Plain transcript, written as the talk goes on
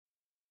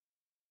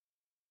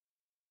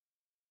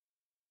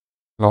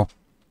Hello.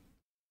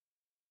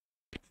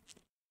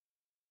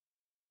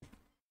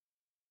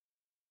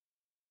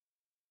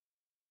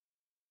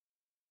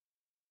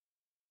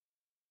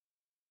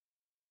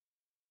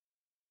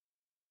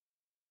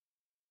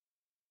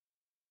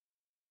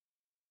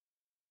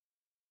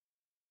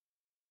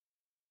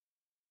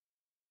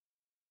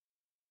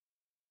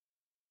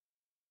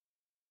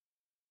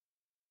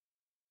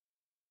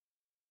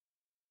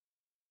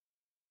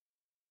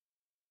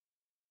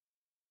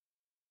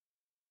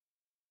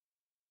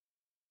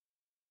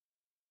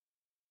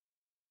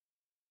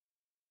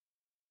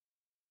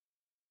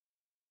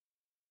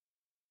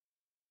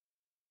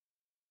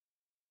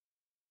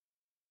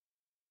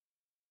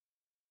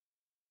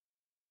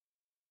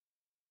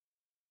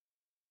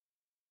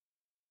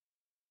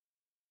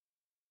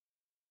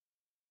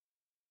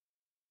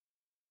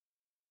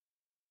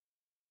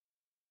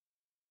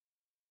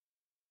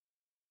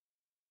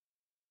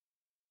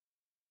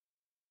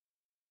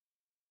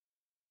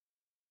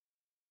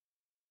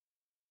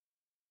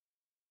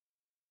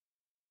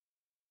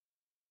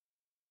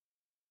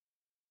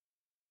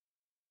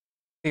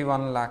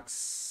 One lakhs.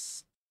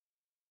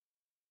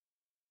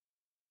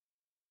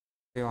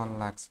 1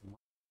 lakhs.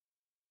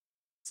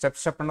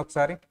 Steps చెప్పండి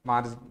ఒకసారి.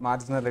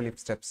 Marginal relief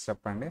steps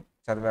చెప్పండి.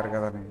 చదివారు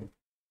కదా నేను.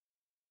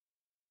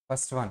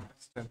 First one,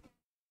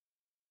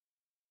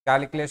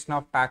 calculation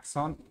of tax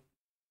on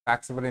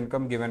taxable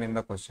income given in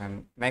the question.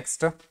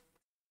 Next,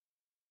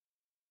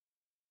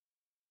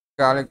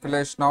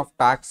 calculation of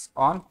tax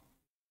on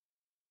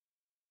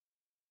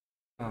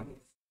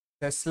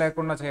cess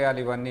లేకుండా చేయాలి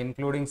ఇవన్నీ,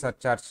 ఇంక్లూడింగ్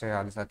సర్చార్జ్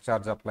చేయాలి,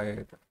 సర్చార్జ్ అప్లై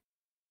అయితే.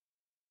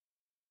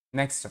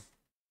 Next,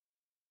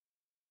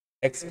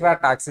 extra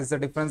tax is the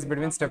difference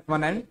between step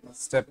 1 and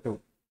step 2.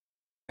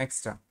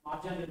 Next,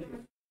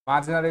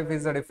 marginal relief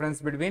is the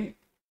difference between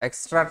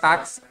extra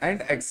tax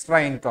and extra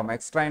income.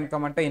 Extra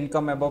income ante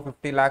income above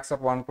 50 lakhs or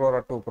 1 crore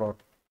or 2 crore.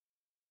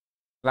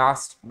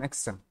 Last,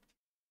 next,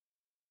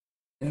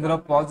 ఇందులో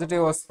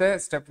positive వస్తే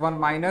step 1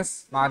 minus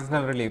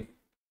marginal relief.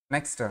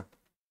 Next,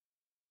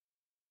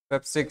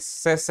 step 6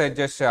 cess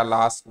adjust చేయాలి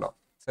లాస్ట్లో.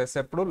 Cess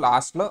ఎప్పుడు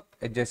లాస్ట్లో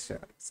adjust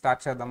చేయాలి.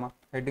 Start చేద్దామా?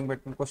 Heading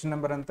పెట్టుకుని question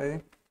number ఎంత ఇది?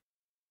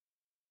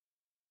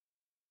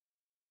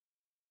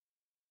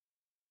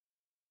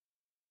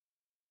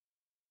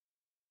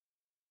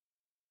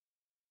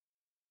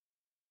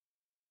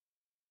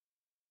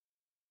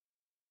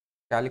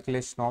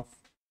 Calculation of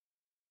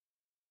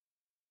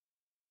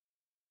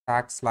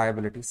tax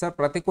liability. Sir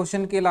ప్రతి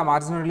క్వశ్చన్కి ఇలా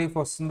మార్జినల్ రిలీఫ్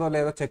వస్తుందో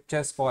లేదో చెక్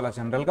చేసుకోవాలా?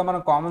 జనరల్గా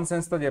మనం common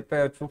సెన్స్తో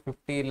చెప్పేయచ్చు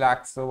 50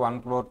 lakhs, 1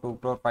 crore, 2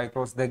 crore, 5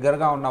 crores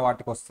దగ్గరగా ఉన్న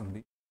వాటికి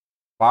వస్తుంది,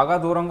 బాగా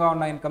దూరంగా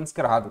ఉన్న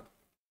ఇన్కమ్స్కి రాదు.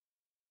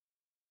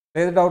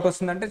 లేదు డౌట్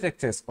వస్తుందంటే చెక్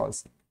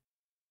చేసుకోవాల్సింది.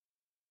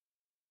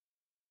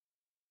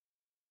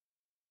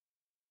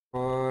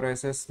 For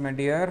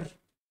assessment year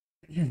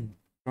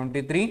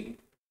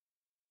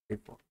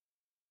 23-24.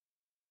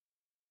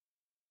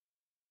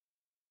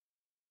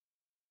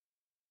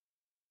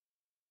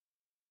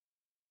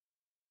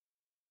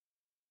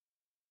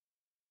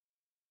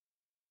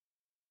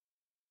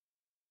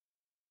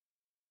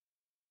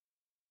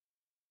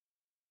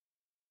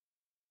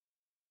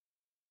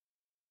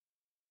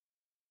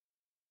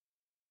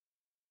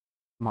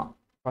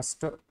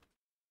 First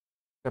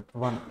step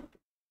 1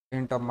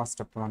 ఏంటమ్మా?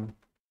 స్టెప్ 1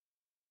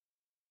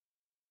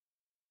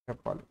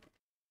 చెప్పాలి.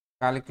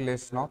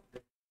 Calculation of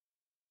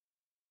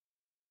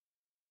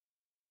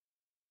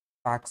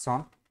tax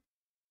on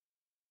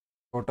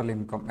total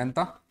income ఎంత?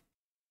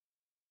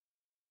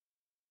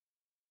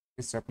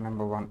 Step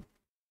number 1.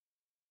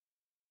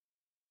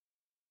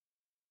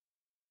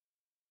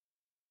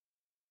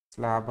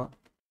 Slab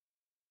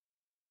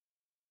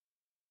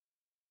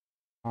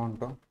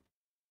amount,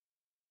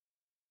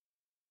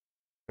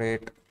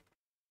 rate,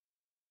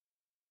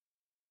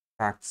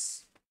 tax.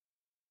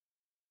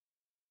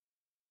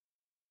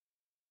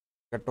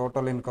 ఇక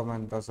టోటల్ ఇన్కమ్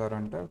ఎంత సార్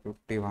అంటే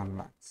 51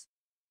 lakhs.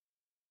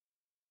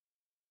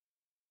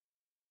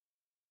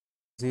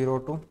 0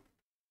 to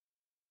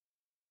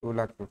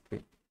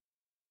 2,50,000.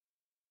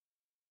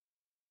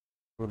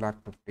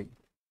 2,50,000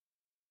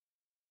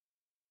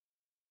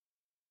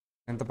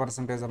 ఎంత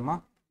పర్సెంటేజ్ అమ్మా?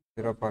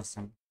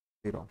 0%.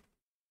 0.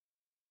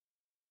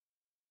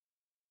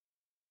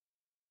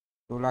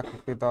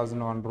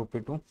 2,50,000 1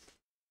 rupee to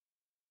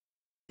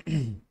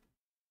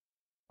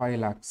 5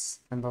 lakhs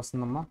ఎంత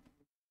వస్తుందమ్మా?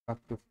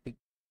 50,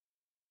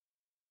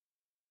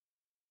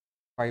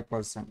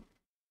 5%,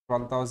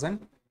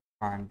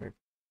 12,500.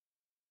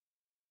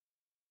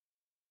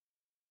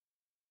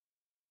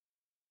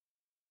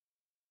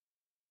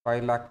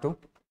 5 lakh to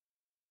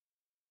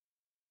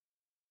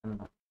 10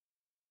 lakh.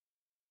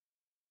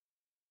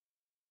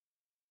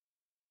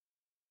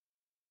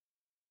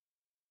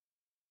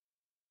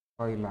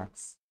 5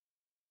 lakhs,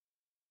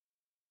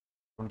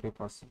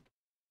 20%.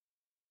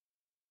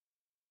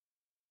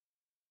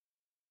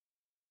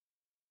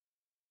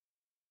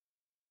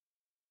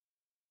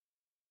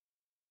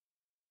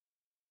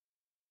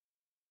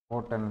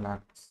 10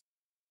 lakhs,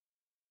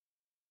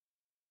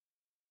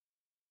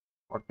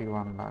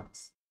 41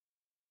 lakhs,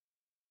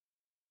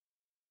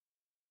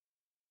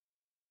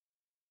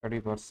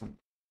 30%.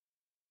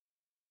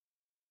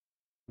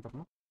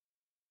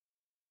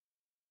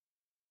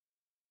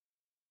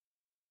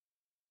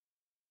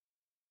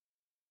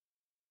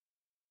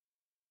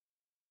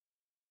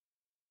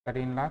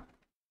 13 lakh.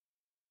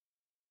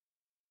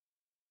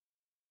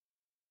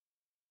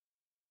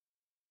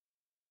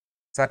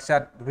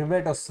 Surcharge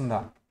rebate వస్తుందా?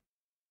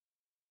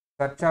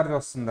 సర్చార్జ్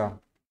వస్తుందా?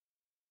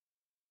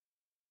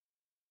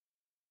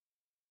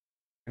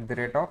 ఎట్ ది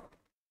రేట్ ఆఫ్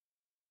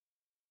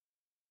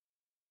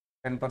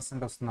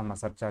 10% వస్తుందమ్మా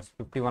సర్చార్జ్.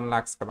 51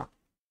 lakhs కదా.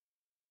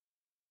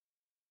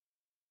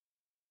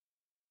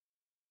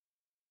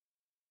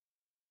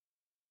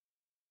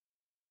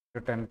 to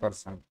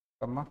 10%.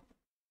 అమ్మా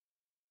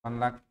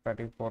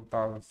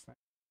 1,34,000.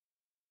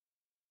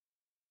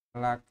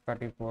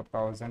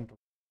 1,34,000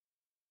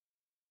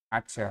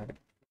 యాడ్ చేయాలి.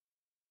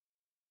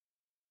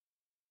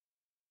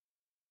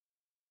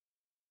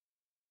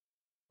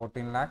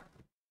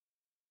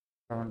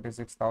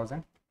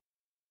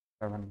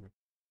 14,76,700.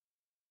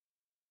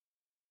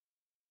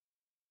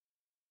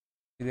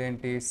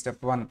 ఇదేంటి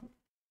స్టెప్ 1.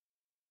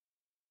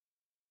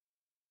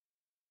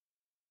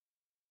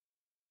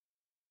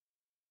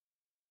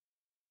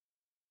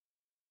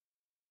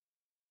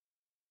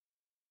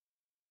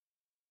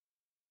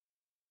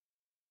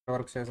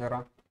 వర్క్ చేశారా?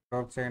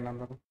 వర్క్ చేయండి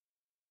అందరూ.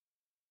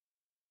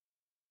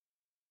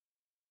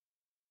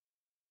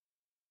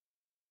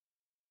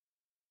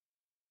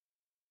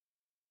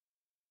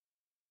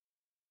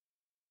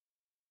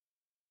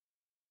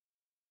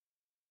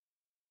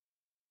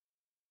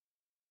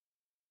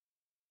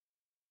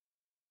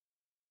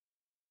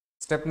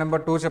 స్టెప్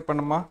నెంబర్ 2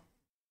 చెప్పండి అమ్మా.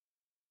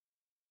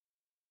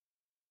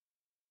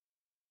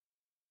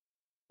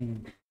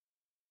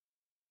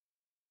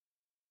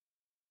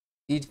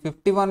 ఈ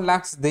 51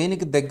 lakhs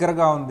దేనికి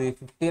దగ్గరగా ఉంది?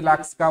 50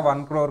 lakhs కా,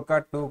 1 crore కా,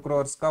 2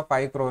 crores కా,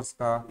 5 crores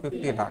కా?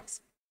 50 lakhs.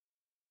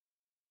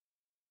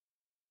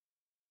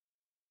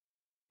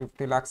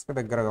 50 lakhs కి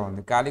దగ్గరగా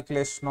ఉంది.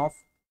 Calculation of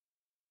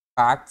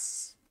tax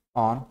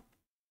on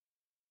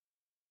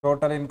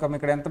total income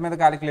ఇక్కడ ఎంత మీద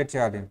క్యాలిక్యులేట్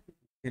చేయాలి?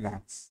 50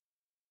 lakhs.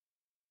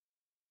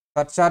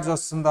 సర్చార్జ్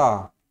వస్తుందా?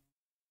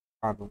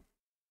 కాదు.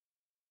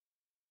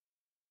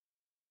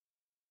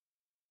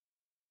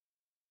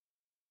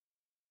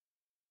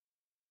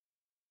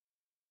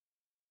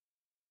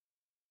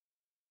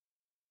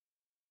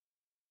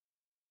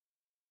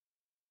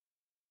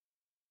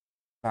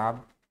 tab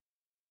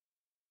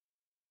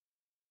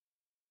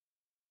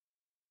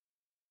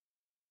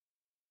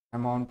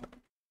amount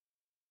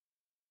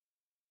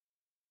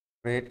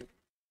rate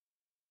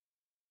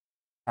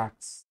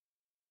tax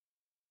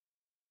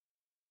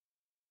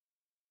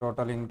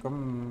total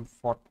income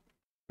for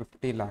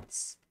 50 lakhs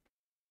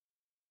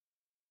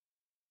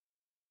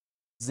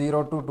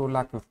 0 to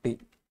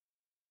 2,50,000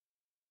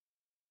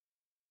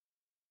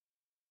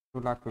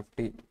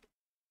 2,50,000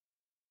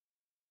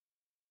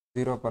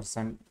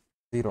 0%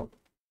 0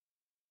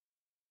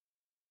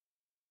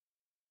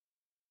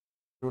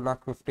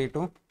 2,50,000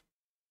 to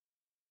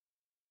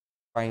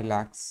 5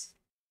 lakhs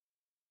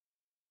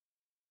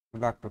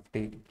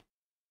 2,50,000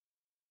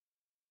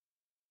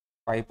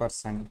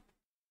 5%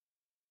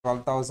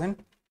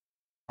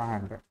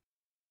 12,500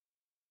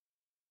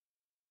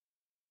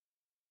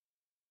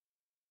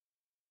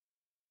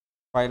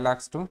 5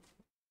 lakhs to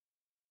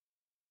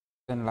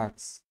 10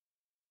 lakhs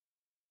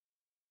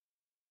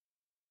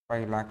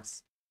 5 lakhs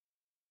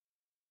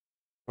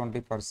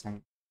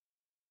 20%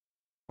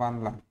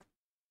 1 lakh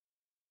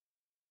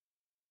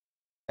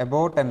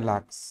above 10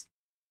 lakhs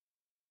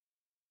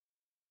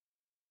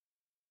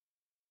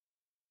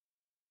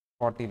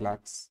 40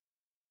 lakhs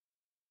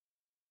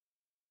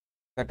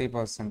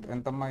 30%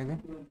 ఎంతమ్మా ఇది?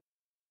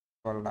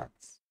 12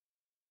 lakhs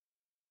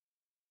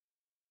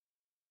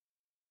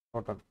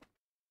టోటల్.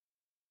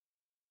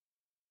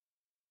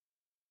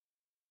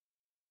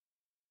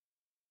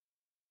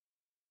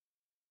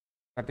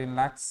 $13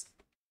 lakhs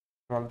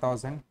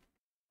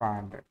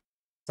 12,500.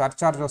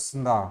 సర్చార్జ్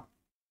వస్తుందా?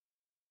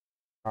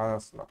 కాదు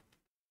అసలు.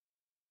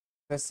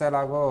 ప్లస్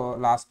ఎలాగో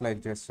లాస్ట్లో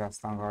అడ్జస్ట్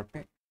చేస్తాం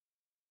కాబట్టి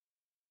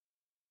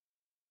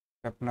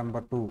స్టెప్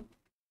నెంబర్ 2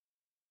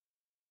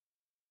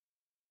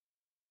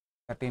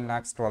 $13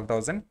 lakhs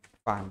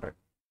 12,500.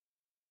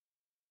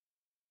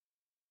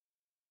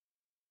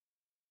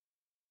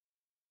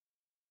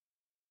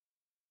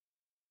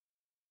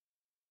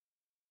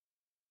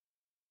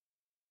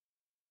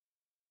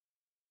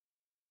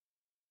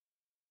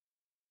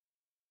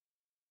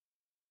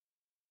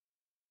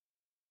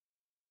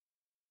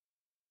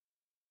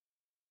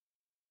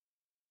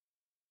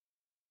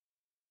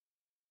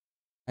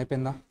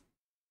 అయిపోయిందా?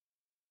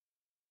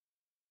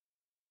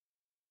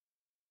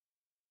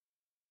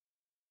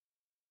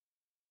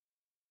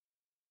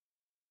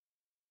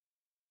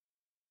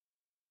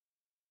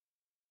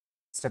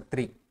 Step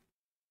 3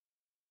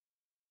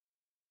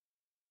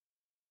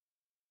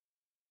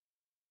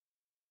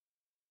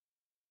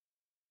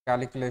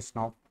 calculation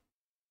of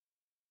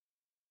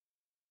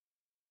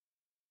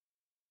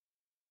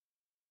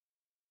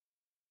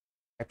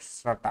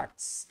extra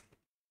tax.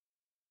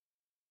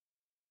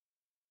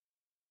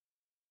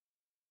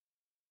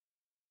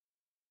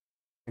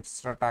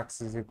 Extra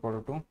tax is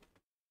equal to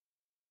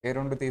ఏ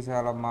రెండు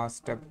తీసేయాలమ్మా?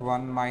 Step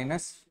 1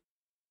 minus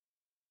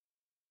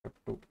step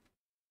 2.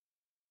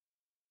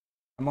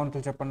 అమౌంట్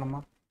చెప్పండి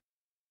అమ్మా.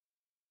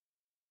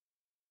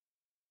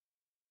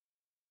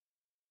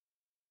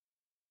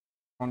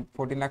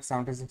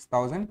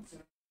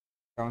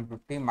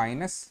 14,76,750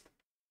 minus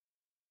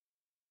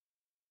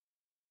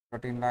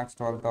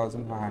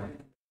 13,12,500.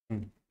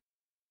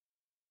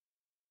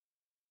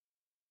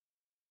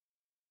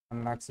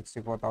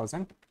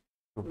 1,64,000.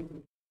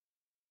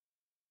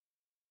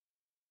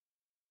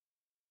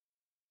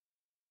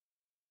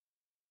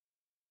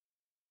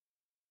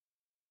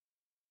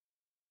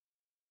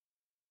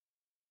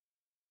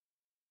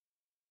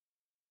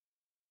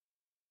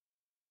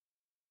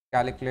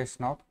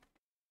 Calculation of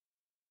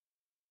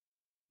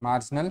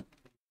marginal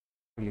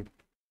relief.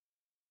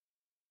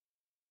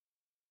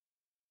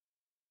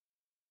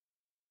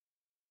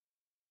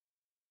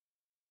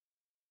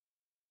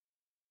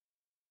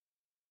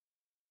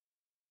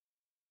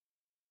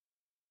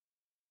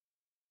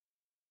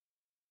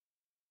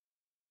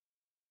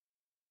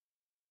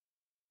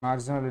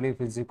 Marginal relief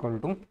is equal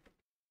to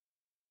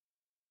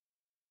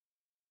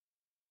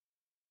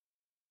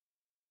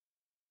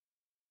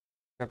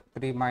step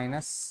 3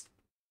 minus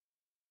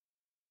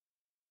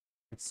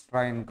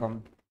extra income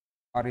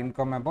or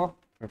income above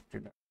 50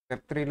 lakhs.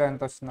 Step 3 లో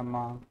ఎంత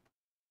వస్తుందమ్మా?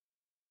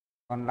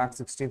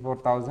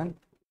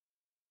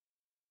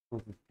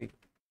 1,64,250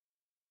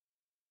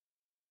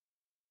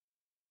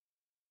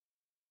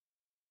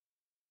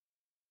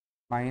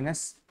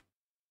 minus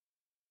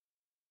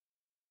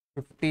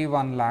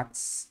 51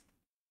 lakhs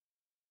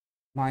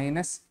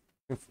minus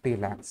 50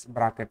 lakhs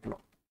బ్రాకెట్లో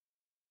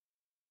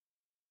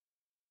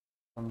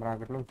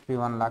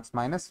 51 lakhs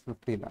minus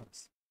 50 lakhs.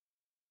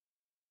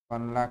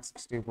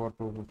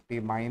 1,64,250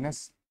 minus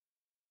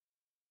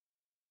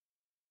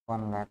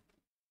 1 lakh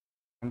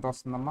ఎంత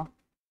వస్తుందమ్మా?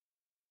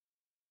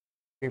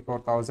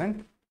 54,000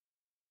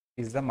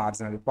 is the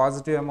marginal.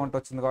 Positive amount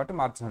వచ్చింది కాబట్టి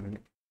marginal.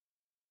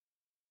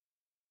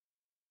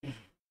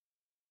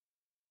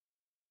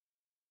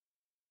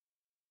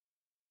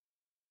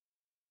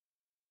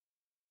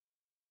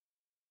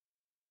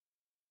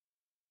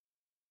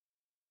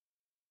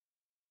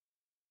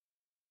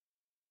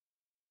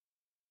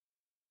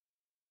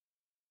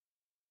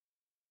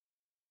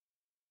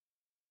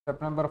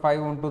 Step number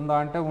 5 ఉంటుందా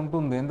అంటే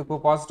ఉంటుంది. ఎందుకు?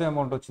 పాజిటివ్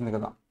అమౌంట్ వచ్చింది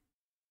కదా.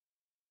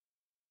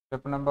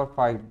 Step number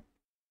 5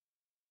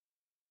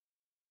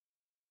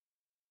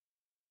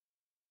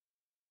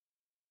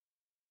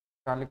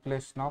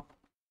 calculation of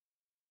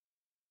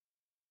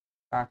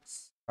tax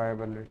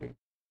liability.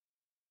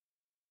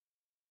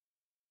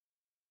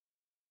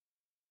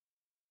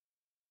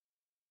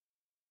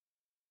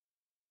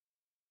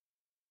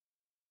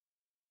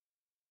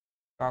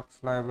 Tax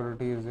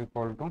liability is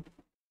equal to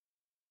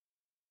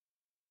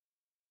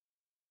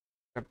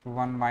step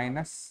 1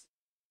 minus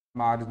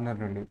marginal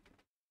relief.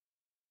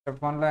 Step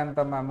 1 లో ఎంత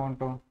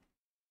అమౌంట్?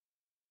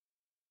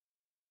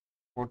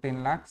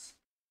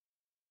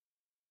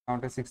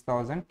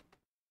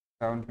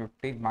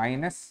 14,76,750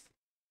 minus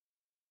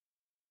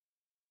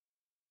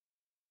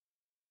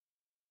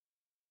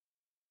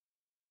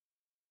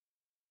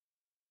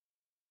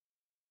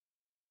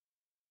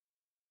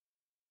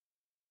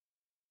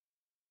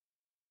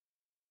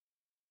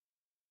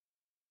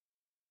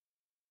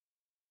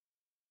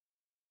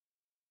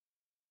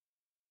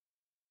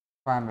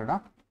 500.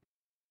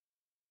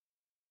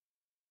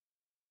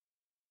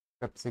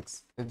 స్టెప్ 6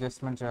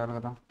 అడ్జస్ట్మెంట్ చేయాలి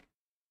కదా.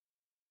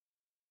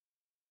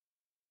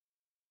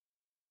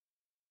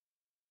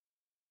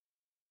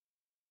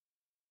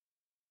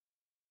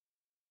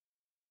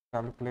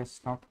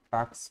 Calculation of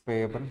tax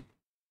payable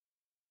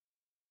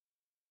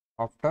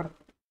after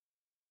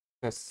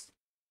cess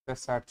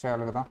add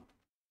చేయాలి కదా.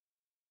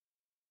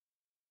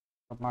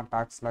 మా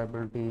ట్యాక్స్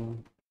లైబిలిటీ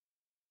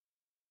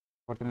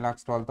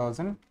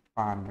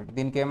 14,12,500.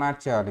 దీనికి ఏం యాడ్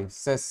చేయాలి?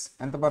 సెస్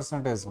ఎంత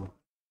percentage?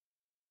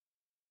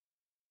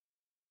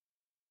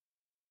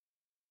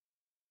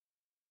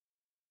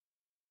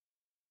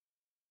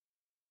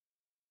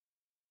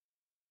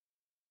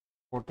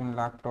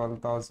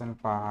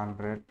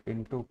 14,12,500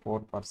 into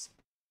 4%.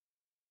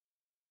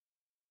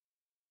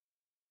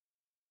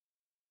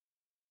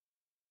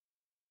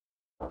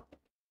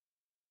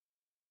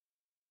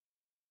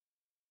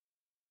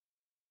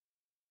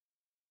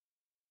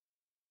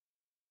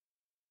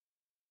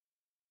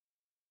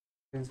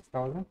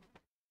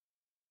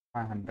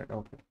 $6,500.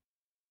 Okay.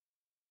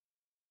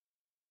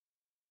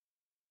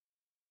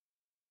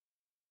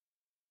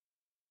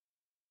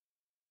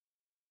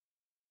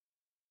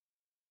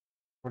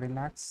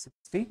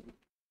 $40,60,000.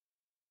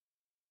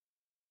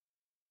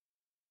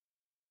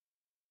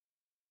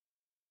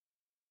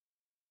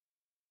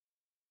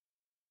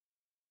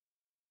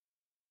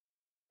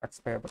 Tax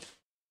payable.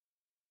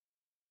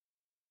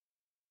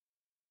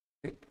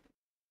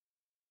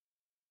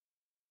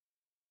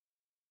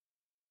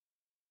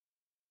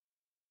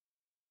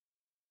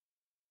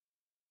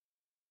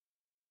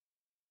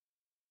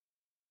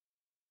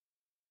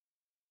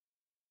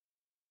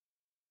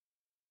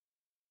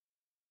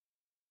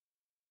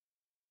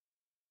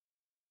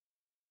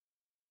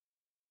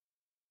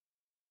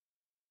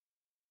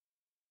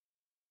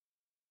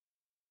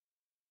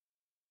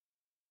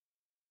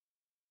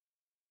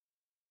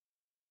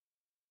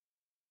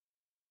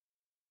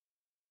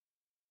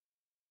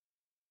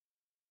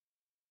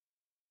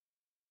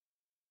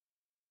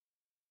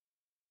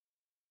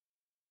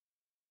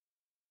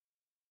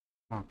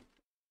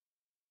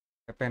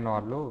 చెప్పండి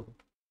వాళ్ళు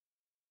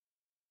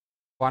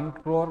 1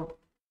 crore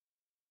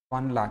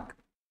 1 lakh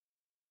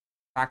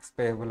ట్యాక్స్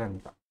పేయబుల్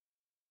ఎంత?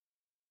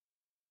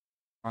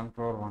 1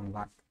 crore 1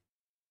 lakh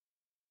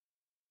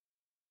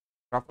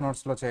రఫ్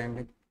నోట్స్లో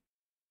చేయండి.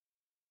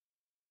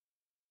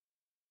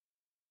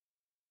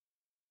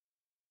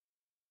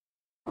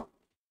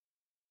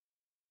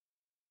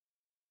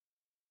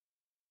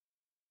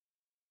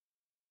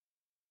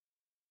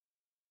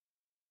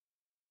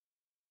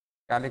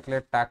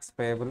 Calculate tax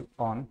payable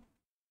on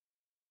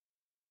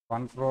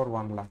 1 crore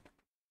 1 lakh.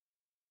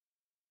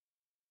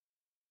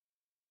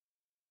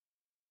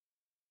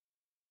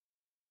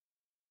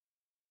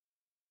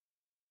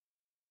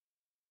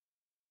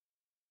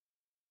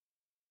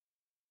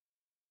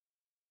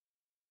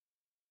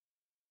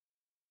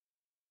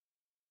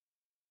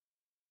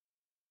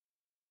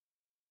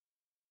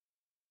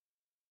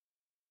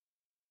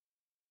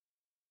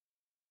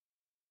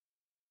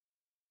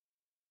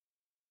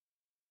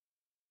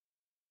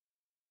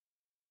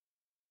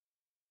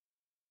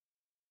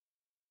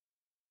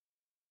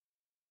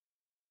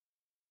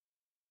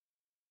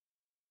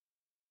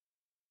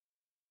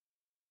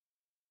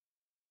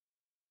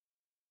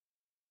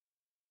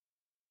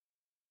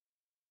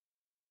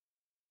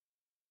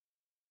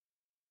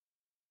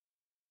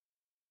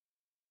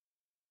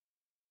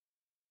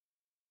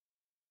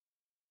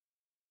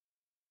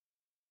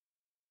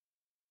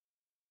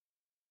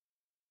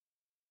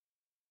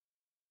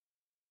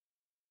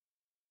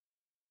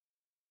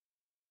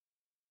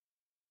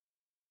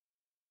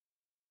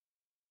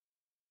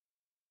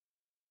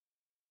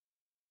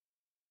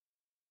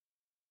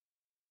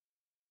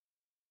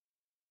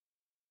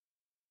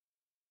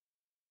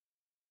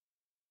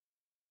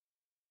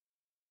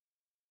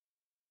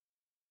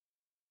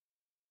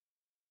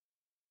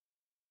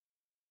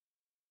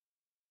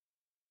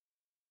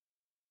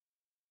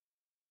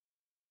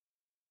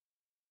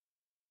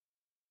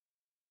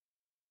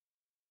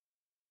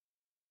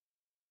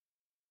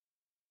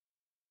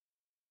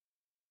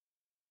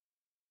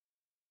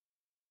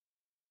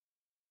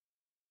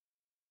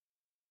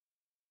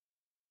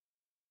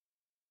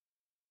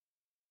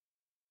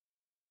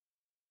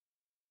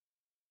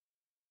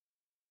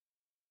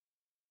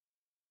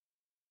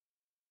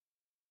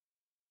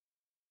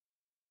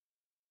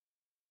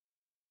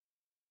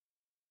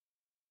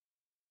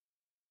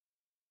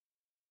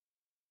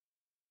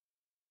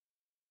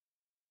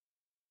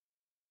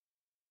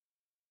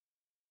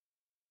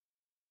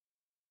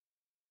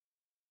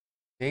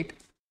 Eight.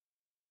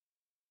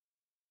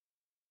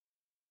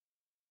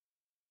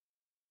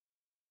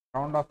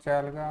 Round of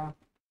చేయాలిగా.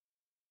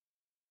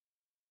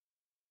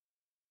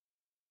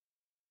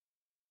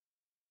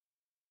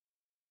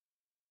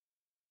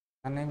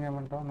 నన్ను ఏం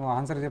చేయమంటావు? నువ్వు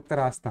ఆన్సర్ చెప్తే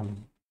రాస్తాను.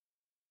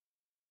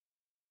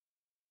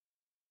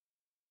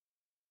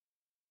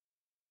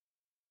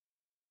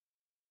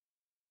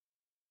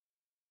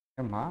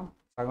 ఏమ్మా,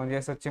 సగం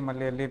చేసి వచ్చి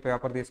మళ్ళీ వెళ్ళి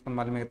పేపర్ తీసుకుని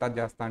మళ్ళీ మిగతాది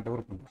చేస్తా అంటే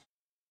ఊరుకుంటా.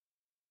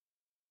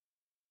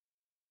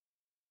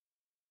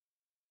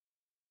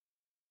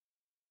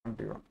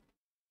 అంటివా.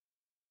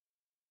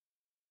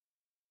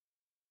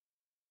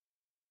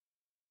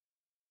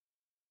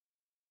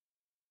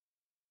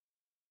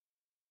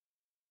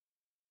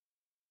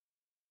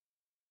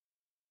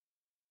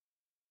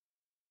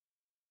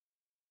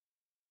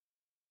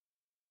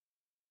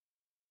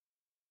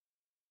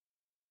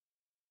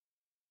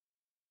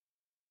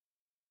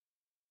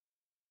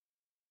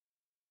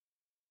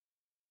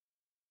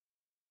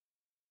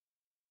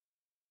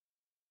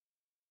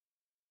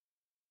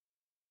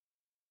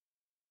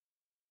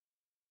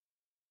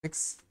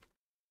 సిక్స్.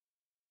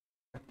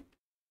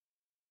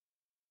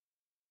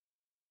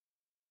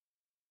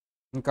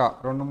 ఇంకా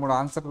 2-3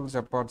 ఆన్సర్లు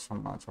చెప్పవచ్చు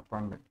అమ్మా,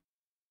 చెప్పండి.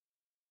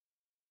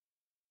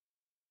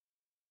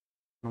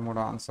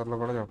 2-3 ఆన్సర్లు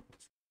కూడా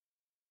చెప్పచ్చు.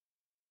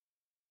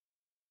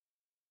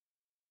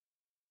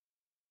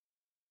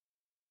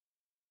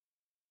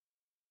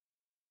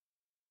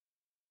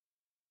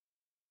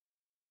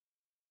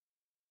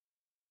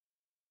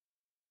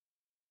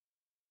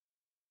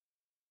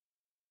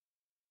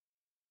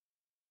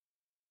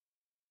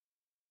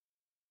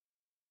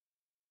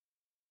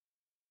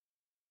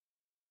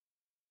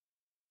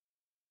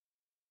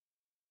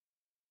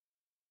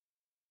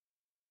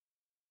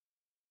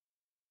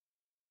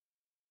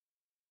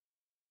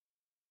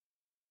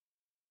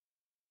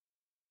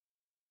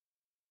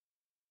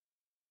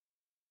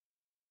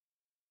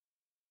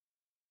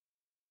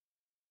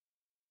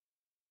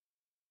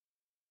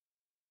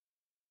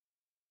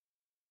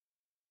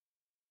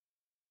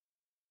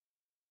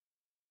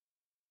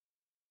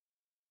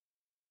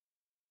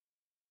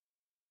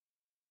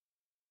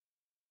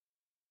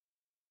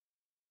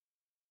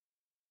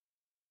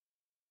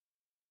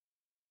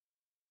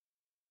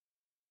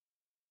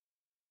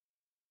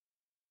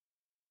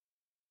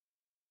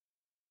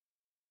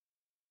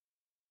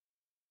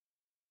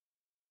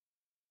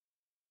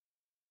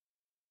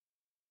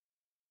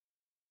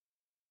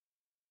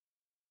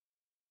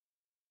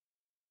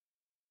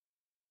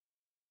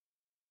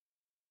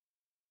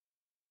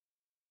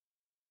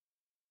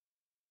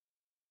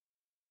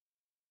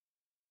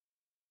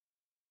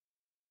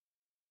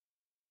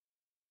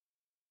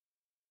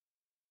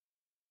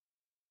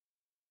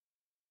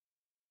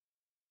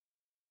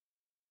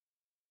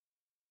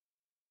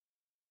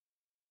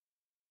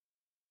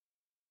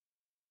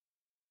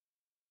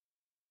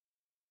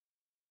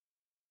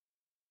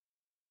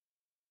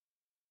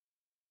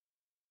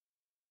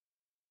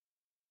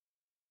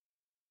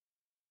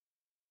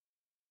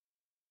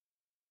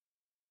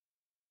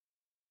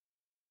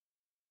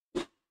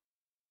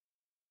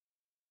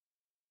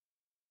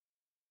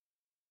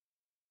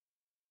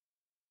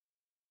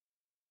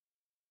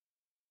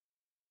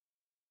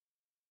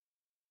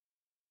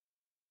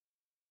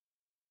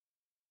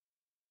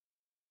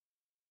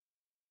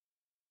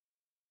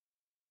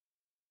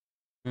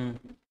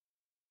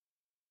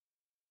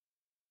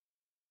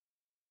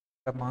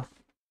 అమ్మా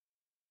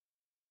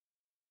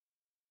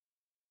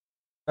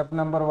స్టెప్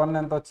నెంబర్ 1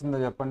 ఎంత వచ్చిందో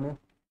చెప్పండి.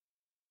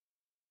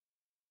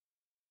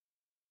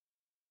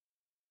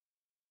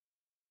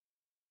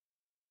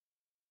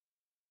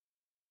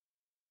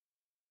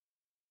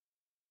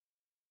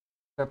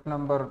 Step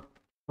number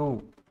 2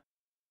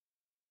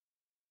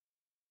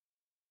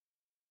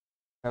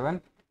 7.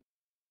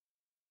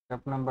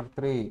 స్టెప్ నెంబర్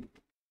 3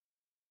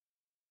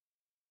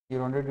 ఈ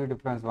రెండింటి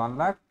difference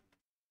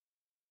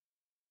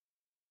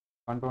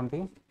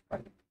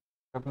 1,120,5.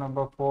 Step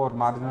number 4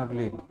 marginal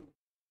lead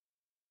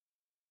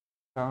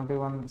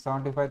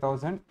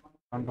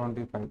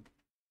 75,125.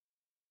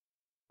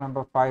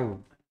 Number 5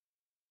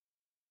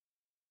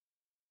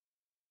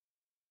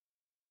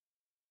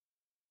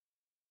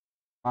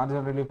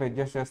 marginal relief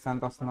adjust చేస్తే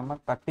ఎంత వస్తుందమ్మా?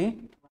 30.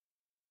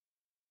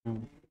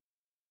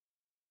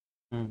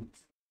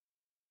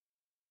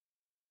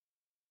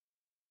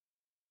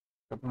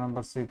 స్టెప్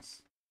నెంబర్ 6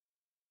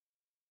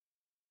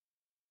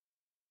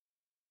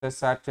 ప్లస్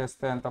యాడ్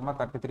చేస్తే ఎంతమ్మా?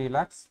 33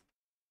 lakhs.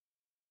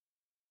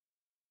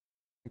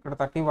 ఇక్కడ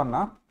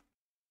 31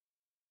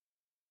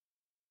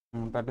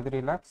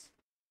 33 lakhs.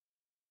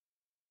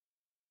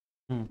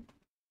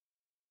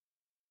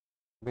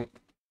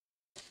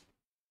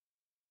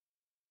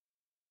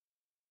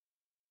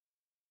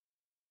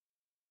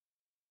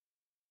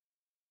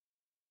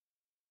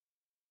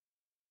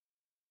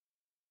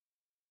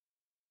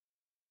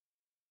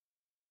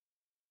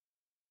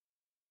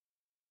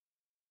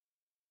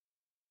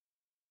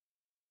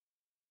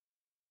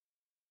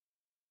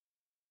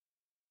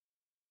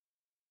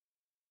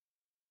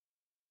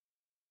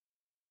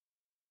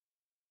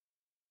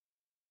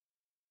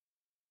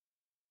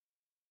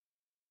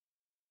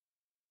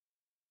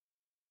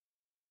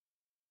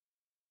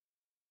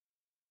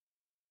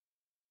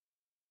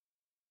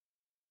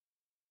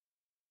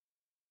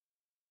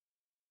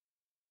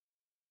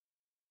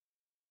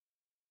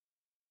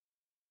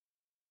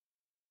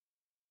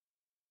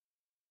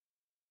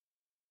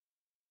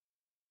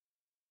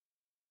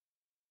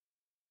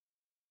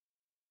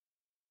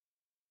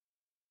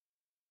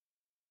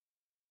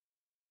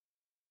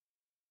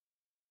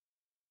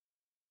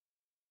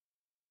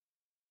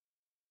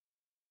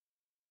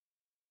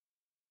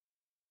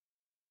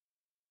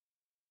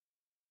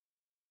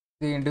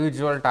 ఇది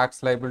ఇండివిజువల్ ట్యాక్స్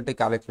లయబిలిటీ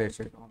క్యాలిక్యులేట్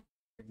చేయడం.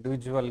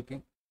 ఇండివిజువల్కి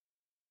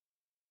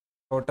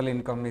టోటల్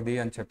ఇన్కమ్ ఇది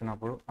అని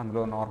చెప్పినప్పుడు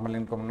అందులో నార్మల్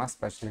ఇన్కమ్ ఉన్నా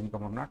స్పెషల్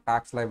ఇన్కమ్ ఉన్నా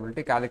ట్యాక్స్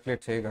లయబిలిటీ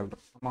క్యాలిక్యులేట్ చేయగలరు.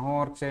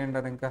 హోంవర్క్ చేయండి.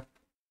 అది ఇంకా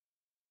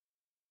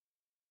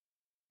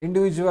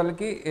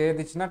ఇండివిజువల్కి ఏది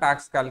ఇచ్చినా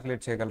ట్యాక్స్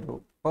క్యాలిక్యులేట్ చేయగలరు.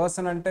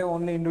 పర్సన్ అంటే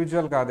ఓన్లీ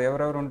ఇండివిజువల్ కాదు,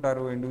 ఎవరెవరు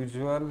ఉంటారు?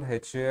 Individual,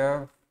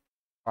 HAF,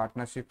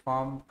 partnership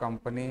firm,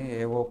 company,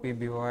 AOP,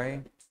 BOI.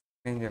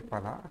 నేను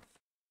చెప్పాలా?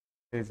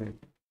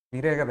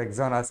 మీరే కదా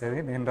ఎగ్జామ్ రాసేది,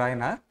 నేను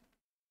రాయినా?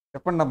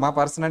 చెప్పండి అమ్మా,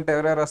 పర్సన్ అంటే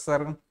ఎవరెవరు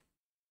వస్తారు?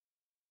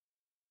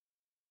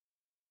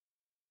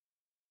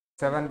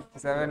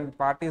 7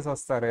 పార్టీస్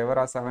వస్తారు. ఎవరు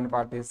ఆ 7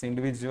 పార్టీస్?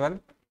 ఇండివిజువల్,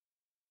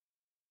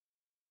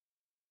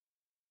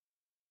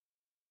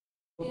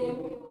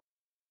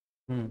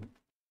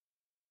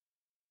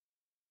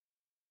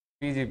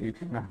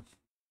 పీజీపీపీ,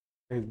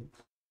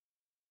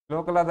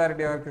 లోకల్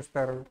అథారిటీ ఎవరికి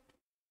ఇస్తారు?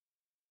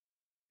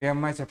 ఏ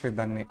అమ్మాయి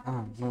చెప్పిద్దాన్ని?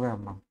 నువ్వే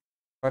అమ్మా.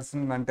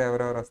 పర్సన్ అంటే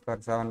ఎవరెవరు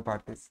వస్తారు? 7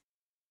 పార్టీస్.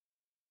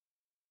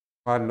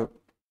 వాళ్ళు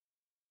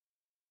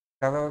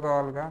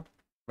చదువుకోవాలిగా.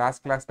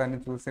 క్లాస్ అన్ని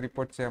చూసి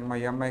రిపోర్ట్ చేయమ్మా.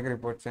 ఈ అమ్మాయికి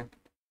రిపోర్ట్ చేయి.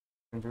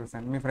 నేను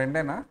చూసాను. మీ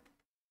ఫ్రెండేనా?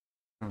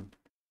 ఆ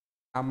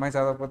అమ్మాయి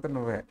చదవకపోతే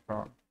నువ్వే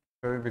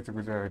చదివిపించి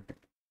కూర్చోబెట్టి.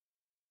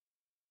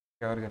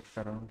 ఎవరు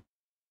చెప్తారు?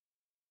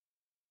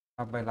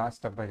 అబ్బాయి,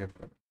 లాస్ట్ అబ్బాయి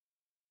చెప్తారు.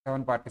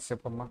 7 పార్టీస్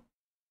చెప్పమ్మా.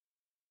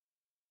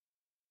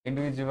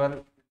 Individual,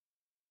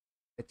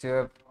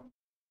 HF,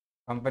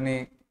 company,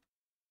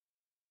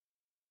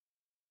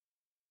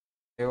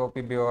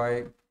 AOP, BOI,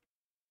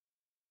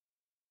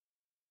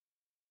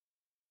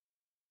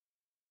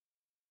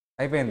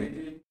 అయిపోయింది.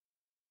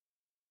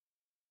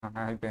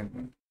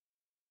 అయిపోయింది.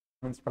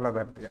 ప్రిన్సిపల్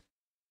అథారిటీ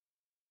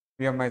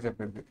పిఎంఐ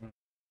చెప్పింది.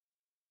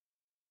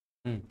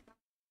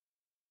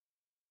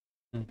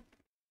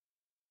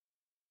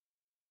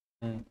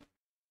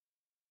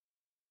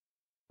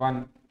 1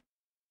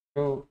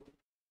 2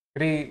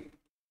 3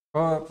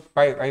 4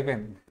 5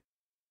 అయిపోయింది.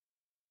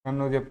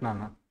 నువ్వు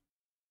చెప్తున్నా.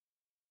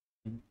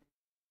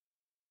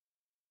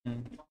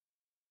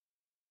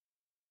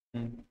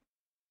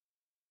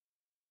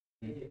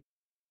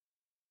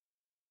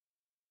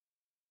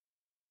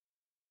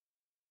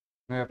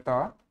 నువ్వు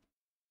చెప్తావా?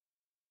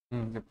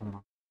 చెప్పమ్మా.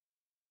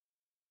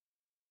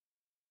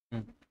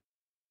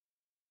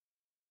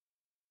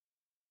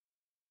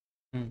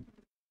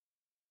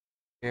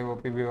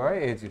 AOP, BOI,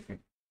 AGP.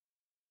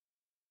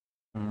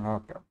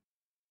 ఓకే.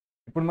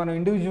 ఇప్పుడు మనం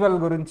ఇండివిజువల్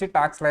గురించి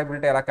ట్యాక్స్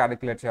లయబిలిటీ ఎలా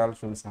క్యాలిక్యులేట్ చేయాలో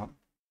చూసాం.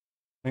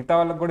 మిగతా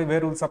వాళ్ళకి కూడా ఇవే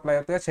రూల్స్ అప్లై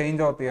అవుతాయా?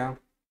 చేంజ్ అవుతాయా?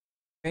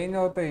 చేంజ్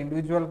అవుతాయి.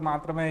 ఇండివిజువల్కి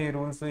మాత్రమే ఈ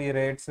రూల్స్, ఈ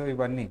రేట్స్,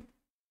 ఇవన్నీ.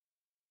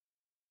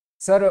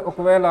 సార్,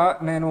 ఒకవేళ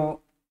నేను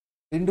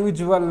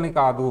ఇండివిజువల్ని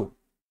కాదు,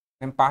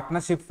 నేను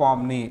పార్ట్నర్షిప్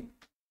ఫామ్ని,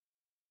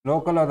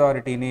 లోకల్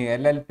అథారిటీని,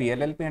 ఎల్ఎల్పి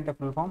అంటే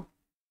ఫుల్ ఫామ్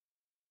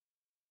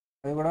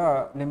అది కూడా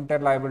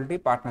limited liability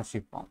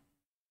partnership firm.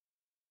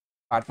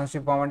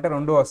 Partnership firm అంటే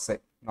రెండు వస్తాయి,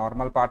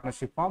 normal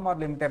partnership firm are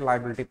limited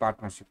liability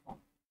partnership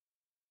firm.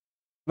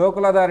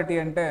 Local authority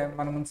అంటే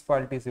మన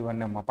మున్సిపాలిటీస్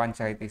ఇవన్నీ అమ్మ,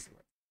 పంచాయతీస్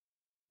ఇవన్నీ.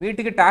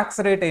 వీటికి ట్యాక్స్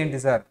రేట్ ఏంటి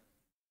సార్?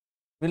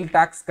 వీళ్ళు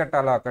ట్యాక్స్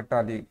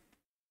కట్టాలి.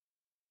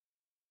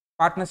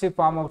 పార్ట్నర్షిప్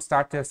ఫామ్ ఒకటి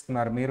స్టార్ట్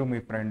చేస్తున్నారు, మీరు మీ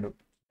ఫ్రెండ్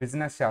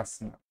బిజినెస్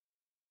చేస్తున్నారు,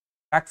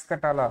 ట్యాక్స్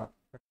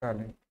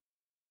కట్టాలి.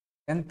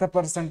 ఎంత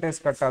పర్సంటేజ్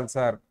కట్టాలి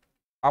sir?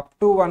 Up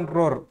to 1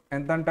 crore.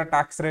 ఎంతంట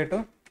tax rate?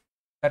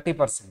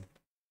 30%.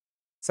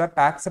 Sir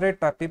tax rate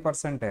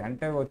 30%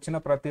 అంటే వచ్చిన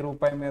ప్రతి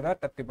రూపాయి మీద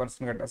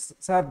 30% కట్టాలి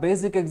సార్.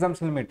 బేసిక్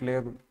ఎగ్జామ్స్ లిమిట్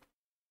లేదు.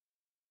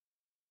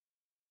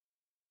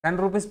 10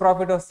 రూపీస్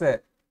ప్రాఫిట్ వస్తే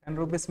 10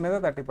 రూపీస్ మీద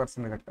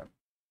 30% కట్టాలి.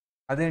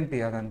 అదేంటి?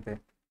 అదంతే,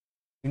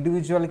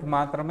 ఇండివిజువల్కి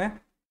మాత్రమే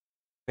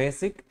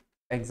బేసిక్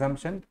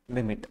ఎగ్జామ్షన్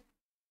లిమిట్,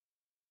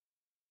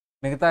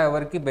 మిగతా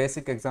ఎవరికి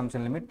బేసిక్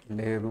ఎగ్జామ్షన్ లిమిట్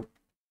లేదు.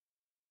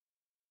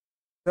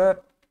 సార్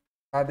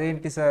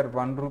అదేంటి సార్,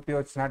 1 రూపీ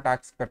వచ్చినా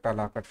ట్యాక్స్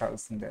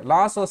కట్టాల్సిందే.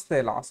 లాస్ వస్తే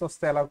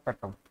ఎలా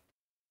కట్టాం?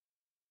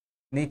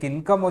 నీకు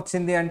ఇన్కమ్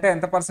వచ్చింది అంటే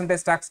ఎంత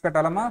పర్సెంటేజ్ ట్యాక్స్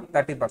కట్టాలమ్మా?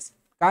 30%.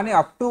 కానీ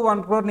అప్ టు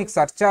 1 crore నీకు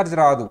సర్చార్జ్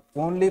రాదు,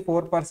 ఓన్లీ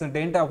 4%.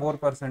 ఏంటి ఆ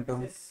 4%?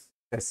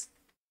 ఎస్,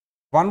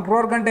 1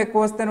 crore కంటే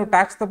ఎక్కువ వస్తే నువ్వు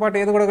ట్యాక్స్తో పాటు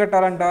ఏది కూడా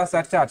కట్టాలంట?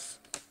 సర్చార్జ్.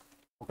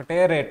 ఒకటే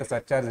రేట్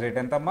సర్చార్జ్ రేట్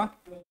ఎంతమ్మా?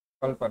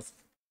 12%.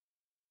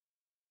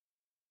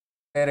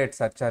 ఒకటే రేట్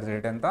సర్చార్జ్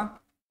రేట్ ఎంత?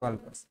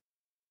 12%.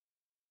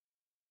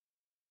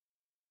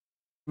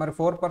 మరి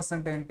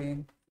 4% ఏంటి?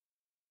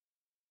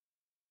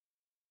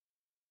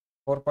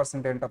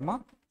 4% ఏంటమ్మా?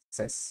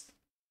 సెస్.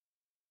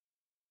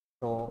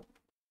 సో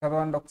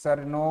చదవండి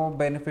ఒకసారి. No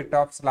benefit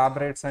of slab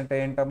rates అంటే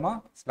ఏంటమ్మా?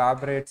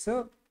 స్లాబ్ రేట్స్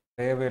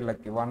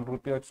వీళ్ళకి 1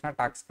 రూపీ వచ్చినా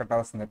ట్యాక్స్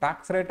కట్టాల్సిందే.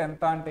 ట్యాక్స్ రేట్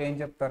ఎంత అంటే ఏం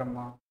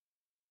చెప్తారమ్మా?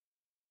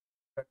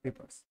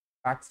 30%.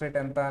 ట్యాక్స్ రేట్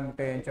ఎంత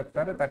అంటే ఏం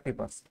చెప్తారు?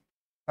 30%.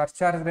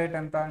 సర్చార్జ్ రేట్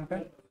ఎంత అంటే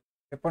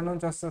ఎప్పటి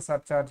నుంచి వస్తుంది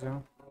సర్చార్జ్?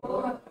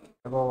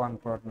 అబౌవ్ 1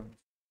 crore నుంచి.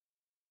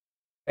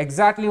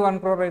 ఎగ్జాక్ట్లీ 1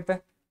 crore అయితే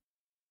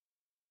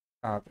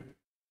కాదు.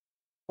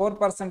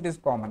 4% is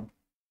common.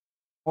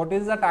 What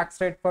is the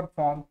tax rate for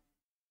firm?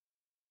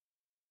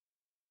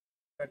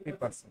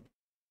 30%.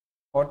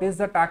 What is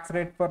the tax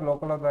rate for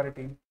local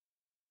authority?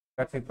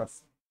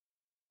 30%.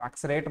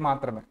 Tax rate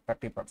మాత్రమే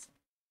 30%.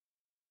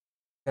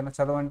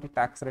 చదవండి,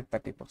 ట్యాక్స్ రేట్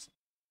 30%.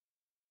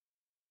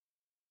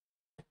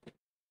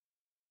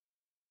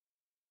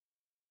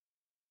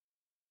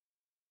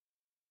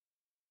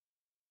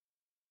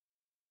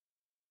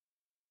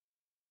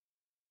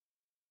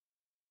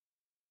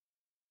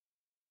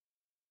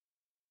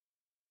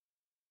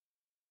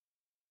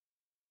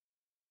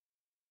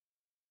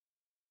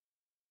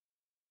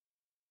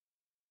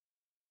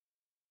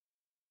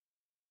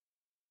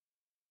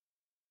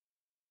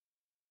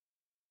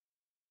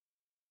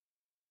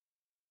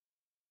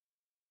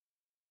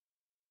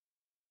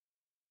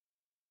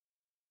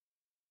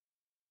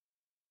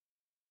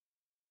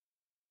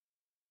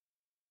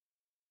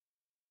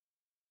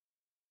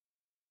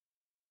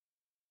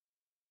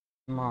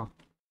 మా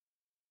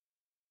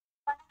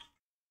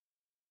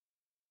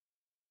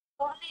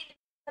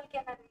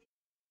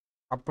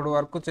అప్పుడు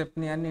వరకు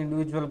చెప్పినవి అన్ని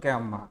ఇండివిజువల్కే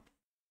అమ్మా.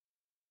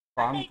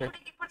 ఫామ్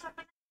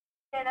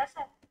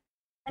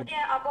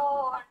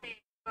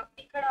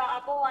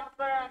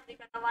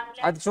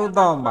అది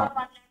చూద్దాం అమ్మా,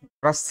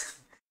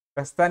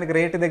 ప్రస్తుతానికి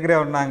రేటు దగ్గరే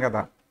ఉన్నాం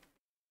కదా,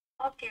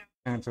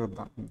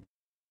 చూద్దాం.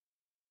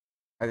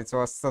 అది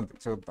వస్తుంది,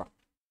 చూద్దాం.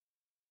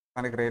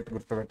 దానికి రేట్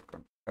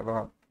గుర్తుపెట్టుకోండి కదా.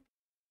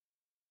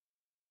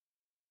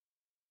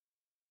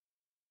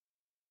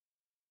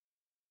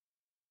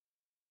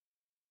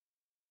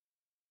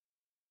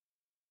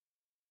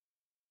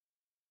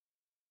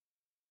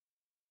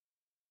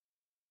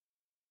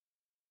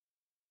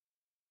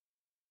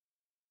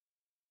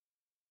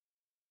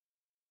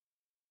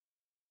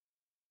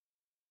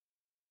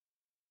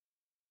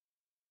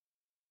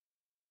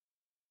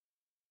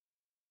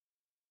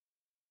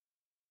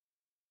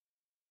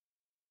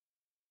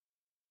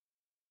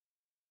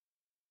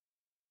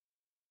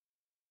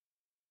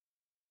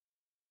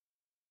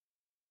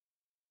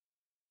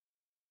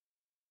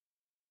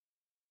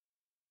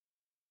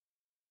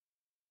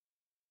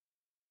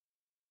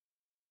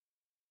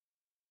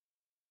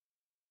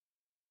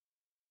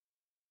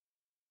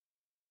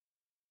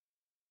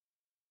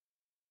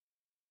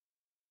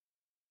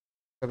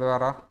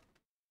 చదివారా?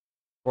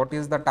 What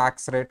is the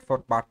tax rate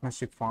for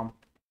partnership firm?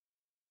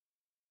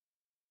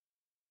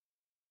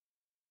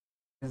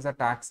 Is the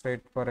tax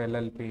rate for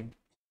LLP,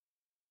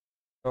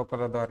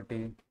 local authority,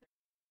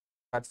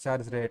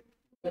 surcharge rate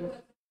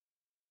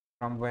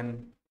from when?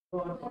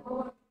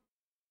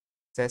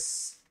 Cess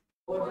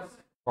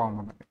form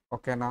అన్నది.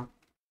 ఓకేనా?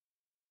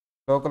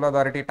 Local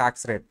authority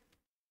tax rate,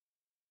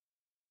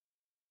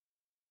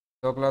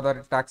 local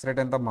authority tax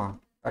rate ఎంతమ్మా?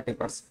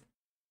 30%.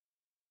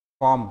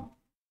 Form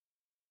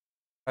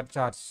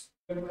surcharge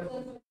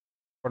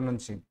ఇప్పటి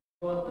నుంచి.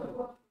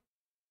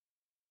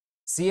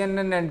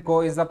 CNN and Co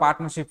is the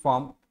partnership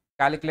firm.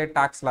 Calculate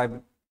tax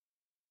liability.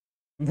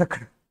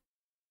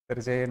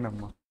 సరే చేయండి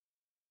అమ్మా,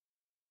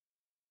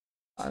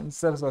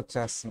 answers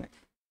వచ్చేస్తున్నాయి.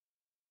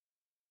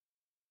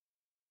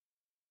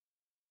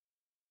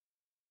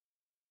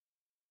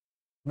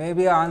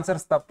 Maybe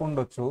answers తప్పు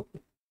ఉండొచ్చు,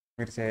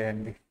 మీరు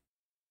చేయండి.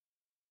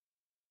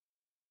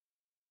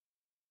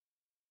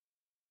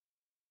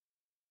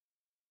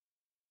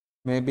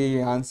 మేబీ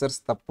ఆన్సర్స్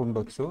తప్పు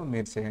ఉండొచ్చు,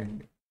 మీరు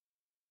చేయండి.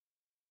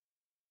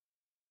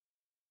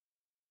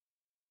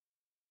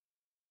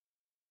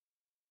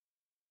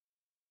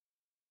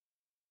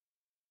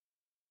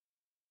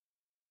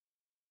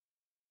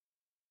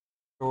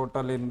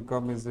 Total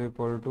income is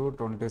equal to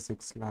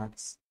 26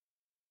 lakhs.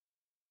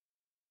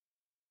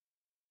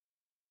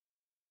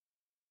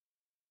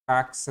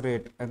 Tax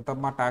rate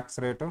ఎంతమ్మా? Tax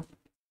rate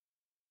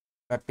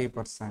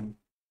 30%.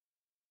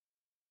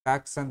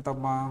 ట్యాక్స్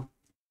ఎంతమ్మా?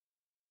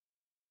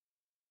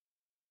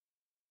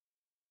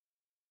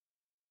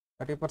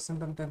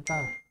 30% అంటే ఎంత?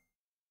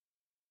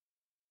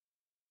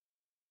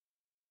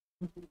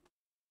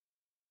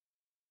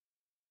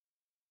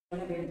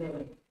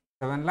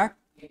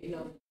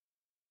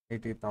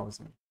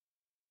 7,80,000.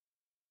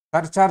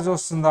 సర్చార్జ్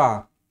వస్తుందా?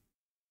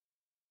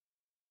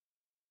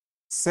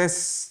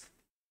 సెస్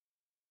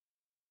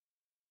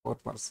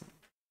 4%.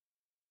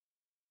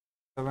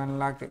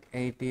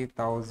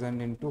 7,80,000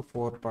 into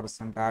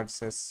 4% add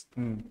cess.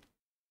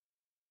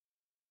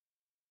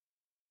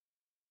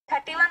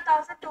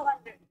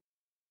 31,200.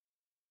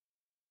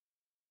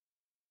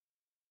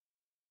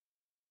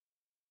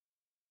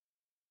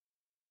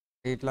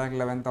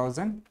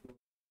 8,11,000.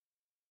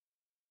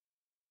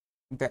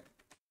 అంతే.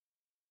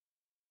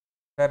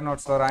 ఫేర్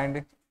నోట్స్లో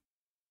రాయండి.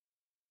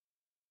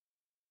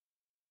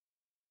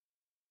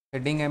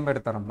 హెడ్డింగ్ ఏం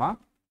పెడతారమ్మా?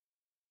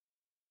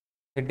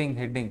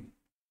 Heading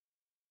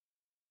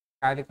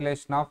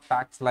calculation of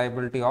tax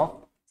liability of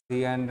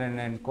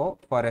C&N Co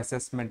for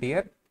assessment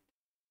year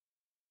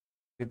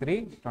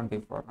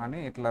 23-24 అని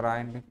ఇట్లా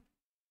రాయండి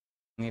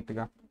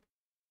నీట్గా.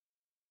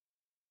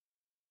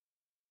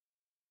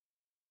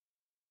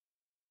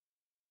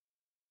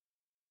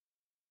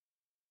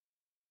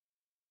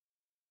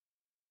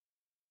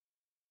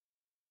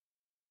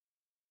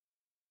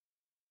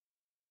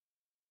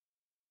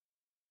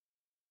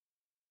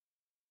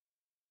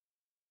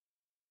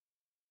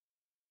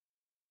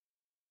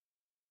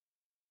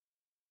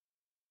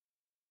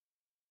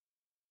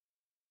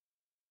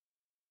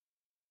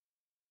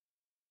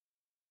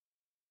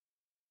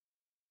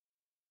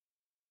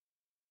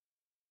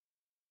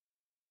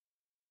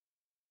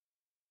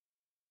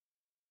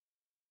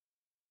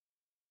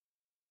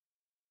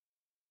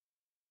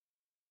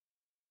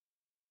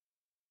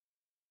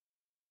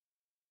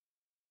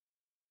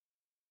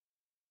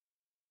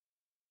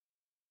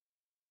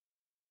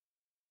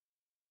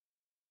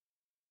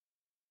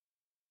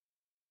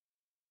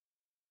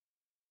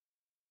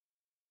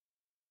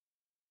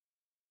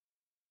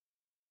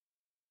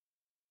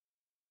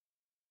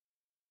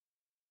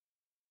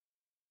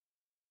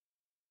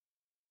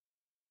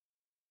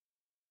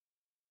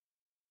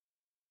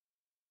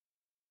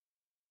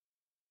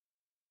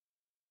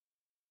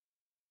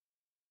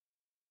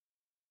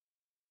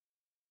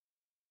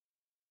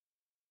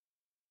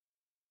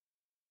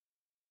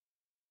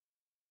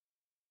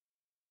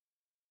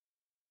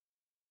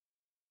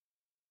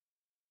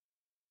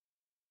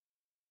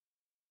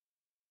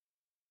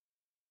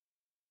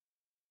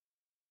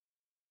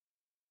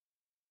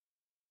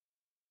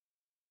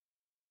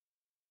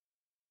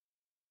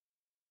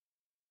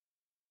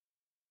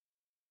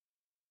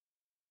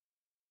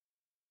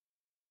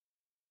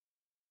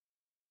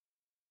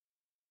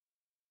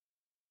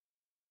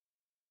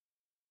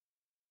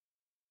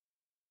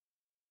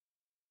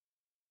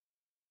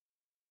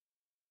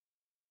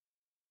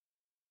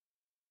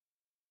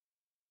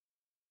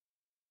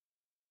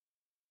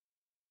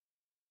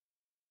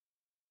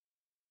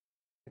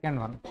 Second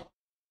one.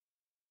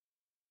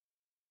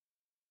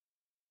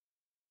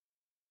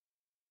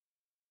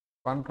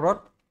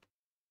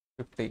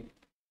 ₹1,50,00,000.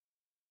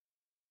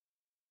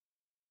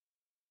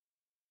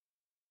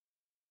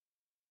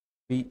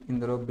 బి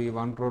ఇందులో బి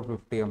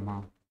 1,50,00,000 అమ్మా.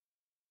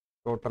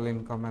 టోటల్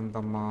ఇన్కమ్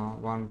ఎంతమ్మా?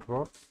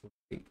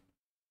 1,50,00,000.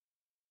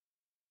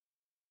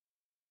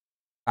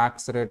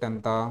 ట్యాక్స్ రేట్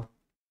ఎంత?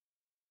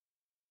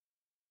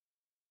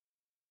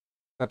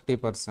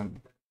 30%.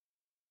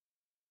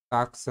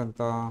 ట్యాక్స్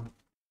ఎంత?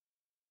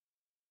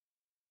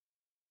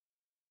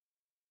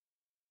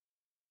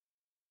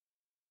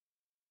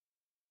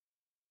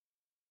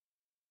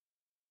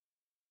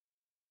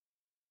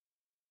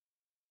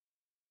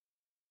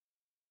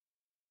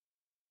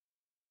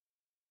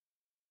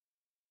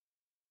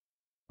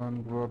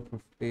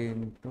 1,50,00,000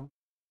 into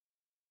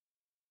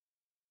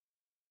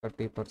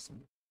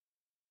 30%.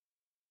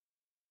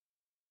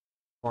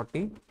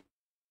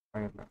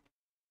 45 lakhs.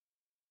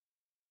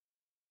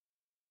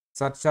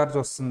 సర్చార్జ్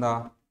వస్తుందా?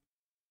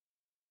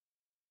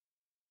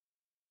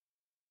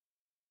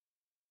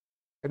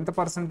 ఎంత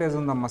పర్సంటేజ్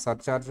ఉందమ్మా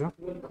సర్చార్జ్?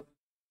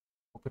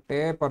 ఒకటే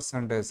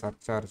పర్సంటేజ్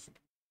సర్చార్జ్.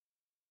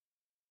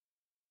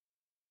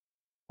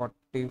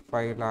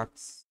 45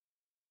 lakhs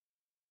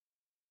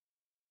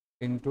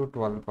into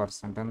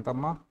 12%.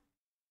 ఎంతమ్మా?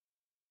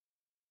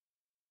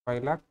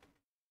 5 lakh.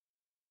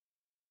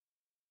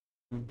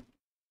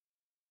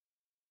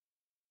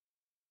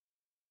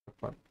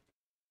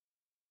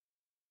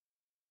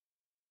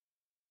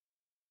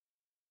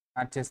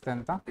 యాడ్ చేస్తే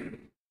ఎంత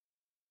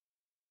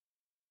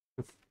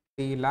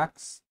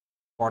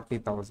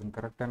 50,40,000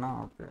 కరెక్టేనా?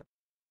 ఓకే.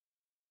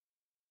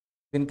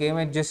 దీనికి ఏం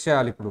అడ్జస్ట్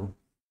చేయాలి ఇప్పుడు?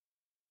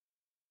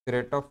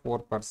 Rate of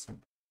 4%.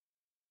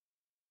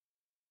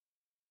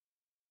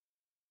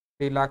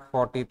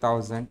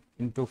 3,40,000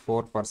 into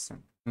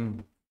 4%.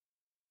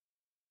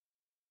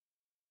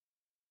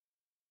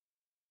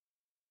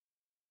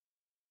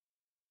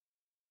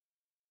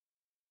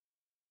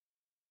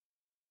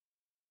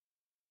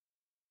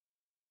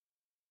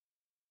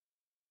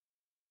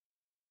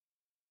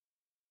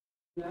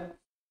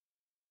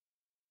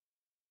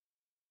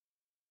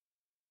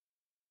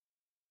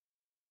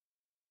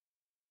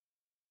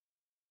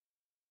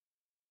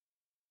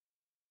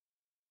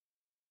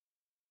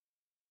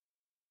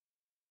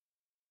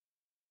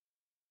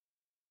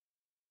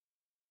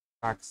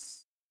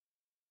 Tax.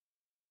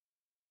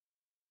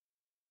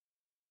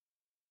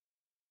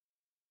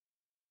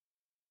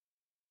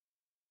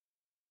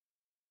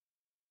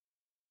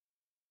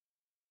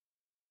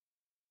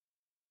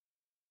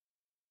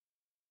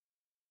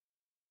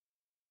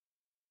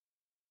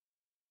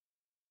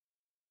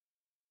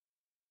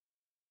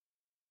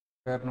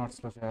 Fair notes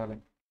లో చేయాలి.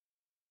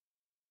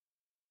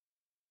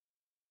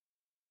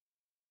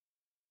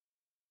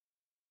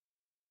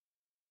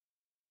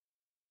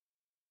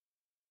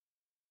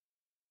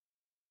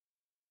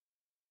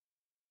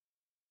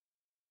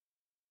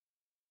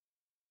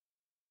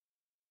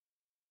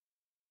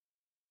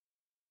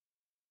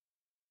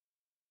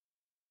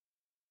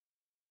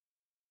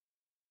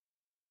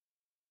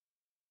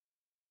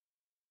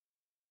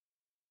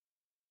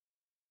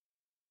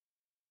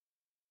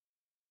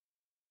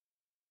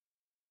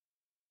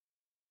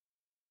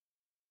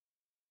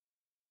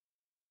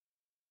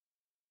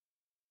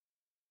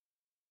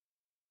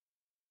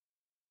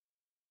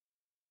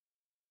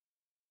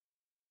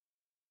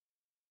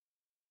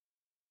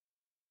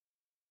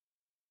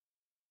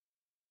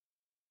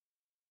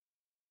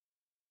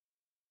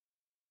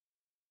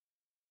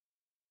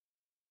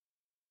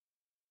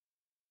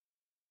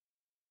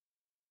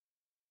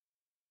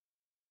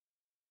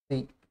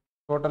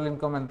 టోటల్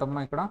ఇన్కమ్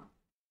ఎంతమ్మా ఇక్కడ?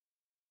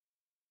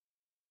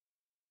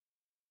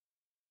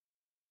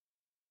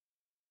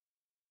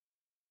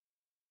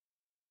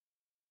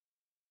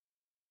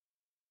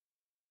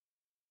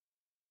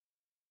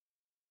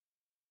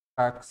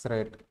 Tax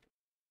rate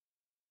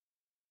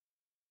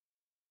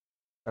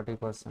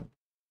 30%.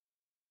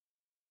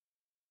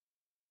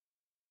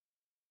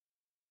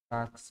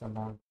 Tax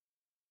amount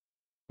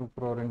 2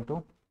 crore into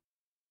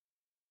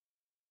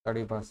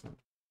 30%.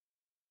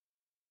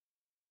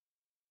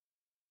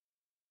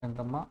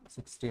 ఎంతమ్మా?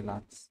 60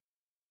 lakhs.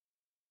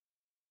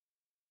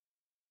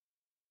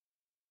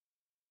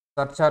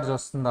 సర్చార్జ్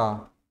వస్తుందా?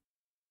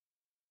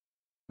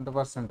 ఎంత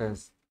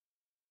పర్సెంటేజ్?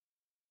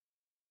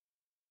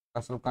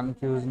 అసలు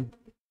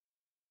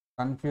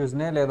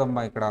కన్ఫ్యూజనే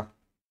లేదమ్మా ఇక్కడ.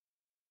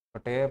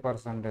 ఒకటే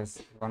పర్సంటేజ్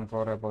 1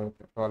 crore అబౌవ్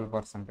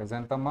 12%.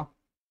 ఎంతమ్మా?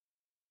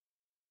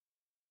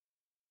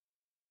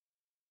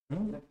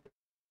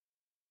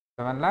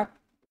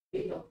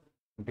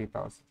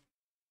 7,20,000.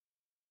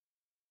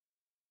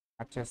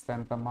 యాడ్ చేస్తే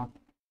ఎంతమ్మా?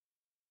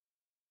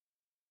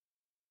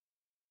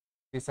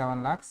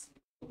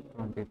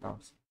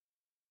 7,20,000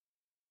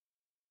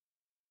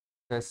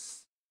 ప్లస్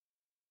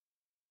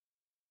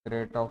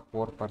రేట్ ఆఫ్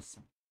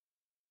 4%.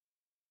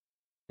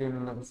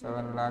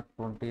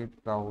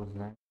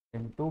 7,20,000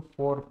 into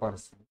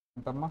 4%.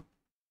 ఎంతమ్మా?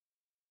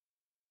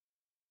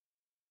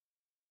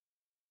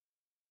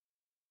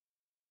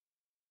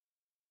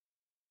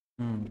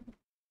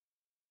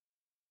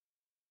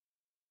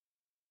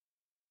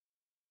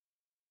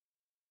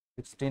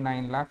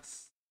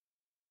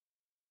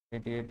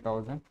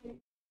 69,88,000.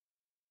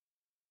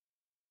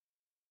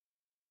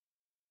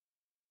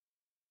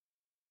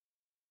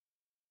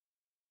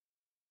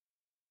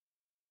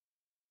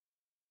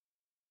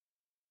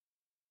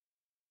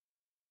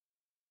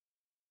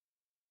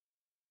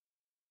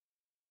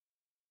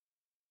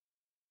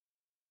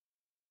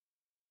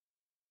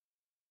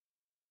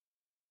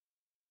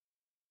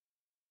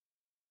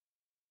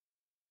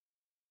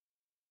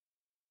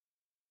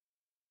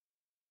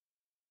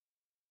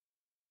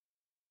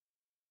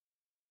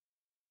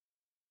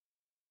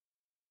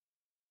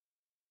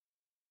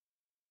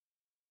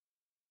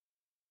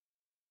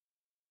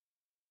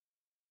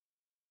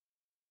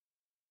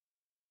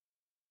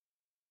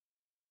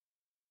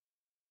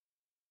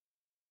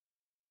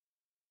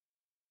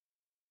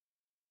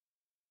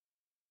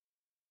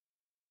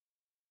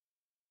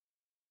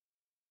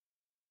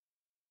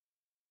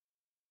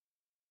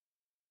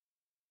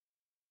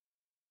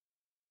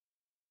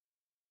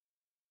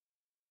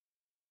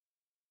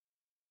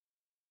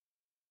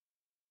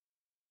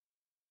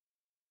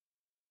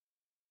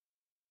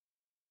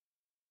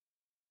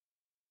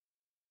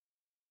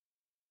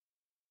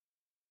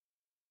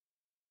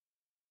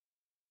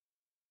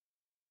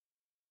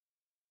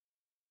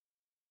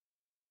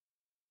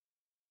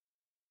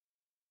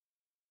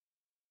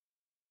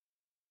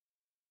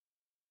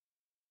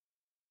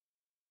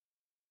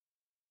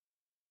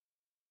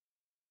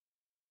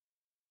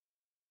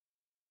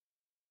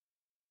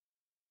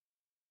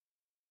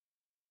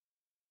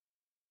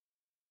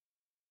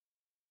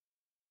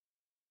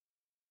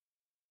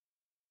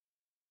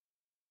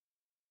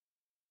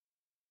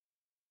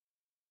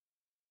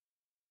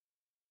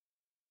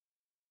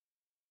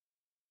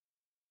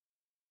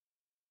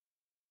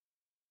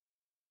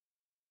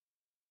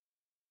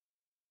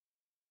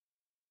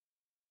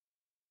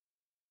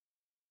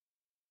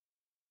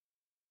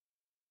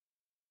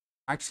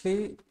 యాక్చువల్లీ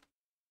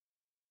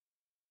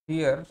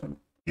హియర్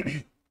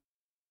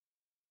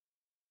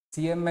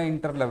CMA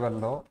ఇంటర్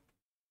లెవెల్లో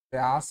they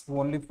ask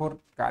only for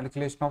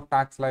calculation of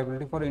tax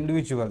liability for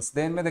individuals.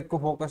 దేని మీద ఎక్కువ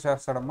focus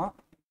చేస్తాడమ్మా?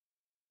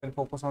 Will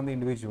focus on the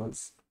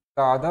individuals.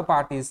 The other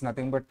parties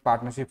nothing but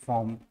partnership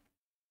form,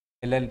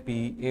 LLP,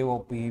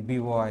 AOP,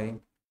 BOI,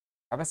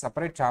 away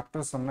separate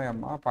chapters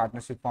ఉన్నాయమ్మా.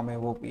 Partnership form,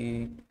 AOP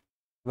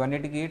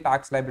ఇవన్నిటికీ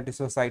tax liability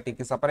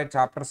సొసైటీకి separate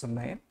chapters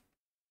ఉన్నాయి.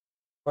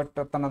 But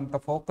తనంత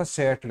focus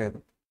చేయట్లేదు.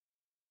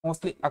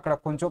 Mostly అక్కడ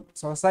కొంచెం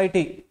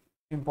సొసైటీ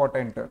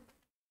ఇంపార్టెంట్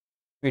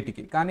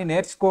వీటికి. కానీ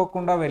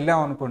నేర్చుకోకుండా వెళ్ళాం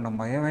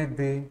అనుకోండమ్మా,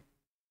 ఏమైద్ది?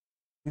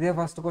 ఇదే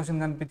ఫస్ట్ క్వశ్చన్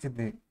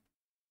కనిపించింది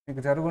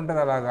మీకు.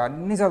 జరుగుంటుంది అలాగా.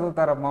 అన్నీ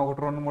చదువుతారమ్మా,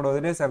 ఒకటి రెండు మూడు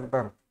వదిలేసి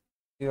వెళ్తారు.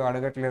 ఇవి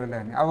అడగట్లేదులే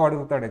అని అవి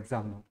అడుగుతాడు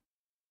ఎగ్జామ్లో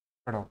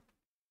ఇక్కడ.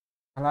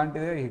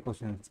 అలాంటిదే ఈ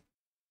క్వశ్చన్స్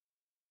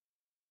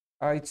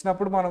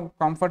ఇచ్చినప్పుడు మనం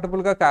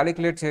కంఫర్టబుల్గా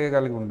క్యాలిక్యులేట్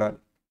చేయగలిగి ఉండాలి.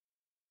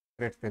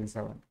 Rate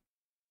తెలిసావని.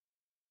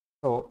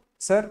 So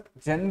sir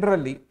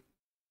generally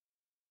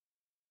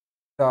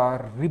the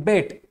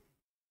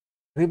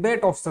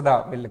rebate వస్తుందా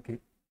వీళ్ళకి?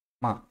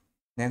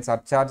 నేను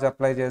సర్చార్జ్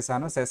అప్లై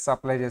చేశాను, సెస్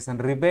అప్లై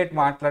చేశాను, రిబేట్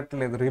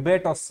మాట్లాడట్లేదు.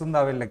 రిబేట్ వస్తుందా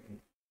వీళ్ళకి?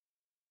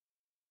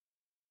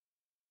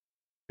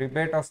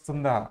 రిబేట్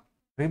వస్తుందా?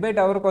 రిబేట్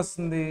ఎవరికి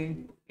వస్తుంది?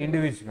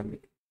 ఇండివిజువల్లీ.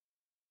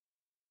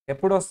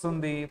 ఎప్పుడు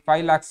వస్తుంది?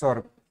 5 lakhs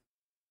వరకు.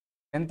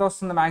 ఎంత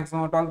వస్తుంది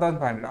మ్యాక్సిమం?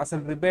 12,500.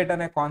 అసలు రిబేట్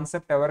అనే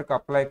కాన్సెప్ట్ ఎవరికి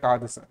అప్లై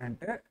కాదు సార్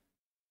అంటే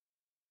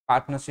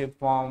పార్ట్నర్షిప్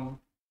ఫామ్,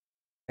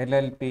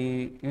 LLP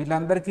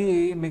వీళ్ళందరికీ,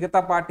 మిగతా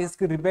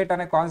పార్టీస్కి రిబేట్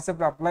అనే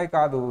కాన్సెప్ట్ అప్లై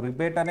కాదు.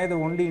 రిబేట్ అనేది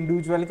ఓన్లీ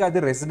ఇండివిజువల్కి, అది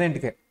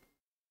రెసిడెంట్కే.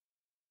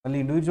 మళ్ళీ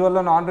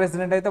ఇండివిజువల్లో నాన్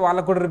రెసిడెంట్ అయితే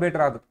వాళ్ళకు కూడా రిబేట్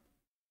రాదు.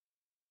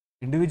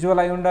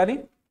 ఇండివిజువల్ అయి ఉండాలి,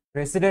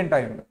 రెసిడెంట్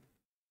అయి ఉండాలి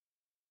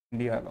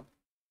ఇండియాలో.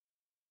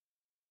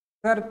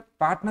 సార్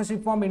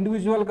పార్ట్నర్షిప్ ఫామ్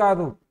ఇండివిజువల్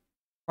కాదు,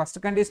 ఫస్ట్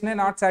కండిషనే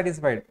నాట్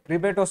సాటిస్ఫైడ్,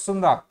 రిబేట్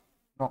వస్తుందా?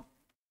 నో.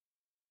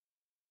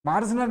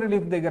 మార్జినల్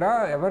రిలీఫ్ దగ్గర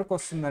ఎవరికి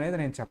వస్తుంది అనేది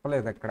నేను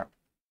చెప్పలేదు ఎక్కడ.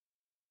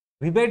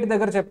 రిబేట్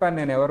దగ్గర చెప్పాను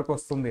నేను ఎవరికి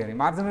వస్తుంది అని.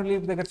 మార్జినల్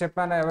రిలీఫ్ దగ్గర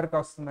చెప్పాను ఎవరికి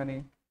వస్తుందని.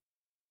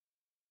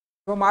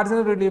 సో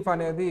మార్జినల్ రిలీఫ్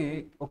అనేది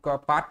ఒక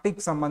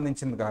పార్టీకి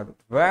సంబంధించింది కాదు.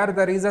 Where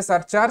there is a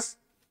surcharge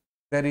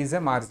there is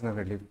a marginal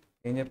relief.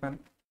 ఏం చెప్పాను?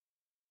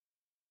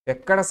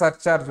 ఎక్కడ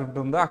సర్చార్జ్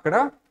ఉంటుందో అక్కడ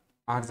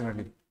మార్జినల్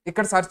రిలీఫ్.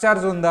 ఇక్కడ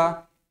సర్చార్జ్ ఉందా?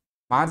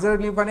 మార్జినల్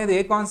రిలీఫ్ అనేది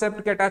ఏ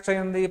కాన్సెప్ట్కి అటాచ్ అయి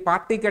ఉంది?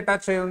 పార్టీకి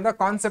అటాచ్ అయి ఉందా?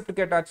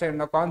 కాన్సెప్ట్కి అటాచ్ అయి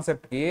ఉందా?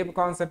 కాన్సెప్ట్కి. ఏ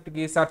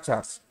కాన్సెప్ట్కి?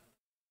 సర్చార్జ్.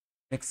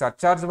 మీకు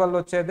సర్చార్జ్ వల్ల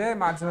వచ్చేదే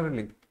మార్జినల్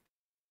రిలీఫ్.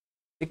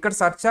 ఇక్కడ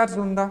సర్చార్జ్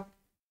ఉందా?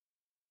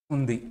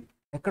 ఉంది.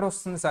 ఎక్కడ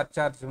వస్తుంది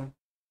సర్చార్జ్?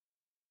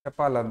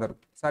 చెప్పాలి అందరూ.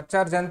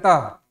 సర్చార్జ్ ఎంత?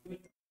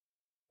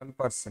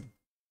 1%.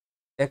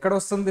 ఎక్కడ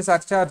వస్తుంది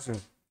సర్చార్జ్?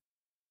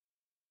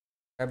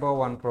 అబౌవ్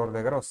 1 crore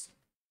దగ్గర వస్తుంది.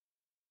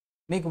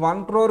 నీకు 1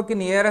 crore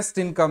నియరెస్ట్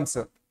ఇన్కమ్స్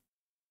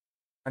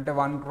అంటే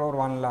 1 crore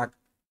 1 lakh,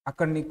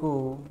 అక్కడ నీకు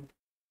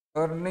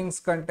ఎర్నింగ్స్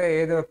కంటే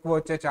ఏదో ఎక్కువ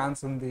వచ్చే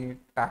ఛాన్స్ ఉంది?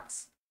 ట్యాక్స్.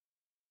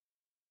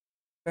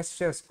 టెస్ట్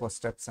చేసుకో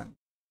స్టెప్స్ అని.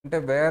 అంటే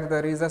where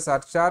there is a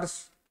surcharge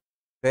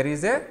there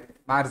is a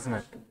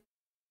marginal.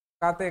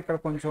 కాకపోతే ఇక్కడ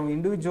కొంచెం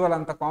ఇండివిజువల్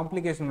అంత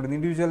కాంప్లికేషన్ ఉంటుంది.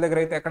 ఇండివిజువల్ దగ్గర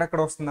అయితే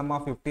ఎక్కడెక్కడ వస్తుందమ్మా?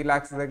 50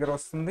 lakhs దగ్గర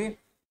వస్తుంది,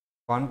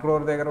 1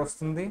 crore దగ్గర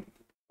వస్తుంది,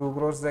 2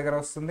 crores దగ్గర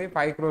వస్తుంది,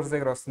 5 crores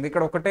దగ్గర వస్తుంది.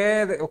 ఇక్కడ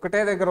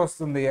ఒకటే దగ్గర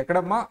వస్తుంది.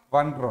 ఎక్కడమ్మా?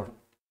 1 crore.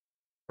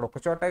 ఇక్కడ ఒక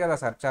చోటే కదా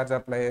సర్చార్జ్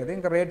అప్లై అయ్యేది.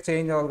 ఇంకా రేట్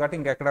చేంజ్ అవ్వాలి కాబట్టి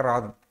ఇంకెక్కడ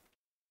రాదు.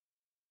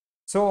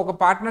 సో ఒక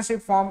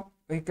పార్ట్నర్షిప్ ఫామ్,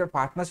 ఇక్కడ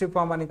పార్ట్నర్షిప్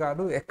ఫామ్ అని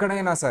కాదు,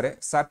 ఎక్కడైనా సరే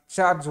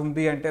సర్చార్జ్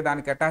ఉంది అంటే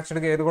దానికి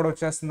అటాచ్డ్గా ఏది కూడా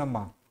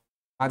వచ్చేస్తుందమ్మా?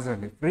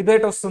 మార్జినల్.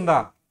 రిబేట్ వస్తుందా?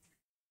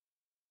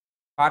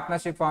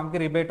 పార్ట్నర్షిప్ ఫామ్కి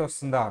రిబేట్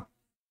వస్తుందా?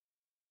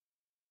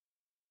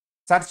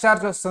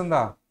 సర్చార్జ్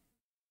వస్తుందా?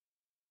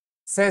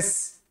 Cess,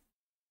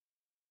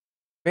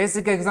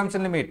 basic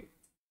exemption limit,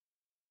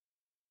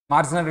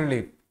 marginal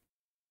relief.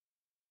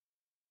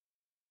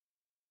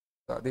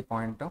 అది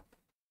పాయింట్.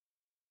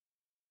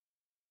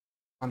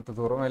 అంత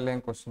దూరం వెళ్ళేం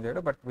క్వశ్చన్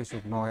చేయడం, but we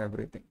should know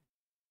everything.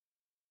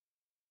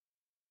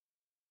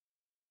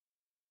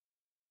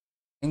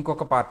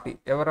 ఇంకొక పార్టీ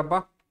ఎవరబ్బా?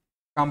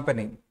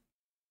 కంపెనీ.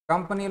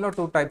 కంపెనీలో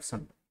 2 types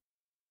ఉంటాయి.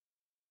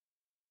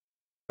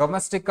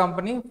 Domestic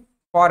company,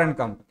 foreign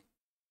company.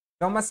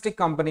 Domestic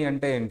company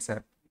అంటే ఏంటి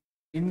సార్?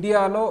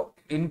 ఇండియాలో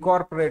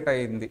ఇన్కార్పొరేట్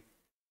అయింది.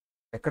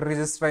 ఎక్కడ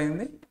రిజిస్టర్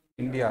అయింది?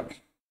 ఇండియాలో.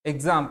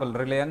 ఎగ్జాంపుల్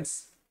రిలయన్స్,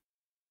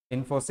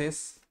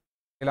 ఇన్ఫోసిస్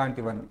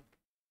ఇలాంటివన్నీ.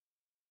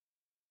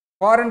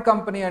 ఫారెన్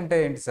కంపెనీ అంటే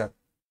ఏంటి సార్?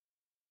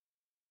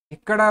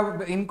 ఇక్కడ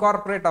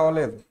ఇన్కార్పొరేట్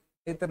అవ్వలేదు,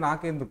 అయితే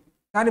నాకెందుకు,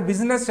 కానీ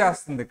బిజినెస్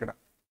చేస్తుంది ఇక్కడ.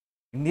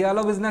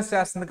 ఇండియాలో బిజినెస్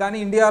చేస్తుంది కానీ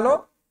ఇండియాలో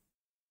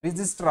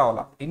రిజిస్టర్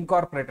అవ్వాలా.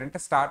 ఇన్కార్పొరేట్ అంటే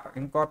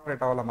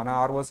ఇన్కార్పొరేట్ అవ్వాలా, మన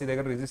ROC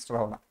దగ్గర రిజిస్టర్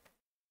అవ్వాలా.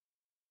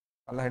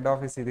 వాళ్ళ హెడ్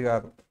ఆఫీస్ ఇది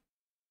కాదు.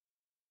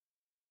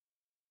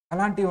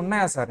 అలాంటివి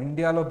ఉన్నాయా సార్?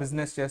 ఇండియాలో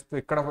బిజినెస్ చేస్తూ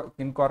ఇక్కడ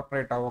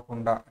ఇన్కార్పొరేట్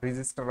అవ్వకుండా,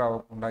 రిజిస్టర్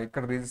అవ్వకుండా,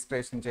 ఇక్కడ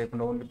రిజిస్ట్రేషన్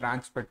చేయకుండా ఓన్లీ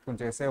బ్రాంచ్ పెట్టుకుని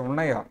చేసే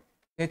ఉన్నాయా?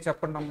 ఏది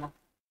చెప్పండి అమ్మా.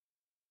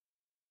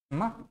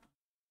 అమ్మా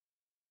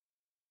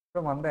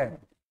మందే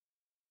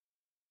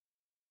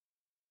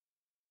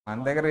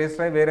మన దగ్గర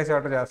రిజిస్టర్ అయ్యి వేరే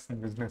చోట చేస్తుంది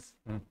business.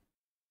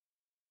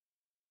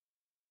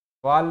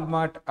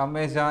 Walmart,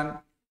 Amazon,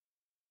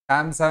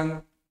 Samsung,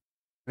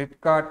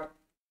 Flipkart,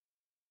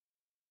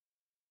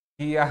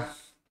 Kia,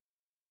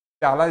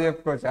 చాలా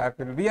చెప్పుకోవచ్చు.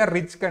 యాపిల్. వీఆర్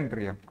రిచ్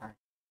కంట్రీ అమ్మా.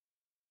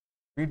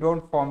 We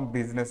don't form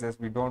businesses,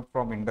 we don't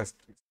form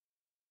industries.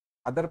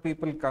 Other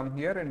people come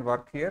here and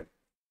work here,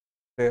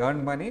 they earn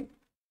money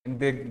and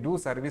they do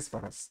service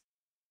for us.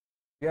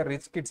 We are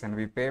rich kids and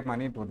we pay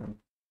money to them.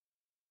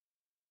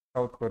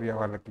 South Korea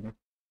వాళ్ళకి,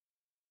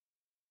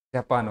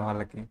 Japan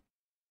వాళ్ళకి,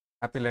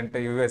 Apple అంటే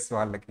US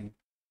వాళ్ళకి,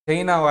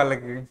 China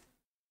వాళ్ళకి,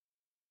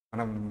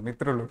 మనం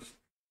మిత్రులు,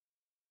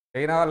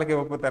 China వాళ్ళకి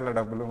ఒప్పుతారు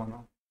డబ్బులు.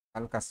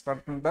 వాళ్ళు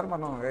కష్టపడుతుంటారు,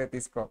 మనం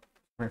తీసుకో.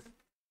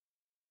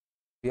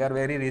 We are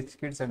very rich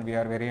kids and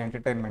we are very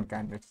entertainment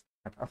candidates.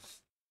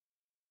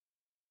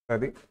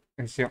 అది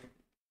విషయం.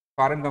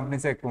 ఫారిన్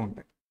కంపెనీసే ఎక్కువ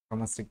ఉంటాయి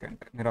డొమెస్టిక్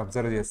అంటే మీరు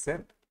అబ్జర్వ్ చేస్తే.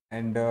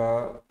 అండ్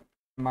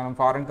మనం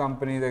ఫారిన్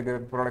కంపెనీ దగ్గర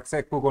ప్రొడక్ట్సే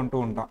ఎక్కువ కొంటూ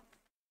ఉంటాం.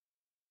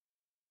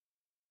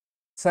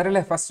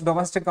 సరేలే, ఫస్ట్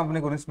డొమెస్టిక్ కంపెనీ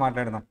గురించి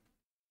మాట్లాడదాం.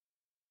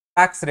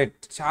 ట్యాక్స్ రేట్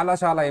చాలా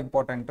చాలా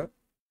ఇంపార్టెంట్.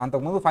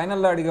 అంతకుముందు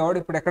ఫైనల్లో అడిగేవాడు,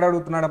 ఇప్పుడు ఎక్కడ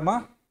అడుగుతున్నాడమ్మా?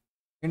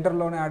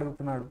 ఇంటర్లోనే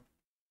అడుగుతున్నాడు.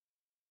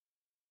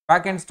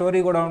 బ్యాక్ అండ్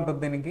స్టోరీ కూడా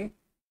ఉంటుంది దీనికి,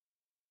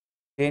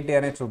 ఏంటి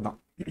అనేది చూద్దాం.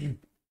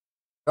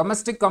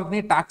 Domestic company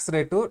tax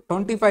rate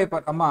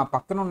 25%. అమ్మా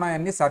పక్కన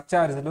ఉన్నాయన్నీ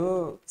సర్చార్జ్లు,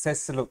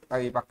 సెస్లు,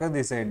 అవి పక్కకు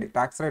తీసేయండి.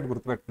 Tax rate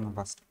గుర్తుపెట్టుకున్నాం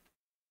first.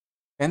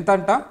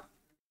 ఎంతంట?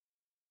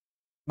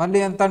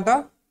 మళ్ళీ ఎంతంట?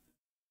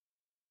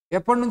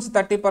 ఎప్పటి నుంచి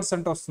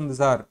 30% వస్తుంది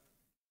sir?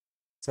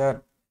 Sir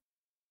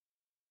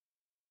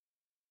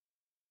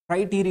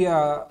criteria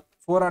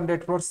 400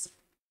 crores.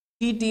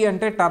 TT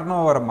అంటే టర్న్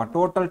ఓవర్ అమ్మా,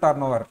 total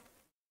turn over.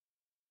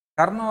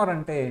 Turn over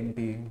అంటే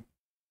ఏంటి?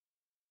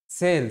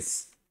 సేల్స్.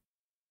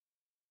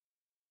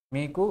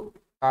 మీకు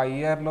ఆ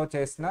ఇయర్లో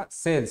చేసిన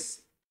సేల్స్.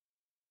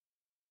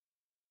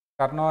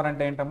 టర్న్ ఓవర్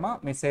అంటే ఏంటమ్మా?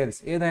 మీ సేల్స్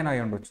ఏదైనా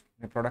అయి ఉండొచ్చు,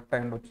 మీ ప్రొడక్ట్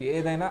అయి ఉండొచ్చు,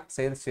 ఏదైనా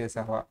సేల్స్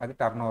చేసావా అది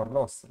టర్న్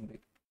ఓవర్లో వస్తుంది.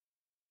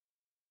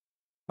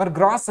 మరి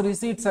గ్రాస్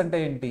రిసీట్స్ అంటే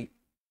ఏంటి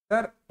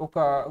సార్? ఒక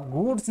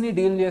గూడ్స్ని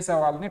డీల్ చేసే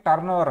వాళ్ళని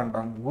టర్న్ ఓవర్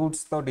అంటాం.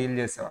 గూడ్స్తో డీల్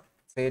చేసేవాళ్ళు,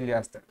 సేల్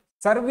చేస్తారు.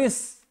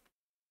 సర్వీస్,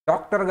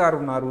 డాక్టర్ గారు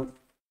ఉన్నారు,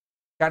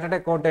 చార్టెడ్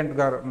అకౌంటెంట్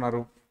గారు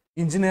ఉన్నారు,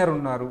 ఇంజనీర్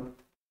ఉన్నారు,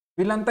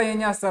 వీళ్ళంతా ఏం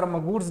చేస్తారమ్మా?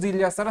 గూడ్స్ డీల్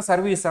చేస్తారా,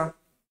 సర్వీసా?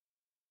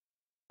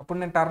 అప్పుడు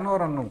నేను టర్న్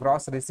ఓవర్ అన్నాను,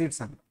 గ్రాస్ రిసీట్స్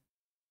అంట.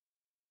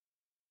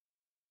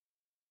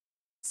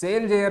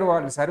 సేల్ చేయరు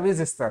వాళ్ళు,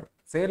 సర్వీస్ ఇస్తారు.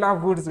 సేల్ ఆఫ్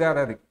గూడ్స్ కాదు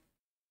అది,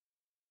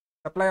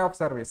 సప్లై ఆఫ్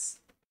సర్వీస్.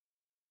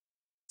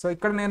 సో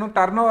ఇక్కడ నేను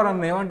టర్న్ ఓవర్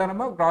అన్న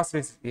ఏమంటానమ్మా? Gross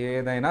receipt.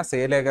 ఏదైనా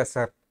సేలే కదా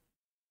సార్,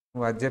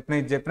 నువ్వు అది చెప్పినా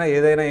ఇది చెప్పినా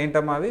ఏదైనా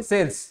ఏంటమ్మా? అవి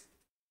సేల్స్.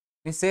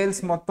 ఈ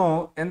సేల్స్ మొత్తం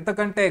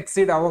ఎంతకంటే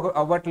ఎక్సీడ్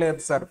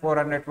అవ్వట్లేదు సార్,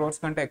 400 crores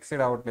కంటే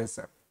ఎక్సీడ్ అవ్వట్లేదు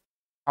సార్,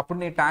 అప్పుడు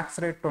నీ tax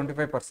rate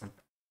 25%.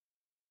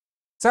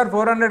 Sir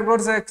 400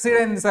 crores exceed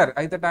అయింది సార్,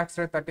 అయితే ట్యాక్స్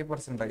రేట్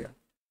 30% అయ్యా.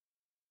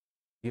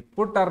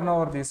 ఎప్పుడు టర్న్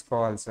ఓవర్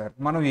తీసుకోవాలి సార్?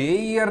 మనం ఏ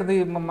ఇయర్ది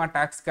మా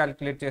ట్యాక్స్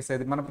క్యాలిక్యులేట్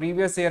చేసేది? మన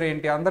ప్రీవియస్ ఇయర్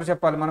ఏంటి అందరు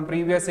చెప్పాలి. మన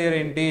ప్రీవియస్ ఇయర్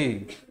ఏంటి?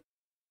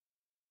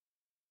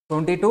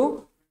 22,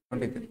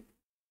 23.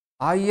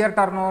 ఆ ఇయర్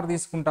టర్న్ ఓవర్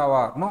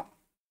తీసుకుంటావా? నో,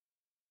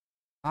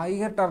 ఆ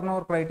ఇయర్ టర్న్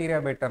ఓవర్ క్రైటీరియా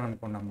పెట్టాను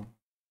అనుకున్నాము.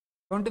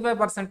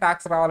 25%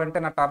 ట్యాక్స్ రావాలంటే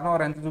నా టర్న్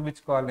ఓవర్ ఎంత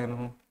చూపించుకోవాలి? నేను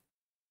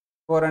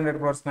 400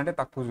 crores కంటే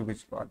తక్కువ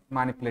చూపించుకోవాలి.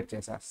 మానిపులేట్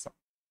చేసేస్తాం.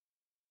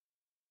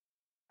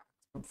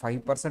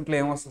 5%లో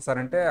ఏమొస్తుంది సార్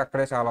అంటే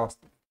అక్కడే చాలా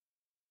వస్తుంది.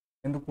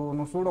 ఎందుకు?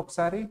 నువ్వు చూడు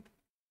ఒకసారి.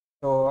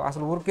 సో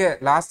అసలు ఊరికే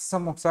లాస్ట్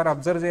సమ్ ఒకసారి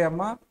అబ్జర్వ్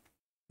చేయమ్మా,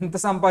 ఎంత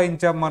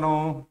సంపాదించాం మనం.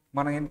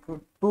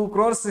 2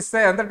 crores ఇస్తే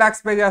ఎంత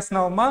ట్యాక్స్ పే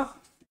చేస్తున్నావమ్మా?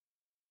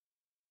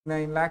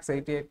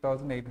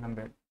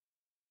 9,88,800.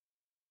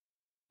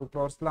 2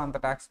 crores అంత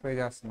ట్యాక్స్ పే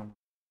చేస్తున్నాం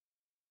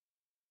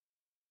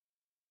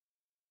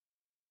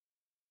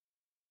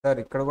సార్.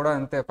 ఇక్కడ కూడా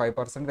అంతే,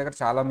 5% దగ్గర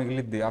చాలా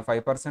మిగిలిద్ది. ఆ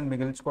 5%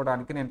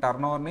 మిగిల్చుకోవడానికి నేను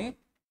టర్న్ ఓవర్ని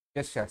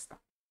టెస్ట్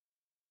చేస్తాను.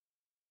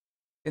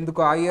 ఎందుకు?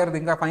 ఆ ఇయర్ది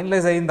ఇంకా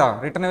ఫైనలైజ్ అయిందా?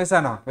 రిటర్న్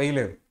వేసానా?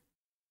 వేయలేదు.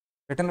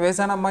 రిటర్న్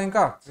వేసానమ్మా,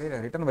 ఇంకా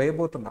రిటర్న్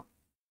వేయబోతున్నా.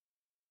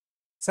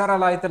 సార్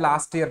అలా అయితే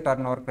last year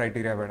turn over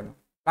criteria పెడదాం.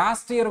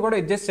 లాస్ట్ ఇయర్ కూడా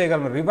అడ్జస్ట్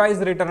చేయగలను.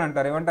 రివైజ్ రిటర్న్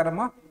అంటారు,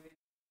 ఏమంటారమ్మా?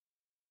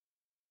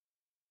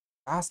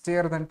 లాస్ట్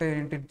ఇయర్ అంటే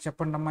ఏంటి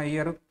చెప్పండి అమ్మా?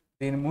 ఇయర్,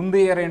 దీని ముందు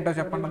ఇయర్ ఏంటో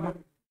చెప్పండి అమ్మా?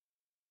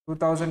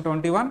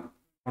 2021,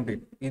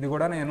 20. ఇది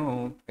కూడా నేను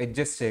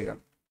అడ్జస్ట్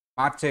చేయగలను,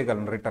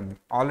 మార్చేయగలను. రిటర్న్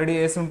ఆల్రెడీ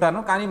వేసి ఉంటాను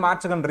కానీ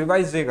మార్చగలను,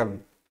 రివైజ్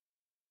చేయగలను.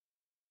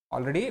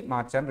 ఆల్రెడీ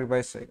మార్చాను,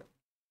 రివైజ్ చేయగలను.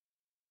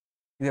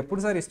 ఇది ఎప్పుడు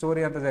సార్ ఈ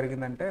స్టోరీ అంతా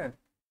జరిగిందంటే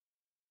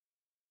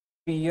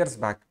 3 years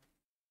బ్యాక్.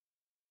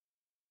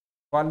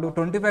 వాళ్ళు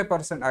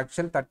 25%,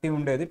 యాక్చువల్ 30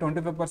 ఉండేది,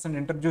 25%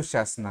 ఇంట్రడ్యూస్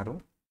చేస్తున్నారు.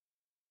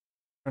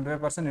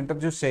 25%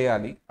 ఇంట్రడ్యూస్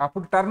చేయాలి,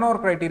 అప్పుడు టర్న్ ఓవర్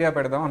క్రైటీరియా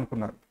పెడదాం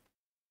అనుకున్నారు.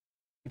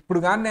 ఇప్పుడు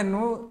కానీ నేను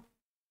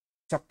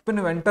చెప్పిన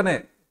వెంటనే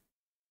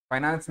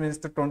ఫైనాన్స్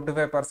మినిస్టర్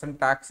 25%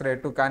 ట్యాక్స్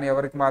రేటు, కానీ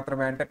ఎవరికి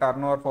మాత్రమే అంటే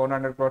టర్న్ ఓవర్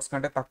 400 crores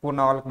కంటే తక్కువ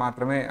ఉన్న వాళ్ళకి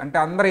మాత్రమే. అంటే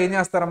అందరూ ఏం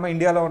చేస్తారమ్మా?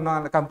 ఇండియాలో ఉన్న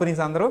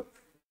కంపెనీస్ అందరూ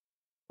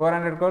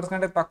 400 crores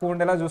కంటే తక్కువ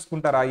ఉండేలా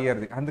చూసుకుంటారు ఆ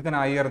ఇయర్ది. అందుకని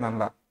ఆ ఇయర్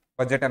దానిలా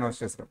బడ్జెట్ అనౌన్స్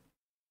చేస్తారు.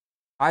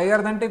 ఆ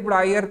ఇయర్ అంటే ఇప్పుడు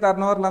ఆ ఇయర్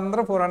టర్న్ ఓవర్లు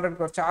అందరూ 400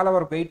 crores, చాలా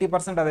వరకు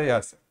 80% అదే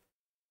చేస్తారు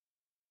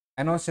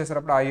అనౌన్స్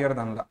చేసేటప్పుడు ఆ ఇయర్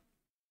దానిలా.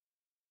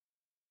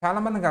 చాలా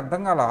మందికి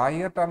అర్థం కాల, ఆ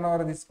ఇయర్ టర్న్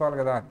ఓవర్ తీసుకోవాలి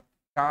కదా అని.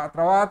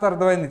 తర్వాత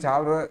అర్థమైంది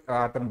చాలా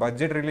అతను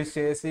బడ్జెట్ రిలీజ్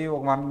చేసి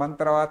ఒక 1 మంత్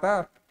తర్వాత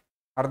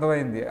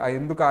అర్థమైంది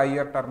ఎందుకు ఆ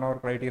ఇయర్ టర్న్ ఓవర్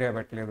క్రైటీరియా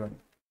పెట్టలేదు అని.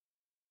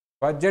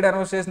 బడ్జెట్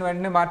అనౌన్స్ చేసిన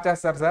వెంటనే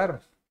మార్చేస్తారు సార్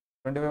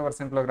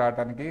 25%లోకి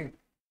రావడానికి.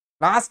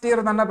 లాస్ట్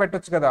ఇయర్ దన్నా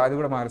పెట్టొచ్చు కదా, అది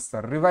కూడా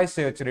మారుస్తారు. రివైజ్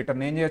చేయొచ్చు,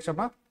 రిటర్న్ ఏం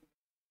చేయొచ్చమ్మా.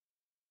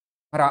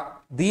 మరి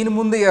దీని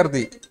ముందు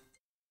ఇయర్ది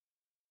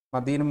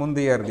దీని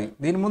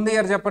ముందు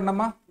ఇయర్ చెప్పండి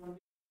అమ్మా.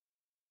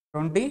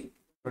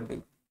 2020.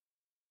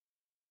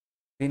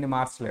 దీన్ని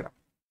మార్చలేడా?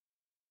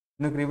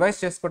 నువ్వు రివైజ్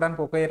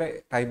చేసుకోవడానికి ఒక ఇయర్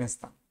టైం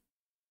ఇస్తాను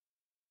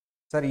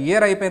సార్.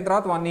 ఇయర్ అయిపోయిన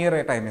తర్వాత 1 ఇయర్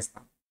టైం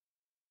ఇస్తాను.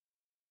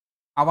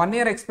 ఆ 1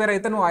 ఇయర్ ఎక్స్పైర్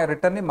అయితే నువ్వు ఆ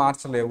రిటర్న్ని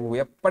మార్చలేవు,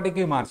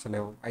 ఎప్పటికీ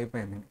మార్చలేవు,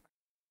 అయిపోయింది.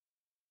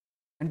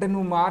 అంటే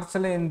నువ్వు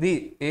మార్చలేంది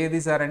ఏది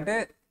సార్ అంటే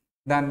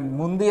దాని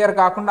ముందు ఇయర్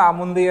కాకుండా ఆ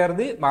ముందు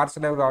ఇయర్ది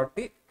మార్చలేవు.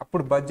 కాబట్టి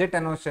అప్పుడు బడ్జెట్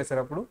అనౌన్స్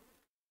చేసేటప్పుడు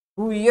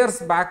 2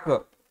 years back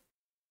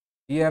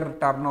year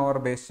turn over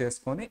base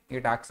చేసుకొని ఈ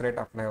ట్యాక్స్ రేట్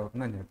అప్లై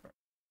అవుతుందని చెప్పారు.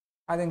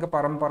 అది ఇంకా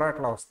పరంపర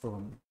అట్లా వస్తూ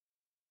ఉంది.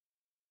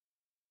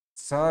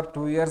 సార్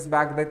 2 ఇయర్స్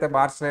బ్యాక్ అయితే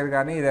మార్చలేదు,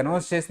 కానీ ఇది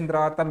అనౌన్స్ చేసిన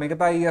తర్వాత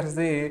మిగతా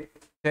ఇయర్స్ది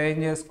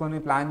చేంజ్ చేసుకొని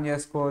ప్లాన్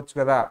చేసుకోవచ్చు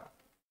కదా.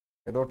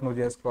 ఏదో ఒకటి నువ్వు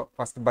చేసుకో.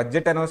 ఫస్ట్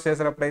బడ్జెట్ అనౌన్స్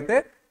చేసేటప్పుడు అయితే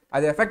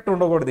అది ఎఫెక్ట్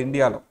ఉండకూడదు.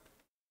 ఇండియాలో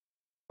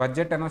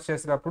బడ్జెట్ అనౌన్స్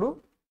చేసేటప్పుడు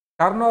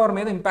టర్న్ ఓవర్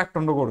మీద ఇంపాక్ట్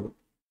ఉండకూడదు.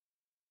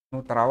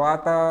 నువ్వు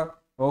తర్వాత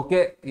ఓకే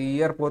ఈ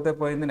ఇయర్ పోతే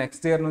పోయింది,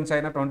 నెక్స్ట్ ఇయర్ నుంచి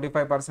అయినా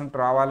 25%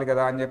 రావాలి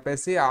కదా అని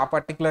చెప్పేసి ఆ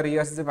పర్టికులర్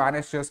ఇయర్స్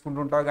మేనేజ్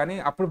చేసుకుంటుంటావు. కానీ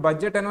అప్పుడు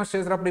బడ్జెట్ అనౌన్స్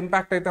చేసేటప్పుడు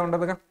ఇంపాక్ట్ అయితే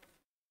ఉండదుగా,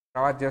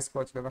 తర్వాత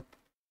చేసుకోవచ్చు కదా.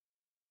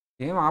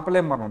 ఏం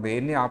ఆపలేం మనం,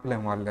 దేన్ని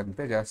ఆపలేం, వాళ్ళు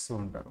అంతే చేస్తూ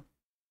ఉంటారు.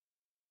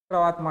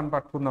 తర్వాత మనం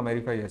పట్టుకుందాం,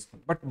 వెరిఫై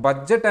చేసుకుందాం. బట్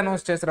బడ్జెట్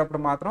అనౌన్స్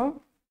చేసేటప్పుడు మాత్రం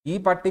ఈ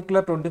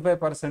పర్టికులర్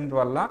 25%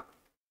 వల్ల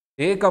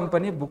ఏ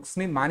కంపెనీ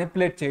బుక్స్ని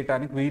మ్యానిపులేట్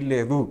చేయడానికి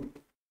వీల్లేదు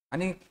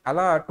అని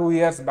అలా 2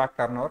 years back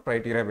turn over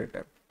criteria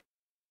పెట్టారు.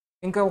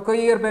 ఇంకా ఒక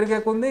ఇయర్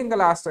పెరిగేకుంది, ఇంకా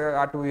లాస్ట్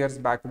ఆ 2 ఇయర్స్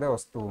బ్యాక్దే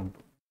వస్తూ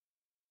ఉంటుంది.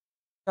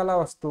 అలా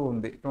వస్తూ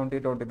ఉంది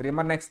 2023.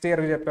 మరి నెక్స్ట్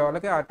ఇయర్ చెప్పే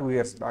వాళ్ళకి ఆ 2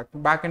 ఇయర్స్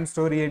బ్యాక్ అండ్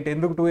స్టోరీ ఏంటి,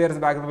 ఎందుకు 2 ఇయర్స్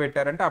బ్యాక్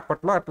పెట్టారంటే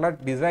అప్పట్లో అట్లా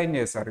డిజైన్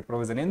చేశారు ఈ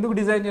ప్రొవిజన్. ఎందుకు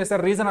డిజైన్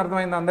చేశారు, రీజన్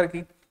అర్థమైంది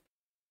అందరికీ?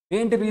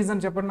 ఏంటి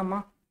రీజన్ చెప్పండి అమ్మా.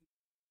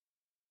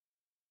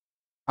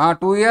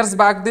 2 ఇయర్స్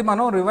బ్యాక్ది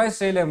మనం రివైజ్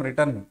చేయలేము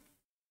return.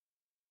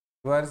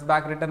 2 years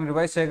back return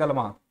revise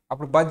చేయగలమా?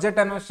 అప్పుడు బడ్జెట్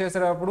అనౌన్స్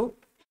చేసేటప్పుడు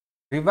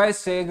రివైజ్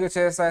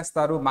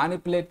చేసేస్తారు,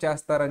 మ్యానిపులేట్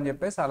చేస్తారని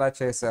చెప్పేసి అలా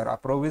చేశారు. ఆ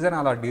ప్రొవిజన్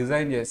అలా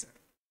డిజైన్ చేశారు.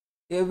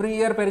 ఎవ్రీ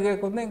ఇయర్ పెరిగే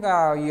కొంది ఇంకా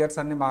ఇయర్స్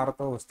అన్ని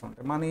మారుతూ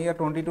వస్తుంటాయి. మన ఇయర్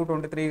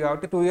 22-23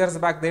 కాబట్టి 2 ఇయర్స్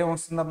బ్యాక్ ఏం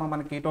వస్తుందమ్మా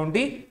మనకి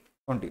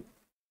 2020.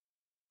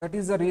 That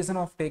is the reason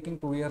of taking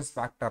 2 years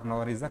back turn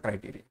over is the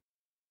criteria.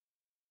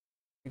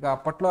 ఇక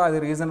అప్పట్లో అది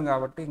రీజన్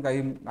కాబట్టి ఇంకా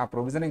ఆ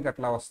ప్రొవిజన్ ఇంకా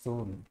అట్లా వస్తూ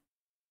ఉంది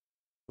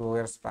 2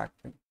 ఇయర్స్ బ్యాక్.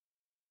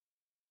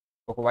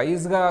 ఒక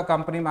వైజ్గా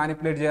కంపెనీ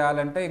మ్యానిపులేట్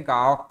చేయాలంటే ఇంకా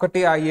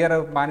ఒక్కటి ఆ ఇయర్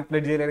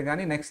మ్యానిపులేట్ చేయలేదు,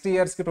 కానీ నెక్స్ట్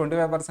ఇయర్స్కి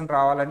 25%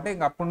 రావాలంటే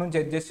ఇంకా అప్పటి నుంచి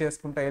అడ్జస్ట్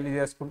చేసుకుంటా వెళ్ళి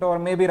చేసుకుంటా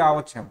మేబీ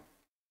రావచ్చేమో.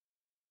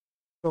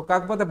 సో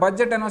కాకపోతే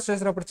బడ్జెట్ అనౌన్స్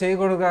చేసినప్పుడు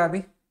చేయకూడదుగా, అది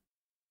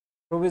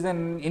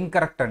ప్రొవిజన్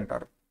ఇన్కరెక్ట్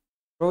అంటారు.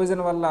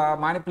 ప్రొవిజన్ వల్ల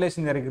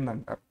మ్యానిపులేషన్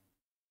జరిగిందంటారు.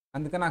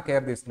 అందుకని ఆ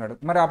కేర్ తీసుకున్నాడు.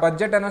 మరి ఆ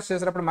బడ్జెట్ అనౌన్స్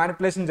చేసినప్పుడు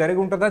మ్యానిపులేషన్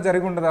జరిగి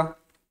ఉండదా?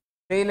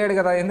 చేయలేడు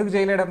కదా. ఎందుకు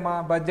చేయలేడమ్మా?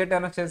 బడ్జెట్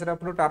అనౌన్స్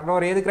చేసినప్పుడు టర్న్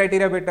ఓవర్ ఏది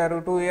క్రైటీరియా పెట్టారు,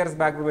 2 ఇయర్స్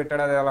బ్యాక్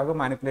పెట్టాడు, అది ఎలాగో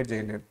మ్యానిపులేట్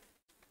చేయలేదు.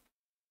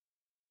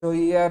 సో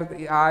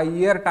ఆ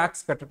ఇయర్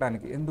ట్యాక్స్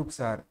కట్టడానికి ఎందుకు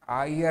సార్? ఆ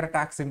ఇయర్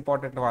ట్యాక్స్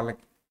ఇంపార్టెంట్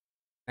వాళ్ళకి.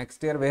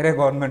 నెక్స్ట్ ఇయర్ వేరే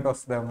గవర్నమెంట్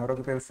వస్తుంది,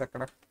 మరొక తెలుసు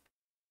అక్కడ.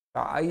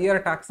 ఆ year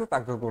tax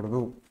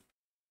తగ్గకూడదు.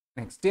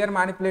 Next year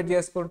manipulate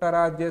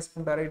చేసుకుంటారా, అది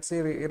చేసుకుంటారా, it's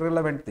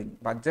irrelevant thing.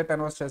 Budget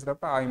announce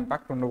చేసేటప్పుడు ఆ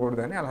ఇంపాక్ట్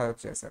ఉండకూడదు అని అలా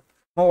చేశారు.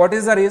 What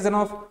is the reason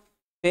of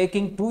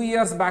taking 2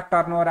 years back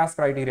turn over as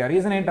criteria?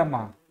 Reason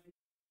ఏంటమ్మా?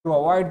 To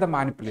avoid the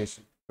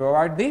manipulation.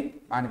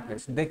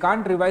 They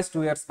can't revise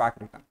 2 years back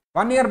return.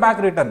 1 year back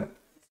return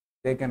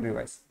they can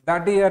revise.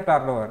 That year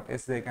turnover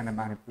is they can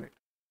manipulate.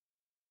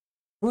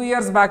 2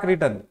 years back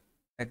return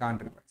they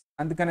can't revise.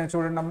 అందుకనే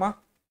చూడండి అమ్మా,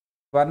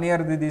 1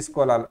 ఇయర్ది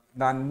తీసుకోవాలి,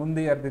 దాని ముందు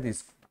ఇయర్ది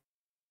తీసుకోవాలి.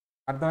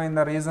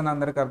 అర్థమైందా? Reason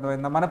అందరికి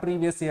అర్థమైందా? మన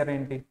ప్రీవియస్ ఇయర్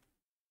ఏంటి?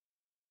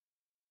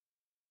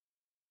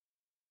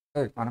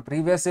 మన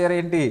ప్రీవియస్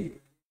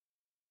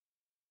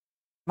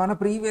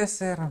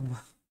ఇయర్ అమ్మా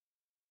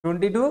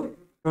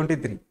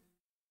 22-23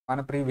 మన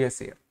ప్రీవియస్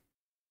ఇయర్.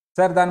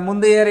 సార్ దాని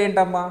ముందు ఇయర్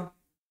ఏంటమ్మా?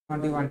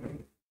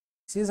 21-22.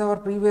 This is our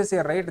previous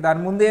year, right?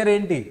 దాని ముందు ఇయర్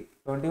ఏంటి?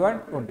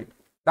 21-22.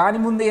 దాని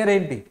ముందు ఇయర్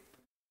ఏంటి?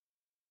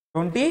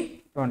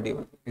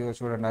 20-21. ఇదిగో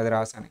చూడండి, అది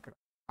రాశాను ఇక్కడ.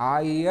 ఆ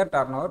ఇయర్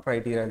టర్న్ ఓవర్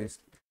క్రైటీరియా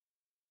తీసుకుంది.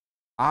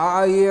 ఆ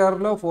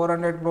ఇయర్లో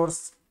 400 crores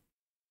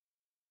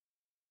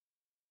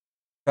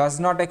does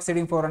not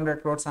exceeding 400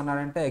 crores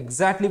అన్నాడంటే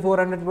ఎగ్జాక్ట్లీ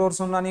 400 crores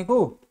ఉందా నీకు?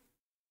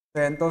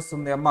 ఎంత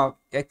వస్తుంది అమ్మ?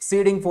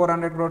 ఎక్సీడింగ్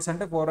 400 crores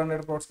అంటే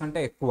 400 crores కంటే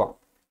ఎక్కువ.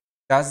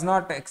 డస్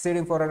నాట్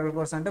ఎక్సీడింగ్ 400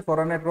 crores అంటే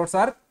 400 crores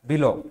are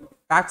below.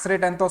 Tax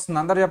rate ఎంత వస్తుంది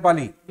అందరు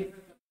చెప్పాలి?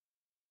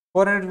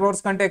 400 crores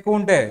కంటే ఎక్కువ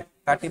ఉంటే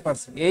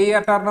 30%. ఏ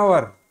ఇయర్ టర్న్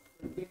ఓవర్?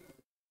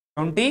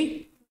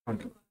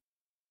 2020.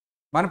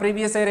 మన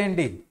ప్రీవియస్ ఇయర్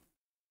ఏంటి?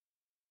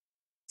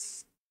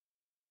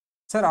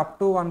 Sir up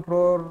to 1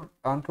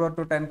 crore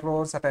to 10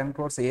 crores 10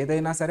 crores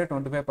ఏదైనా సరే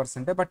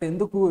 25%. బట్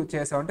ఎందుకు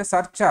చేసామంటే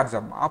సర్చార్జ్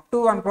అమ్మ. అప్ టు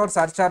 1 crore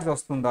సర్చార్జ్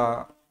వస్తుందా?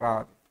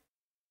 రాదు.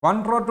 1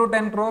 crore to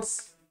 10 crores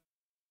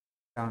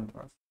 7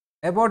 crores.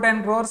 Above 10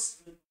 crores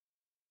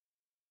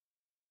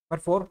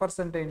మరి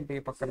 4% ఏంటి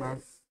పక్కన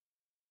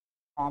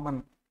కామన్.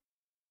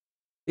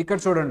 ఇక్కడ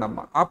చూడండి అమ్మ,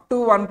 అప్ టు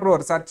 1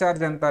 crore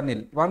సర్చార్జ్ ఎంత?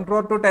 నిల్. 1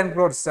 crore to 10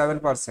 crores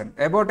 7%.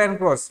 Above 10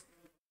 crores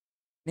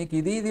నీకు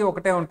ఇది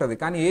ఒకటే ఉంటుంది,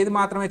 కానీ ఏది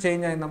మాత్రమే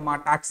చేంజ్ అయిందమ్మా?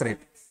 Tax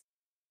rate.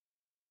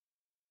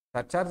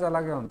 సర్చార్జ్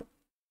అలాగే ఉంది,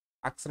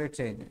 tax rate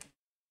change.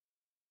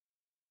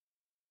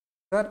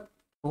 Sir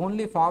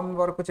only form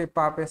వరకు చెప్పి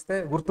ఆపేస్తే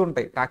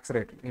గుర్తుంటాయి ట్యాక్స్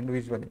రేట్లు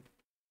ఇండివిజువల్లీ.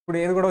 ఇప్పుడు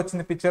ఏది కూడా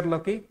వచ్చింది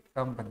పిక్చర్లోకి?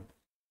 కంపెనీ.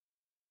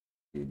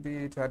 ఇది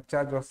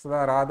సర్చార్జ్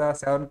వస్తుందా రాదా?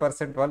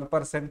 7%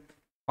 12%.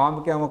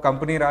 ఫామ్కి ఏమో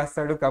కంపెనీ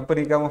రాస్తాడు,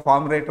 కంపెనీకి ఏమో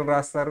ఫామ్ రేట్లు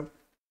రాస్తారు.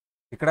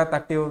 ఇక్కడ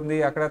 30 ఉంది,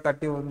 అక్కడ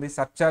 30 ఉంది.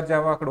 సర్చార్జ్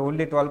ఏమో అక్కడ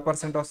ఓన్లీ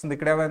 12% వస్తుంది,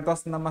 ఇక్కడేమో ఎంత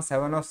వస్తుందమ్మా?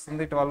 7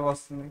 వస్తుంది, 12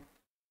 వస్తుంది.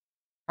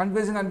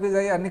 కన్ఫ్యూజ్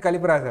అయ్యి అన్ని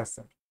కలిపి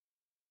రాసేస్తారు.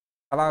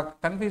 అలా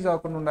కన్ఫ్యూజ్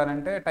అవ్వకుండా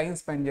ఉండాలంటే టైం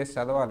స్పెండ్ చేసి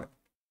చదవాలి.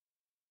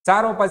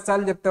 సార్ ఓ 10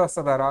 సార్లు చెప్తే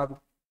వస్తుందా? రాదు.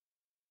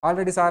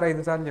 ఆల్రెడీ సార్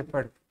 5 సార్లు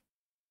చెప్పాడు,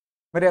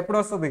 మరి ఎప్పుడు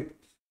వస్తుంది?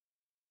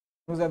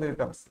 నువ్వు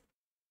చదివితే వస్తుంది.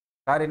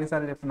 సార్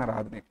ఎన్నిసార్లు చెప్పినా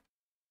రాదు నీకు.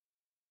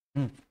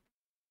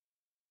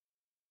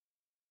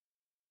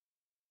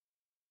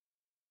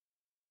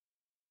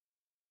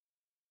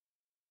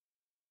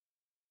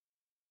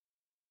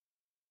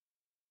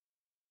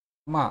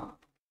 అమ్మా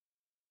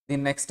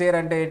దీని నెక్స్ట్ ఇయర్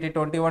అంటే ఏంటి?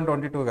 21,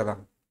 22 కదా.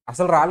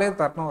 అసలు రాలేదు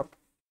టర్నోవర్,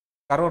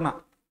 కరోనా.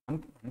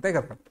 అంతే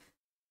కదా.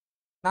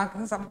 నాకు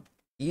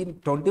ఈ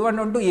 21,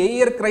 22 ఏ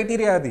ఇయర్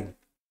క్రైటీరియా? అది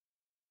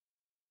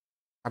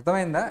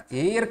అర్థమైందా?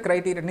 ఏ ఇయర్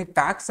క్రైటీరియా? నీ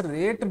ట్యాక్స్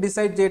రేట్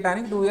డిసైడ్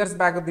చేయడానికి 2 years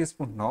బ్యాక్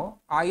తీసుకుంటున్నావు,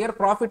 ఆ ఇయర్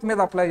ప్రాఫిట్ మీద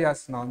అప్లై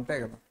చేస్తున్నావు, అంతే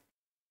కదా.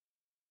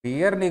 ఈ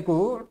ఇయర్ నీకు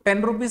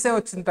 10 రూపీసే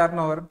వచ్చింది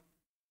turn over.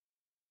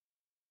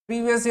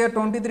 Previous year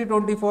 23,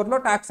 24లో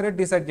tax rate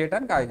decide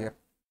చేయడానికి ఆ ఇయర్.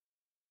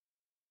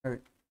 అది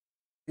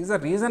is a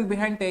reason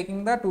behind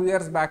taking the 2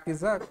 years back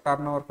is a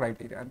turn over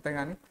criteria.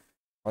 అంతేగాని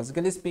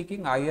లాజికలీ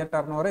స్పీకింగ్ ఆ ఇయర్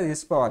టర్న్ ఓవరే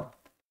తీసుకోవాలి.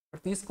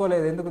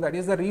 తీసుకోలేదు ఎందుకు? That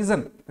is the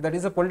reason, that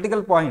is a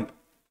political point.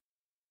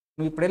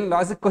 నువ్వు ఇప్పుడు వెళ్ళి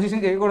లాజిక్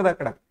క్వశ్చన్ చేయకూడదు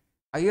అక్కడ.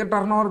 ఆ ఇయర్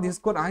టర్న్ ఓవర్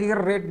తీసుకొని ఆ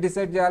ఇయర్ రేట్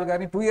డిసైడ్ చేయాలి,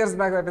 కానీ 2 years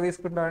బ్యాక్ అట్లా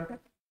తీసుకుంటావు అంటే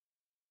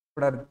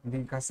ఇప్పుడు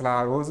నీకు అసలు ఆ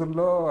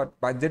రోజుల్లో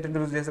బడ్జెట్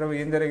ఇంట్రడ్యూస్ చేసినప్పుడు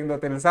ఏం జరిగిందో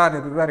తెలుసా అని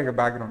ఎదుగుతారు ఇక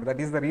background.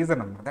 That is the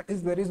reason అమ్మా. That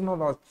is there is no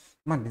loss.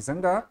 మరి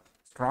నిజంగా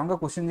స్ట్రాంగ్గా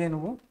క్వశ్చన్ చేయి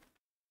నువ్వు.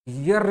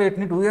 ఇయర్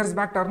రేట్ని 2 years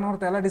బ్యాక్ టర్న్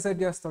ఓవర్తో ఎలా డిసైడ్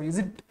చేస్తావు? ఈజ్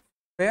ఇట్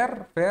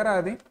ఫేర్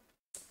అది?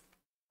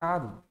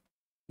 కాదు.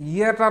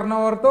 Year turn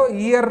ఓవర్తో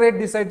year rate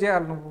decide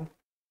చేయాలి నువ్వు,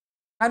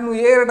 కానీ నువ్వు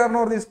ఏ ఇయర్ టర్న్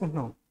ఓవర్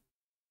తీసుకుంటున్నావు?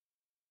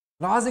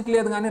 లాజిక్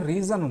లేదు కానీ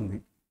రీజన్ ఉంది.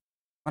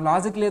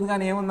 లాజిక్ లేదు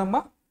కానీ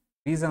ఏముందమ్మా?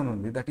 రీజన్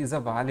ఉంది. That is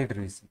a valid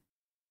reason.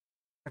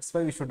 That's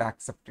why we should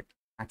accept it.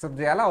 Accept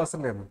చేయాలా?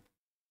 అవసరం లేదు.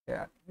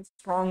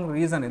 Strong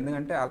reason.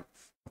 ఎందుకంటే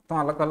మొత్తం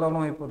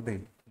అల్లకల్లోలం అయిపోద్ది.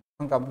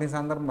 మొత్తం కంపెనీస్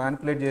అందరూ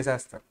మ్యానిపులేట్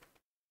చేసేస్తారు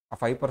ఆ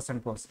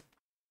 5% కోసం.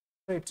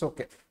 So it's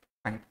okay,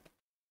 fine.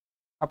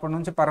 అప్పటి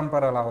నుంచి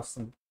పరంపర అలా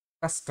వస్తుంది.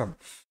 కష్టం.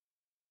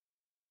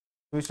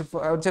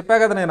 చెప్పా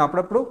కదా నేను,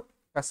 అప్పుడప్పుడు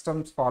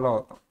కస్టమ్స్ ఫాలో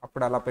అవుతాం.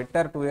 అప్పుడు అలా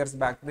పెట్టారు 2 years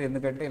బ్యాక్,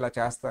 ఎందుకంటే ఇలా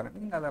చేస్తారని.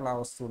 ఇంకా అది అలా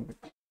వస్తుంది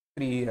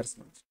 3 years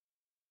నుంచి.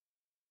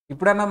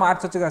 ఇప్పుడన్నా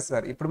మార్చొచ్చు కదా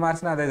సార్. ఇప్పుడు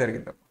మార్చినా అదే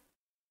జరిగింది.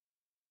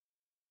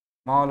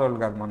 మామూలు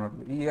వాళ్ళు కాదు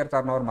మనోళ్ళు, ఈ ఇయర్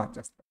టర్న్ ఓవర్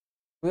మార్చేస్తారు.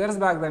 2 years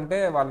బ్యాక్ అంటే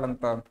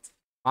వాళ్ళంతా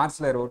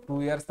మార్చలేరు. 2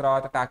 years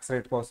తర్వాత ట్యాక్స్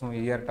రేట్ కోసం ఈ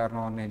ఇయర్ టర్న్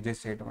ఓవర్ని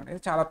అడ్జస్ట్ చేయడం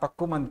అనేది చాలా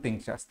తక్కువ మంది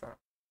థింక్ చేస్తారు.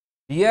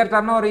 Year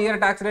turn over year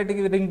tax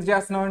రేట్కి లింక్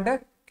చేస్తున్నాం అంటే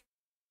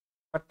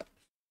బట్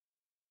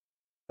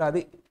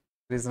అది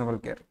రీజనబుల్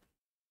కేర్.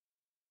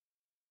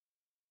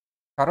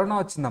 కరోనా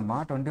వచ్చిందమ్మా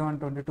 21,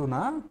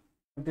 22నా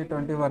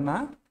 2021నా?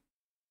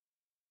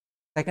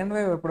 సెకండ్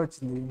వేవ్ ఎప్పుడు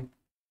వచ్చింది?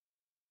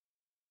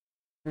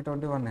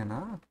 2021నేనా?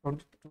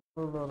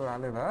 22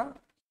 రాలేదా?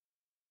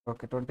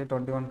 ఓకే,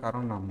 2021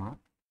 కరోనా అమ్మా.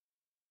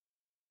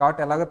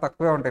 కాబట్టి ఎలాగో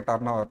తక్కువే ఉంటాయి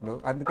టర్న్ ఓవర్లు,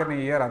 అందుకని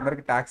ఈ ఇయర్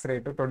అందరికి ట్యాక్స్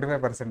రేటు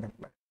 25%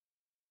 అప్లై.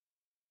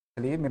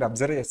 అది మీరు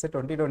అబ్జర్వ్ చేస్తే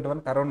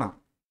 2021 కరోనా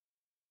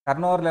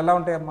టర్న్ ఓవర్లు ఎలా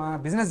ఉంటాయమ్మా?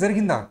 బిజినెస్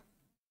జరిగిందా?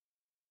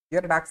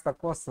 ఇయర్ ట్యాక్స్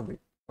తక్కువ వస్తుంది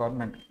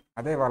గవర్నమెంట్.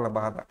 అదే వాళ్ళ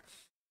బాధ.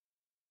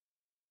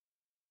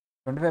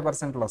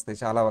 25%లో వస్తాయి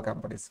చాలా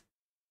కంపెనీస్.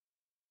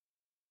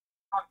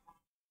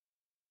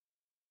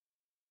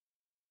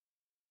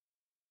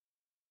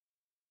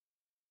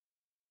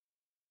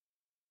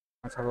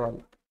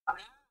 చదవాలి.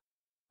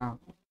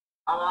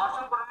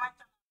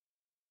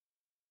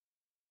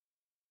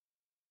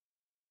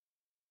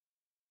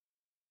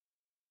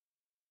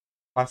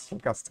 హాస్టల్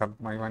కష్టాలు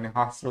ఇవన్నీ,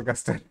 హాస్టల్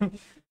కష్టాలు.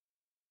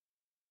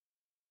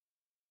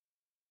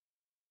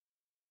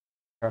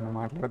 ఏమన్నా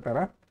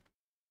మాట్లాడతారా?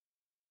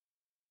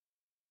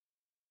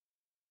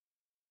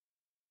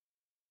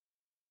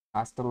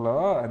 హాస్టల్లో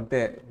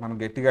అంతే, మనం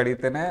గట్టిగా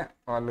అడిగితేనే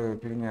వాళ్ళు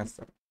క్లీన్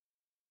చేస్తారు.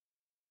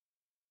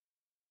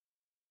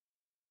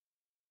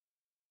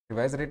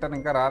 రివైజ్ రిటర్న్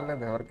ఇంకా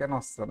రాలేదు, ఎవరికైనా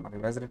వస్తుంది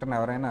రివైజ్ రిటర్న్.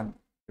 ఎవరైనా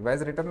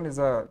revise return is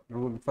a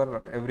rule for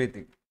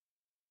everything.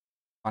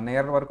 1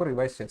 year వరకు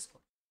రివైజ్ చేసుకో.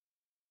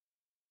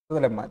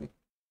 వదిలేమ్మా అది.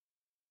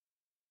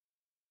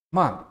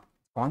 మా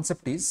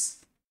కాన్సెప్ట్ ఈస్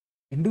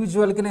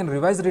ఇండివిజువల్కి నేను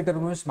రివైజ్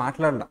రిటర్న్ గురించి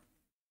మాట్లాడలా,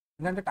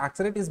 ఎందుకంటే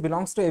tax rate is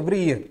belongs to every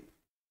year.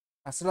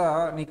 అసలు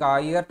నీకు ఆ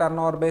ఇయర్ టర్న్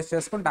ఓవర్ బేస్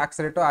చేసుకుని ట్యాక్స్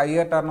రేట్, ఆ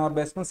year turn over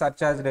బేస్కుని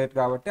surcharge rate,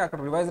 కాబట్టి అక్కడ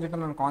రివైజ్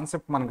రిటర్న్ అనే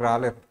కాన్సెప్ట్ మనకు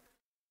రాలేదు.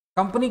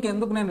 కంపెనీకి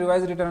ఎందుకు నేను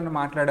రివైజ్ రిటర్న్ అని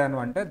మాట్లాడాను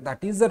అంటే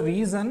దట్ ఈస్ ద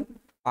రీజన్.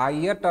 ఆ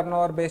ఇయర్ టర్న్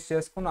ఓవర్ బేస్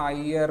చేసుకుని ఆ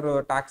ఇయర్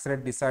ట్యాక్స్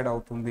రేట్ డిసైడ్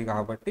అవుతుంది,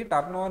 కాబట్టి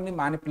టర్న్ ఓవర్ని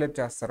మ్యానిపులేట్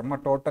చేస్తారు. మా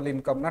total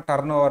ఇన్కమ్నా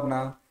turn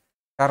ఓవర్నా?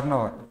 Turn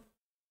over.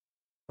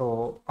 So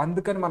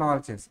అందుకని మనం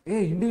వాళ్ళు చేసి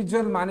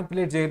individual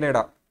manipulate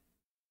చేయలేడా?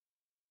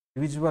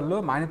 ఇండివిజువల్లో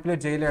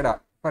manipulate చేయలేడా?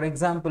 For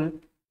example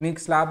నీకు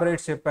స్లాబ్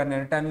రేట్స్ చెప్పాను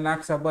నేను, 10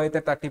 lakhs అబ్బో అయితే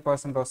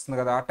 30% వస్తుంది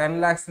కదా, ఆ 10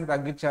 lakhsని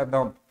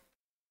తగ్గించేద్దాం,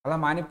 అలా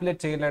మ్యానిపులేట్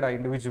చేయలేడా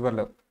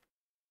ఇండివిజువల్?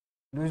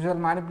 Individual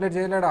manipulate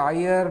చేయలేడా? ఆ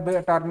ఇయర్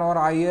టర్న్ ఓవర్,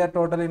 ఆ ఇయర్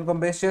టోటల్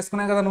ఇన్కమ్ బేస్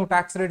చేసుకునే కదా నువ్వు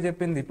ట్యాక్స్ రేట్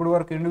చెప్పింది ఇప్పుడు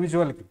వరకు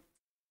ఇండివిజువల్కి.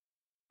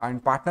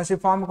 అండ్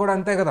పార్ట్నర్షిప్ ఫామ్ కూడా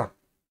అంతే కదా,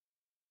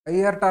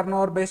 ఇయర్ టర్న్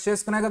ఓవర్ బేస్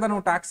చేసుకునే కదా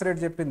నువ్వు ట్యాక్స్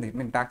రేట్ చెప్పింది.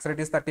 Mean tax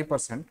rate is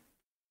 30%.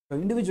 So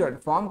individual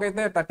ఫామ్కి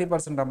అయితే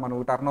 30% అమ్మా,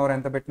 నువ్వు టర్న్ ఓవర్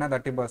ఎంత పెట్టినా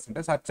 30%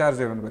 సర్చార్జ్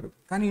ఏమని పెరుగు.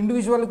 కానీ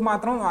ఇండివిజువల్కి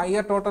మాత్రం ఆ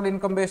ఇయర్ టోటల్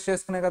ఇన్కమ్ బేస్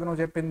చేసుకునే కదా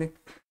నువ్వు చెప్పింది.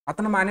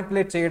 అతను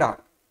మ్యానిపులేట్ చేయడా?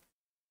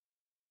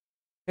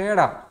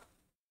 చేయడా?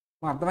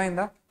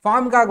 అర్థమైందా?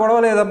 ఫామ్కి ఆ గొడవ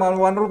లేదమ్మా,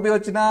 1 రూపీ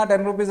వచ్చినా,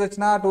 10 rupees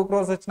వచ్చినా, 2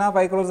 crores వచ్చినా,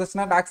 5 crores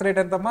వచ్చినా ట్యాక్స్ రేట్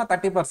ఎంతమ్మా?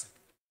 30%.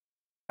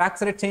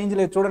 ట్యాక్స్ రేట్ చేంజ్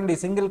లేదు. చూడండి,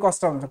 సింగిల్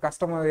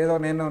కస్టమర్ ఏదో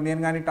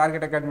నేను కానీ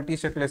target academy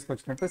టీ-షర్ట్లు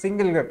వేసుకొచ్చినట్టు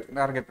single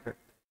target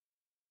rate.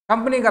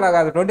 కంపెనీకి అలా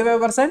కాదు,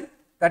 25%,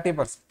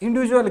 30%.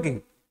 ఇండివిజువల్కి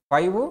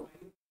 5,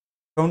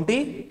 20,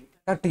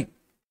 30.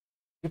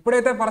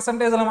 ఇప్పుడైతే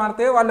పర్సంటేజ్లో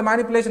మారితే వాళ్ళు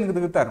మ్యానిపులేషన్కి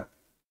దిగుతారు.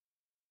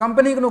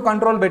 కంపెనీకి నువ్వు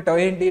కంట్రోల్ పెట్టావు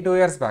ఏంటి 2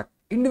 years బ్యాక్,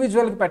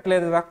 ఇండివిజువల్కి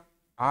పెట్టలేదుగా.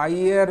 ఆ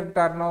ఇయర్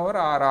టర్న్ ఓవర్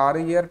ఆ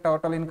ఇయర్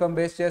టోటల్ ఇన్కమ్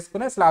బేస్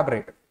చేసుకునే స్లాబ్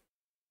రేట్,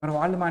 మరి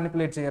వాళ్ళు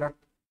మ్యానిపులేట్ చేయరా?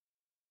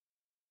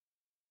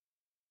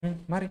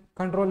 మరి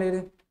కంట్రోల్ ఏది?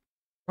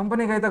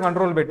 కంపెనీకి అయితే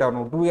కంట్రోల్ పెట్టావు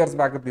నువ్వు, 2 years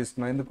బ్యాక్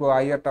తీసుకున్నావు. ఎందుకు? ఆ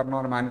ఇయర్ టర్న్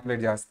ఓవర్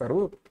మ్యానిపులేట్ చేస్తారు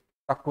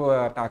తక్కువ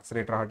ట్యాక్స్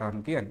రేట్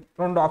రావడానికి అని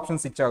 2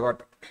 ఆప్షన్స్ ఇచ్చావు.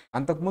 కాబట్టి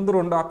అంతకుముందు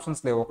 2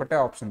 ఆప్షన్స్ లేవు, ఒకటే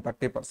ఆప్షన్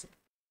 30%.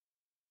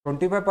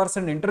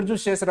 25%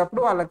 ఇంట్రడ్యూస్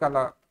చేసేటప్పుడు వాళ్ళకి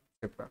అలా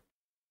చెప్పారు.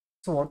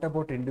 So what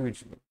about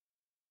individual?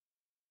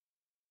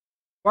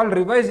 వాళ్ళు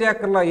రివైజ్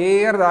చేయక్కర్లా, ఏ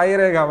ఇయర్ ఆ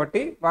ఇయరే కాబట్టి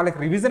వాళ్ళకి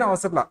రివిజన్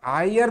అవసరంలా. ఆ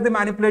ఇయర్ది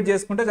మ్యానిపులేట్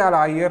చేసుకుంటే చాలా,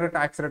 ఆ ఇయర్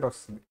ట్యాక్స్ రేట్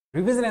వస్తుంది.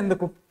 రివిజన్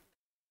ఎందుకు?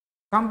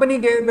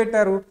 కంపెనీకి ఏది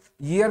పెట్టారు?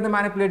 ఇయర్ది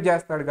మ్యానిపులేట్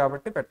చేస్తాడు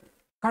కాబట్టి పెట్టారు.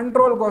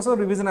 కంట్రోల్ కోసం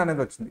రివిజన్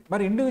అనేది వచ్చింది.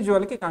 మరి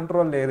ఇండివిజువల్కి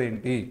కంట్రోల్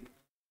లేదేంటి?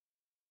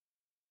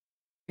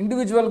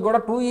 ఇండివిజువల్ కూడా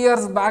 2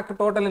 years back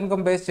total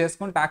income base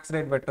చేసుకొని ట్యాక్స్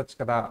రేట్ పెట్టొచ్చు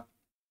కదా.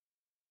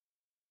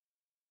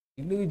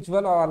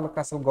 ఇండివిజువల్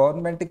వాళ్ళకి అసలు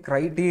గవర్నమెంట్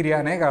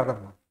క్రైటీరియానే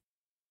కాదమ్మా.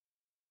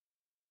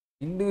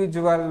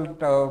 ఇండివిజువల్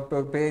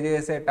పే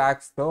చేసే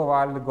ట్యాక్స్తో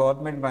వాళ్ళు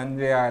గవర్నమెంట్ రన్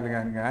చేయాలి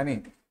కానీ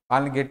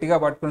వాళ్ళని గట్టిగా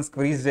పట్టుకొని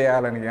స్క్వీజ్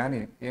చేయాలని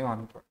కానీ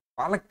ఏమనుకో.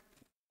 వాళ్ళకి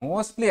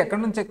మోస్ట్లీ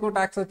ఎక్కడి నుంచి ఎక్కువ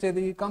ట్యాక్స్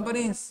వచ్చేది?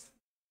 కంపెనీస్.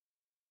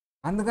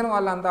 అందుకని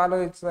వాళ్ళు అంత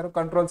ఆలోచిస్తారు,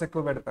 కంట్రోల్స్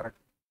ఎక్కువ పెడతారు.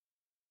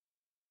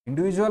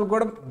 ఇండివిజువల్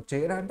కూడా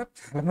చేయడం అంటే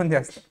చాలామంది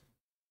చేస్తారు.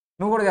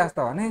 నువ్వు కూడా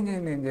చేస్తావా? నేను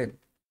చేయను.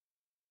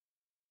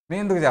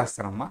 నేను ఎందుకు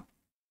చేస్తానమ్మా?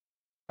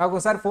 నాకు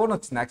ఒకసారి ఫోన్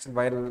వచ్చింది యాక్చువల్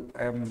వైల్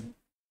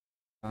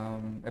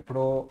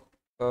ఎప్పుడో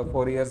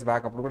 4 years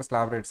బ్యాక్, అప్పుడు కూడా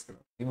స్లాబ్ రేట్స్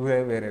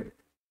ఇవి వేరే.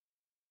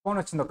 ఫోన్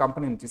వచ్చింది ఒక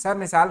కంపెనీ నుంచి, సార్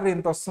మీ శాలరీ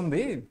ఇంత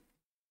వస్తుంది,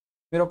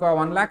 మీరు ఒక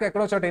 1 lakh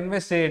ఎక్కడో చోట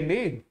ఇన్వెస్ట్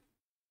చేయండి,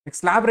 మీకు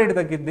స్లాబ్ రేట్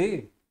తగ్గిద్ది,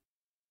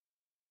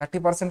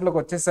 30%లోకి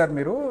వచ్చేసారు,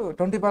 మీరు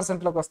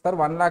 20%లోకి వస్తారు,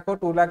 1 lakh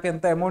 2 lakh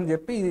ఎంత అమౌంట్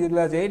చెప్పి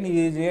ఇలా చేయండి,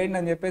 ఇది చేయండి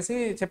అని చెప్పేసి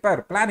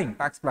చెప్పారు. Planning,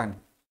 tax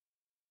planning.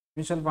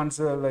 మ్యూచువల్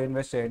ఫండ్స్లో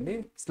ఇన్వెస్ట్ చేయండి,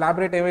 స్లాబ్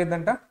రేట్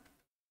ఏమైందంట?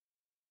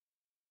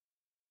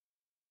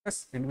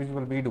 ఎస్,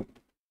 ఇండివిజువల్ వీడు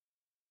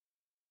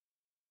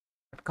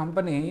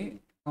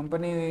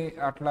కంపెనీ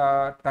అట్లా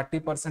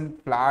 30%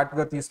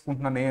 ఫ్లాట్గా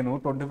తీసుకుంటున్నా, నేను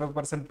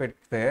 25%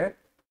 పెడితే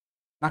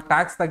నాకు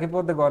ట్యాక్స్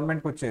తగ్గిపోతే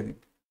గవర్నమెంట్కి వచ్చేది.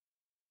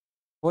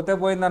 పోతే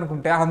పోయింది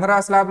అనుకుంటే అందరూ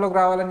ఆ స్లాబ్లోకి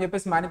రావాలని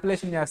చెప్పేసి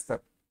మ్యానిపులేషన్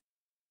చేస్తారు.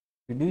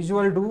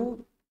 ఇండివిజువల్ డూ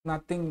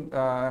నథింగ్,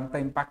 అంత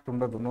ఇంపాక్ట్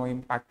ఉండదు, no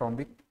impact on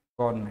the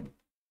government.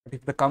 But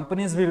if the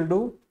companies will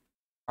do,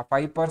 ఆ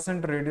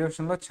 5%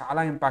 రిడ్యూషన్లో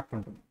చాలా ఇంపాక్ట్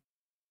ఉంటుంది,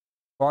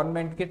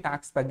 గవర్నమెంట్కి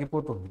ట్యాక్స్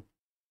తగ్గిపోతుంది.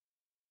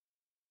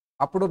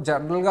 అప్పుడు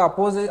జనరల్గా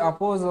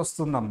అపోజ్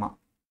వస్తుందమ్మా,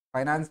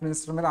 ఫైనాన్స్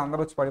మినిస్టర్ మీద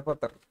అందరూ వచ్చి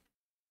పడిపోతారు,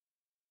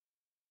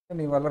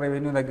 నీ వల్ల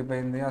రెవెన్యూ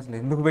తగ్గిపోయింది, అసలు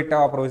ఎందుకు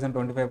పెట్టావు ఆ ప్రొవిజన్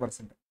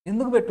 25%?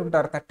 ఎందుకు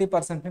పెట్టుంటారు?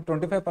 30%ని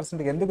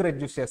 25% ఎందుకు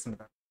రెడ్యూస్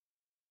చేస్తుంటారు?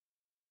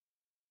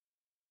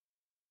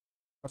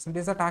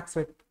 పర్సెంటేజ్ ఆఫ్ ట్యాక్స్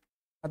రేట్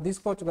అది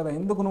తీసుకోవచ్చు కదా,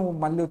 ఎందుకు నువ్వు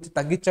మళ్ళీ వచ్చి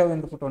తగ్గించావు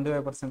ఎందుకు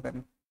 25%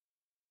 అని?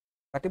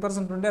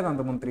 30% ఉండేది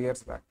అంతకుముందు 3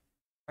 years బ్యాక్,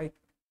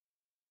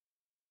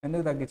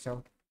 ఎందుకు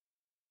తగ్గించావు?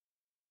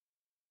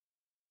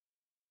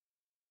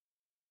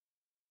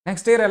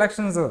 Next year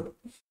elections.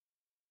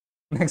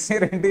 Next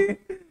year ఏంటి?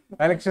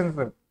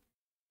 ఎలక్షన్స్.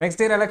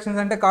 నెక్స్ట్ ఇయర్ ఎలక్షన్స్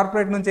అంటే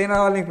కార్పొరేట్ నుంచి ఏం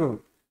రావాలి? నీకు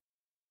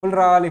ఫుల్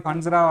రావాలి,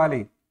 ఫండ్స్ రావాలి,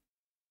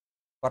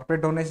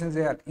 కార్పొరేట్ డొనేషన్స్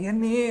చేయాలి.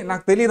 ఇవన్నీ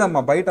నాకు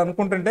తెలియదమ్మా, బయట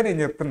అనుకుంటుంటే నేను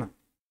చెప్తున్నా.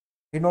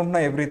 You don't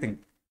know everything.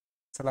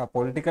 అసలు ఆ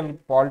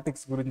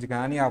పాలిటిక్స్ గురించి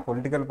కానీ, ఆ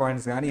పొలిటికల్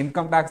పాయింట్స్ కానీ,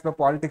 ఇన్కమ్ ట్యాక్స్లో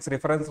పాలిటిక్స్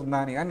రిఫరెన్స్ ఉందా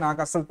అని కానీ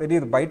నాకు అసలు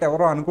తెలియదు. బయట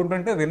ఎవరో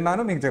అనుకుంటుంటే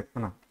విన్నాను, మీకు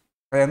చెప్తున్నా.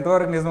 అది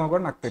ఎంతవరకు నిజమో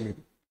కూడా నాకు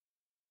తెలియదు.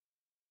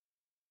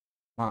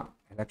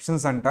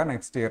 ఎలక్షన్స్ అంట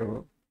next year,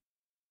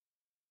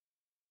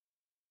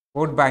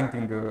 vote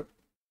banking,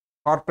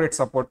 corporate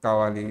support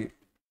కావాలి.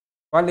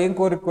 వాళ్ళు ఏం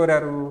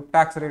కోరారు,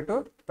 ట్యాక్స్ రేటు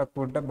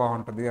తక్కువ ఉంటే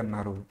బాగుంటుంది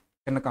అన్నారు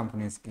చిన్న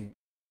కంపెనీస్కి.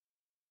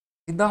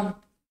 ఇద్దాం,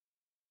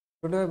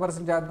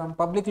 25% చేద్దాం.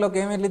 పబ్లిక్లోకి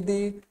ఏం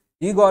వెళ్ళిద్ది,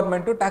 ఈ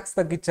గవర్నమెంట్ ట్యాక్స్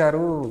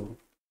తగ్గించారు,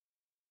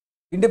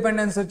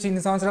 ఇండిపెండెన్స్ వచ్చి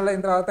ఇన్ని సంవత్సరాలు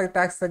అయిన తర్వాత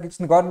ట్యాక్స్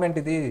తగ్గించిన గవర్నమెంట్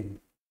ఇది,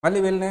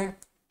 మళ్ళీ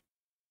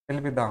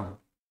వెళ్ళిపిద్దాం.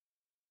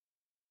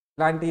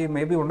 ఇలాంటివి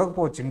మేబీ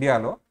ఉండకపోవచ్చు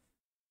ఇండియాలో.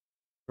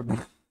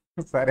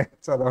 సరే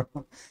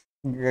చదవడం,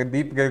 ఇంకా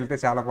డీప్గా వెళ్తే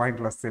చాలా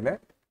పాయింట్లు వస్తాయిలే.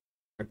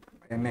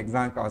 ఎన్ని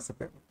ఎగ్జామ్కి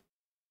అవసరం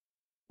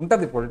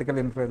ఉంటుంది, పొలిటికల్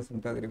ఇన్ఫ్లుయెన్స్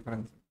ఉంటుంది,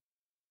 రిఫరెన్స్.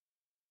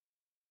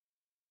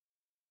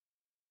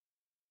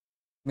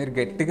 మీరు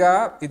గట్టిగా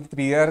ఇది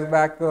 3 years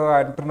బ్యాక్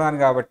అంటున్నాను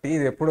కాబట్టి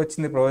ఇది ఎప్పుడు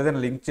వచ్చింది ప్రొవిజన్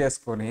లింక్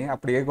చేసుకొని,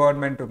 అప్పుడు ఏ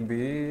గవర్నమెంట్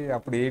ఉంది,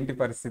 అప్పుడు ఏంటి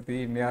పరిస్థితి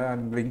ఇండియా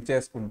అని లింక్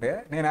చేసుకుంటే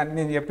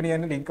నేను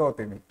చెప్పినవన్నీ లింక్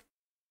అవుతాయి మీకు.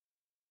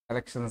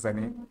 ఎలక్షన్స్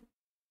అని,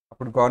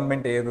 అప్పుడు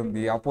గవర్నమెంట్ ఏది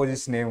ఉంది,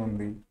 అపోజిషన్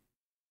ఏముంది,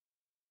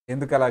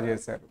 ఎందుకు అలా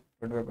చేశారు.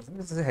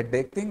 25% హెడ్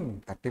ఏక్ థింగ్.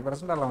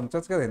 30% అలా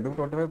ఉంచవచ్చు కదా, ఎందుకు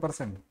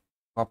 25%?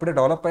 అప్పుడే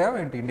డెవలప్ అయ్యావు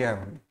ఏంటి ఇండియా,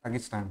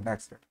 తగ్గించడానికి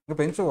ట్యాక్స్ రేట్ ఇంకా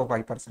పెంచు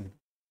 5%.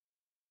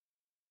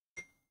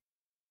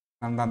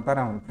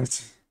 అందంతా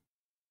ఉంటుంది.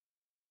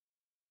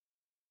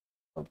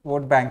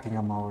 ఓట్ బ్యాంకింగ్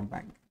అమ్మా, ఓట్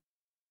బ్యాంకింగ్.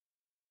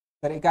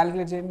 సరే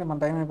క్యాలిక్యులేట్ చేయండి, మన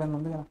టైం అయిపోయింది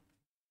ఉంది కదా.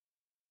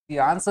 ఈ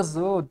ఆన్సర్స్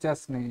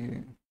వచ్చేస్తున్నాయి,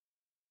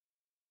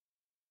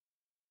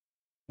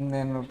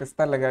 నేను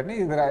ఇస్తానులే కానీ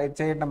ఇది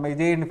చేయండి అమ్మా,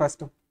 ఇది చేయండి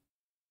ఫస్ట్.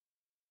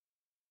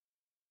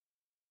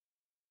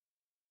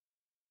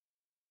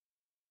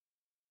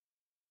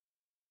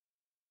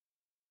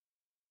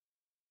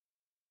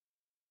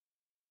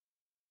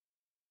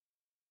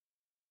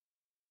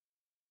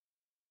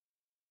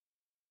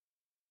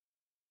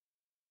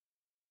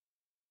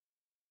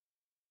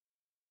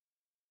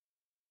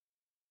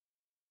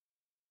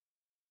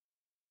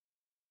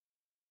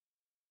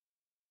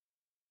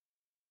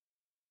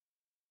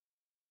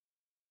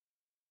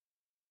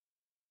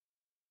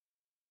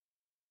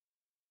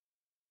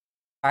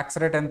 ట్యాక్స్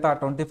రేట్ ఎంత,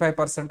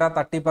 25%,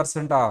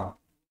 30%?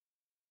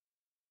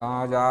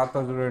 జాగ్రత్త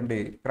చూడండి.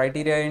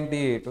 క్రైటీరియా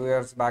ఏంటి, 2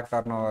 years back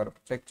turn over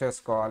check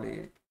చేసుకోవాలి.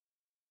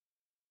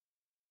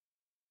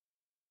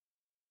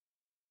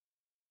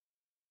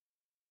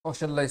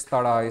 క్వశ్చన్లో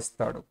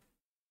ఇస్తాడు.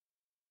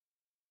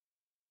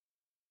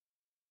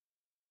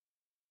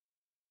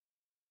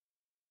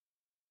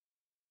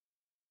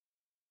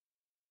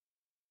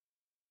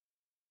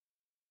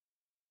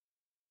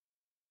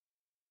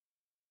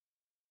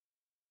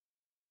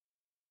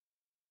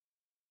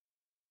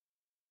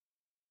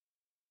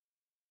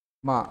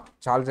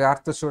 చాలా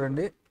జాగ్రత్త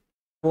చూడండి.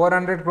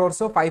 400 crores,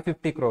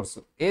 550 crores,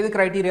 ఏది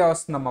క్రైటీరియా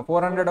వస్తుందమ్మా?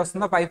 400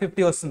 వస్తుందా,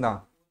 550 వస్తుందా?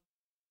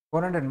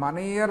 400 మన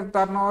ఇయర్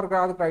టర్న్ ఓవర్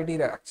కాదు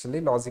criteria.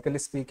 Actually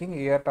logically speaking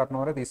year turn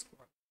ఓవరే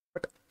తీసుకోవాలి.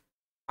 బట్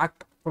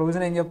యాక్ట్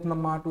ప్రొవిజన్ ఏం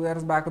చెప్తుందమ్మా, 2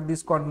 years బ్యాక్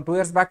తీసుకోండి. 2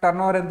 years బ్యాక్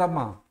టర్న్ ఓవర్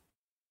ఎంతమ్మా?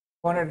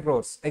 400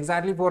 crores.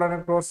 Exactly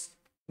 400 crores.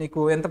 నీకు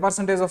ఎంత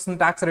పర్సెంటేజ్ వస్తుంది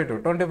ట్యాక్స్ రేటు?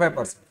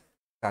 25%.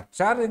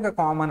 సర్చార్జ్ ఇంకా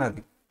కామన్,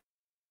 అది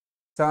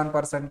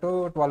 7%,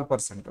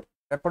 12%.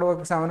 ఎప్పుడు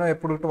 7,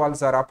 ఎప్పుడు 12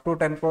 సార్, అప్ టు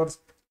 10 crores.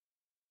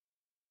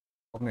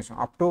 ఒక నిమిషం,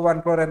 అప్ టు 1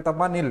 crore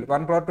ఎంతమ్మా?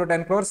 1 crore to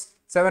 10 crores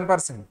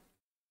 7%,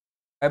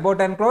 above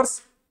 10 crores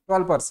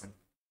 12%.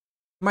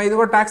 ఇది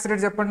కూడా ట్యాక్స్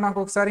రేట్ చెప్పండి నాకు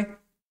ఒకసారి.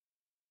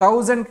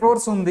 1000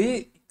 crores ఉంది,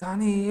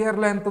 కానీ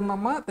ఇయర్లో ఎంత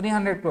ఉందమ్మా?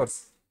 300 crores.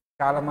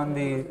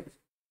 చాలామంది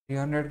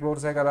 300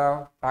 crores కదా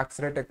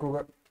ట్యాక్స్ రేట్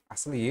ఎక్కువగా.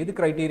 అసలు ఏది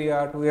క్రైటీరియా?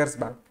 2 years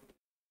బ్యాక్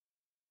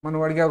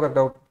మనం అడిగే ఒక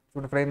డౌట్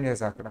చూడు, ఫ్రేమ్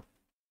చేసా అక్కడ.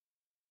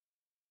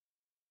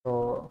 సో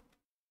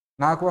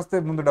నాకు వస్తే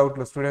ముందు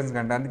డౌట్లు స్టూడెంట్స్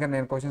కంటే, అందుకని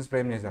నేను క్వశ్చన్స్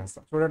ఫ్రేమ్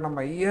చేసేస్తాను. చూడండి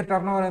అమ్మా, ఇయర్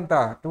టర్న్ ఓవర్ ఎంత?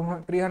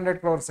 300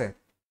 crores,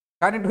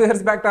 కానీ 2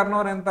 years బ్యాక్ టర్న్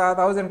ఓవర్ ఎంత?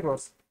 1000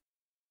 crores.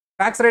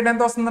 ట్యాక్స్ రేట్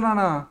ఎంత వస్తుంది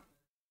నాన్న?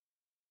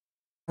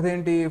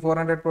 అదేంటి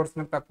 400 crores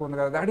తక్కువ ఉంది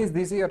కదా? That is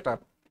this year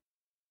turn.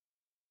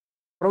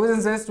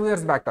 Provision says 2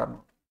 years back turn.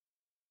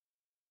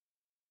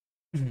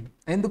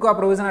 ఎందుకు ఆ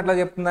ప్రొవిజన్ అట్లా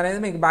చెప్తుంది అనేది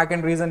మీకు బ్యాక్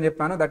అండ్ రీజన్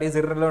చెప్పాను. That is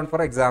irrelevant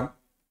for exam.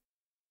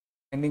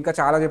 And ఇంకా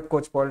చాలా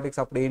చెప్పుకోవచ్చు పాలిటిక్స్,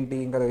 అప్పుడు ఏంటి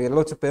ఇంకా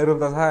వెళ్ళొచ్చు,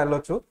 పేరులతో సహా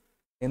వెళ్ళొచ్చు.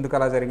 ఎందుకు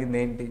అలా జరిగింది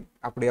ఏంటి,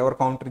 అప్పుడు ఎవరు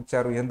కౌంటర్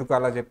ఇచ్చారు, ఎందుకు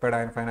అలా చెప్పాడు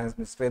ఆయన ఫైనాన్స్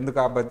మినిస్టర్, ఎందుకు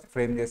ఆ బడ్జెట్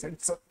ఫ్రేమ్ చేశాడు.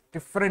 ఇట్స్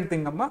డిఫరెంట్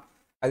థింగ్ అమ్మా.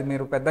 అది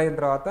మీరు పెద్ద అయిన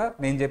తర్వాత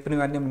నేను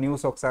చెప్పినవన్నీ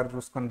న్యూస్ ఒకసారి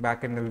చూసుకొని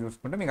బ్యాక్ ఎండ్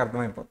చూసుకుంటే మీకు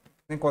అర్థమైపోతుంది.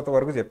 నేను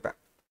కొంతవరకు చెప్పాను,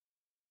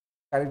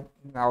 కానీ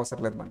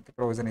అవసరం లేదు మనకి.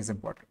 Provision is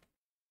important.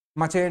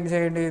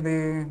 చేయండి ఇది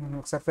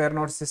ఒకసారి ఫేర్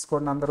నోట్స్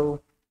తీసుకోండి అందరూ.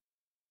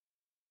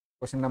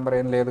 క్వశ్చన్ నెంబర్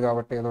ఏం లేదు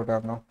కాబట్టి ఏదో ఒకటి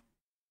అర్థం.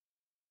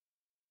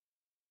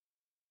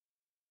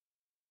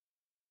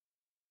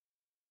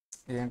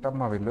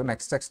 ఏంటమ్మా వీళ్ళు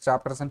next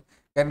chapters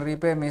can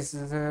repay miss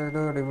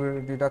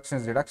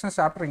deductions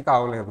chapter ఇంకా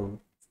అవ్వలేదు.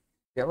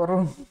 ఎవరు?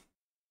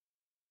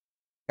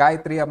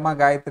 గాయత్రి అమ్మ,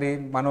 గాయత్రి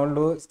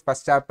మనోళ్ళు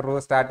ఫస్ట్ చాప్టర్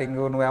స్టార్టింగ్,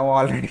 నువ్వేమో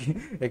ఆల్రెడీ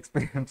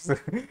ఎక్స్పీరియన్స్.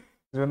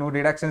 నువ్వు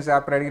డిడక్షన్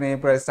చాప్టర్ అడిగి నేను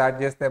ఇప్పుడు స్టార్ట్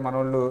చేస్తే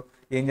మనోళ్ళు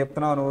ఏం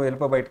చెప్తున్నావు నువ్వు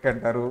వెళ్ళిపో బయటకు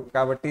అంటారు.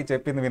 కాబట్టి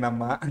చెప్పింది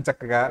వినమ్మా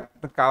చక్కగా.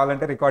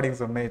 కావాలంటే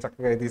రికార్డింగ్స్ ఉన్నాయి,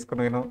 చక్కగా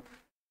తీసుకుని విను.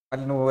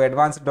 మళ్ళీ నువ్వు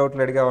అడ్వాన్స్డ్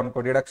డౌట్లు అడిగావు అనుకో,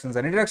 డిడక్షన్స్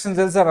అని. డిడక్షన్స్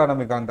తెలుసారా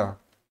మీకు అంతా?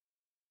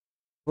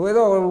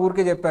 ఏదో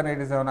ఊరికే చెప్పాను,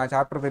 ఇట్ ఇస్ నా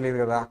చాప్టర్ తెలియదు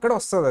కదా, అక్కడ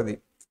వస్తుంది అది.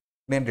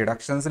 నేను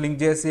డిడక్షన్స్ లింక్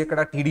చేసి ఇక్కడ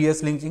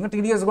టీడీఎస్ లింక్, ఇంకా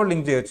టీడీఎస్ కూడా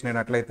లింక్ చేయొచ్చు నేను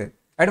అట్లయితే.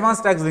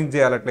 అడ్వాన్స్ ట్యాక్స్ లింక్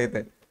చేయాలి అట్లయితే.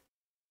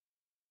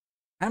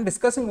 I'm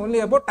discussing only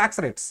about tax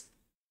rates.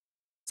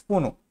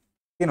 Spoon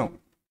తిను,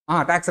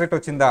 ట్యాక్స్ రేట్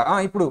వచ్చిందా,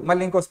 ఇప్పుడు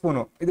మళ్ళీ ఇంకో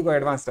స్పూను, ఇదిగో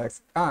అడ్వాన్స్ ట్యాక్స్,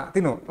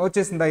 తిను,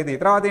 వచ్చేసిందా ఇది,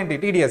 తర్వాత ఏంటి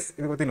టీడీఎస్,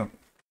 ఇదిగో తిను,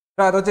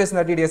 తర్వాత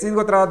వచ్చేసిందా టీడీఎస్,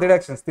 ఇదిగో తర్వాత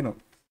డిడక్షన్స్ తిను.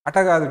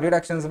 అట్లా కాదు,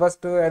 deductions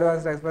first,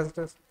 advance tax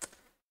first.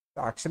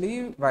 Actually,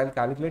 while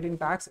calculating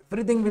tax,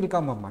 everything will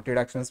come amma.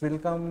 Deductions will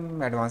come,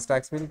 advance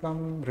tax will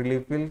come,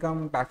 relief will come,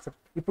 tax.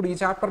 ఇప్పుడు ఈ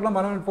చాప్టర్లో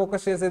మనం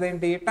ఫోకస్ చేసేది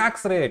ఏంటి,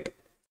 ట్యాక్స్ రేట్.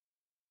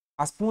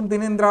 ఆ స్పూన్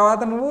తినిన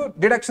తర్వాత నువ్వు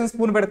డిడక్షన్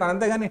స్పూన్ పెడతాను,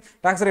 అంతేగాని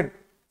ట్యాక్స్ రేట్,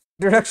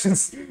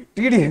 డిడక్షన్స్,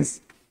 టీడీఎస్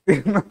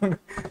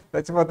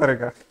చచ్చిపోతారు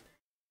ఇక.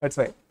 That's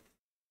why.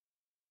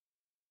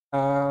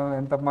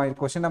 ఎంతమ్మా, ఈ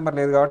క్వశ్చన్ నెంబర్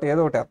లేదు కాబట్టి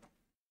ఏదో ఒకటి.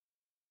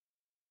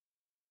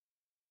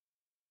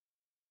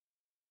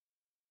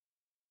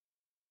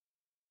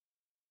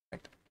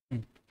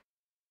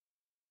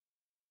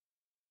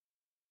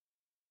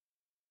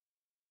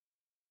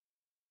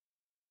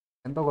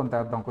 ఎంతో కొంత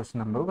వేద్దాం క్వశ్చన్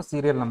నెంబర్, ఒక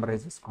సీరియల్ నెంబర్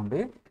వేసేసుకోండి.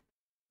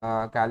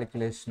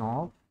 Calculation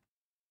of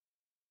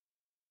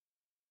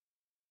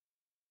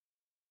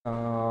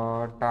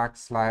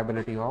tax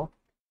liability of,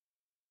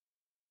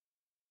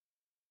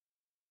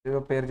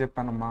 ఏదో పేరు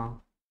చెప్పానమ్మా,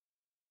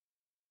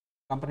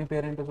 కంపెనీ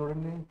పేరేంటో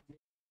చూడండి,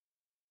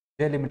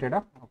 జే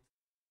లిమిటెడా.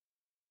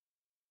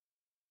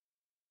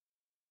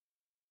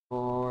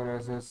 Four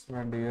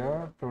assessment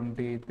year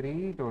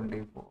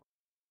 23-24.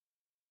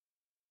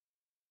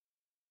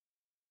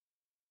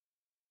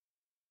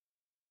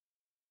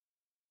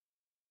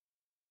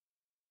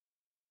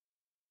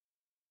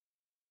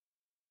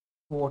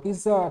 What is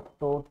the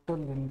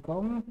total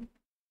income?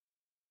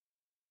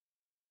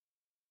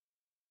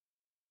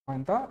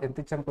 ఎంత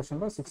ఇచ్చాను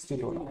క్వశ్చన్లో,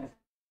 62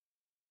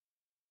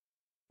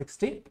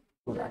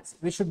 lakhs.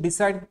 We should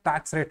decide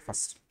tax rate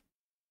first.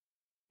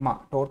 మా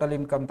టోటల్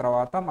ఇన్కమ్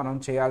తర్వాత మనం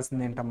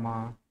చేయాల్సింది ఏంటమ్మా,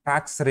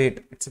 tax rate.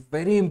 It's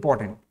very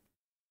important.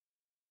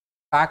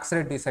 Tax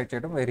rate decide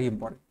చేయడం very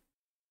important.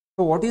 So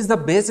what is the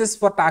basis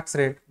for tax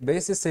rate?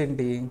 Basis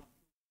ఏంటి,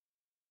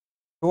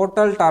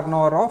 టోటల్ టర్న్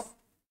ఓవర్ ఆఫ్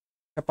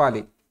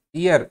చెప్పాలి,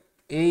 year.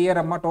 ఏ year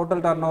అమ్మా,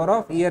 total turn over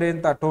of year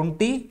ఎంత,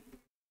 20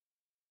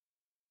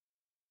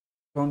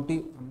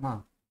 అమ్మా.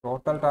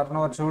 టోటల్ టర్న్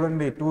ఓవర్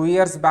చూడండి, 2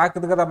 years back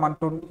కదా మన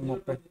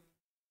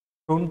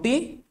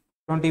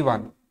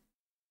 2021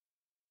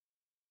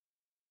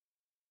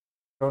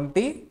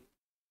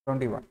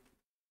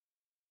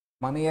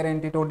 మన ఇయర్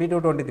ఏంటి,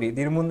 22-23.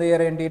 దీని ముందు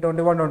ఇయర్ ఏంటి,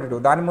 21-22.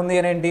 దాని ముందు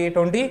ఇయర్ ఏంటి,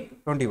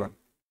 2021.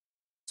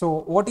 So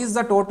what is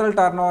the total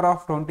turn over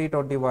of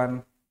 2021?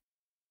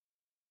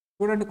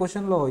 చూడండి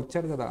క్వశ్చన్లో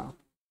ఇచ్చాడు కదా,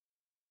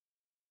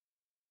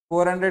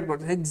 400 crores.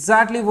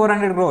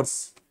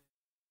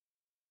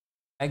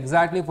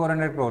 Exactly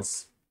 400 crores.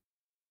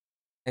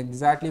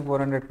 Exactly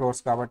 400 crores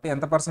కాబట్టి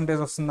ఎంత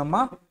పర్సెంటేజ్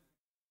వస్తుందమ్మా?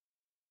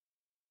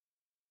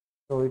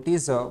 So it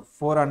is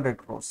 400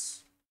 crores.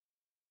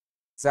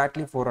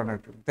 Exactly 400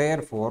 crores.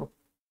 Therefore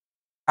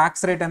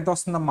tax rate ఎంత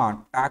వస్తుందమ్మా?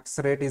 Tax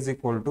rate is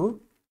equal to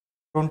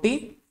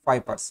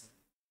 25%.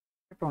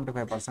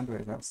 25%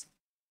 వేసేస్తాం.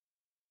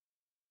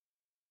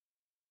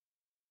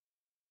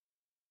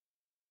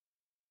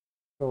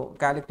 సో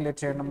క్యాలిక్యులేట్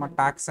చేయండి అమ్మా,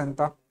 ట్యాక్స్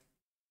ఎంత,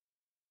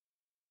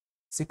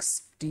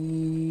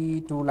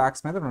 62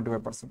 lakhs మీద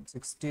 25%.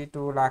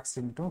 62 lakhs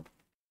into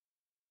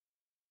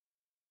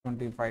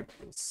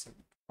 25%.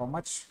 How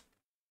much?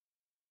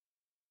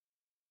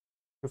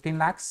 15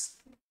 lakhs,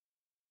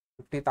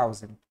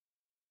 50,000.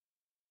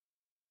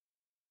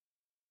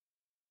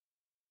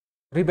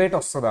 Rebate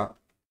వస్తుందా?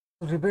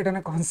 రిబేట్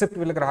అనే కాన్సెప్ట్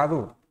వీళ్ళకి రాదు.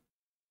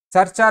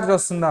 సర్చార్జ్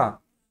వస్తుందా?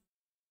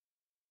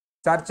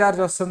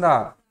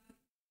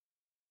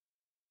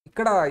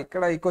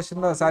 ఇక్కడ ఈ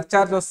క్వశ్చన్లో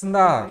సర్చార్జ్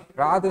వస్తుందా?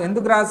 రాదు.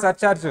 ఎందుకు రాదు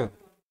surcharge?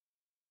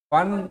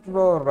 1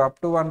 crore, up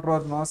to 1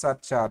 crore no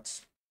surcharge.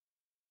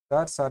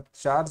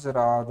 Surcharge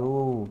రాదు.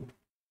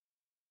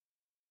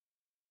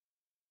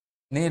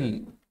 నీల్.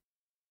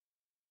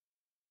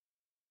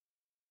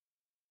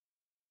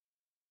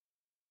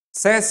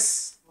 సెస్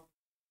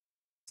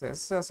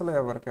అసలు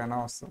ఎవరికైనా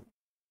వస్తుంది.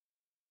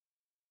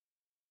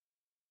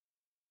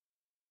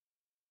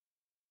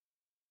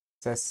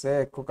 సెస్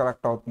ఎక్కువ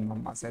కలెక్ట్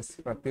అవుతుందమ్మా. సెస్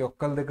ప్రతి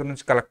ఒక్కరి దగ్గర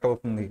నుంచి కలెక్ట్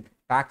అవుతుంది.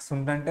 ట్యాక్స్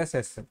ఉందంటే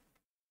సెస్.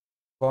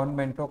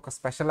 గవర్నమెంట్ ఒక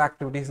స్పెషల్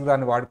యాక్టివిటీస్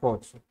దాన్ని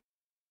వాడుకోవచ్చు.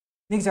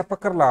 నీకు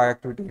చెప్పక్కర్లా ఆ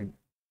యాక్టివిటీ ఏంటి,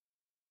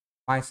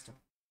 మా ఇష్టం,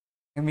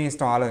 మీ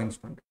ఇష్టం,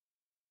 ఆలోచించుకోండి.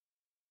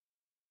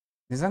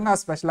 నిజంగా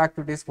స్పెషల్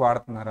యాక్టివిటీస్కి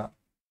వాడుతున్నారా?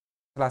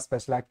 అసలు ఆ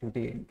స్పెషల్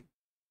యాక్టివిటీ ఏంటి?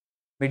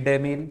 మిడ్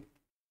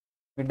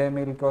డే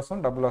మీల్ కోసం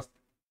డబ్బులు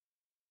వస్తాయి,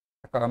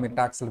 అక్కడ మీరు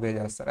ట్యాక్స్లు పే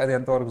చేస్తారు. అది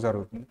ఎంతవరకు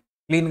జరుగుతుంది?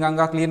 Clean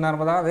Ganga, clean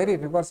Narmada, very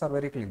reverse are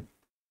very clean.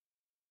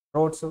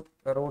 Roads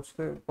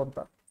కొంత,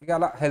 ఇక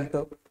అలా health,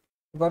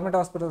 government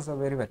hospitals are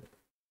very well.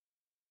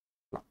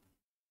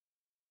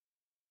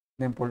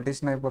 నేను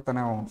పొలిటీషియన్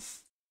అయిపోతానేమో.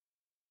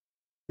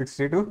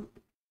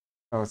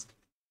 62,000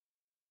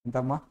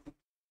 ఎంతమ్మా?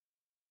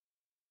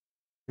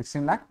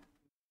 16 lakh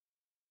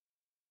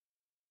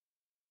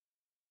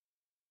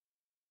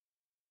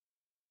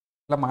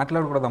ఇట్లా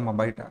మాట్లాడకూడదమ్మా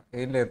బయట.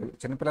 ఏం లేదు,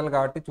 చిన్నపిల్లలు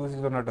కాబట్టి చూసి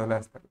చూడనట్టు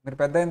వదిలేస్తారు. మీరు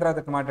పెద్ద అయిన తర్వాత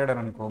ఇట్లా మాట్లాడారు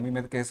అనుకో, మీ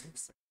మీద కేసు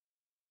వస్తాయి,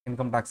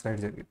 ఇన్కమ్ ట్యాక్స్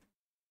రైట్ జరిగింది.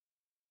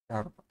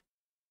 జాగ్రత్త.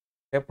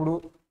 ఎప్పుడు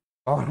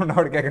పవర్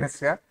ఉన్నవాడికి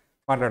అగెన్స్ట్గా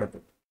మాట్లాడద్దు.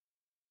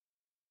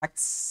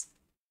 ట్యాక్స్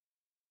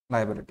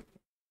లయబిలిటీ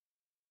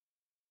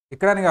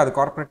ఇక్కడని కాదు,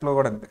 కార్పొరేట్లో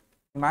కూడా అంతే.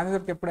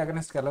 మేనేజర్కి ఎప్పుడు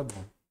అగెన్స్ట్కి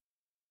వెళ్ళదు.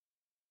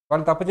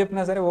 వాళ్ళు తప్పు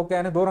చెప్పినా సరే ఓకే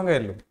అని దూరంగా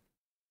వెళ్ళు,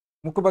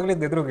 ముక్కు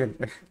పగిలిద్ది ఎదురుగా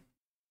వెళ్తే.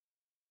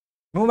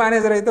 నువ్వు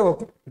మేనేజర్ అయితే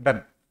ఓకే,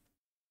 డన్.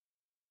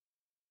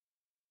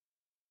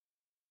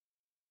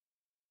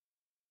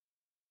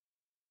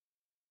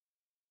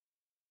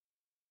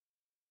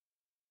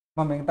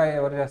 మా మిగతా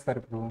ఎవరు చేస్తారు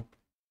ఇప్పుడు?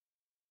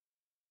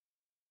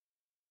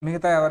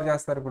 మిగతా ఎవరు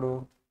చేస్తారు ఇప్పుడు?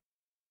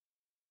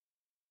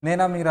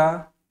 నేనా మీరా?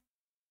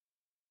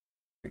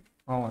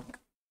 హోంవర్క్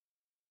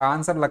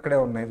ఆన్సర్లు అక్కడే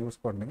ఉన్నాయి,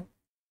 చూసుకోండి.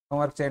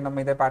 హోంవర్క్ చేయండి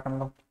అమ్మ ఇదే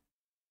ప్యాటర్న్లో.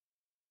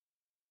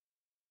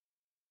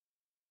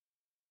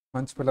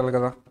 మంచి పిల్లలు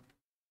కదా.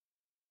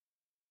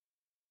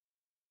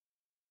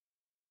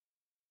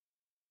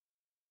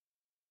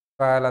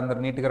 రాయాలి, అందరు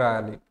నీట్గా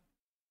రాయాలి.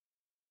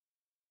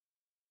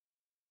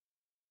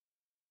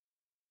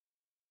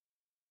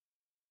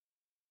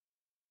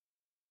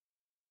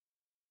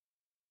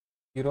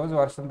 ఈరోజు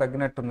వర్షం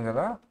తగ్గినట్టుంది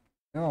కదా,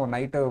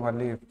 నైట్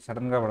మళ్ళీ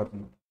సడన్గా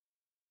పడుతుంది.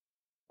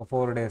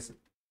 4 డేస్,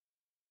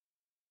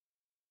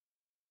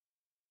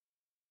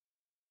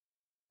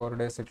 4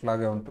 డేస్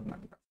ఇట్లాగే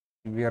ఉంటుందంట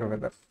సివియర్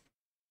వెదర్.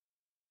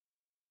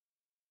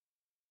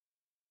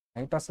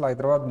 నైట్ అసలు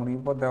హైదరాబాద్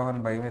మునిగిపోద్దామో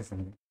అని భయం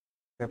వేసింది,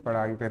 సేపు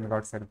ఆగిపోయింది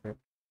కాబట్టి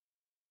సరిపోయింది.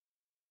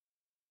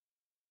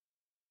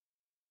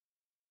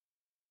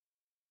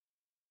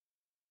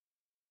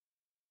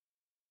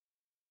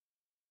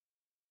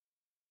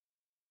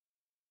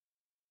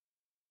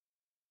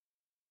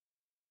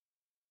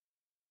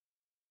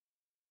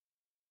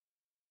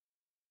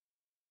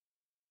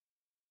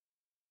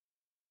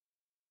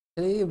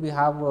 వి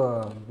హ్యావ్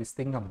దిస్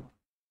థింగ్ అమ్మ,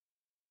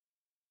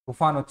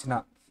 తుఫాన్ వచ్చిన,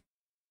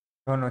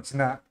 ఏమన్నా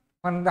వచ్చినా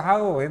మన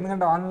హ్యావ్,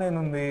 ఎందుకంటే ఆన్లైన్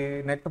ఉంది,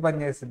 నెట్ పని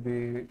చేసింది,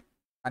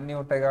 అన్నీ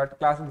ఉంటాయి కాబట్టి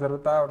క్లాసులు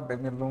జరుగుతూ ఉంటాయి.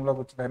 మీరు రూమ్లో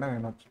కూర్చుంటైనా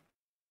వినొచ్చు.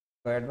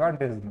 సో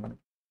అడ్వాంటేజ్ ఉంది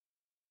మనకి.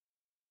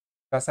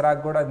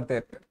 దసరాకు కూడా అంతే,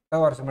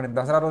 పెద్ద వర్షం పడింది.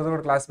 దసరా రోజు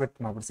కూడా క్లాస్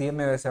పెట్టుకున్నాం, అప్పుడు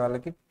సీఎంఏ వేసే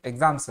వాళ్ళకి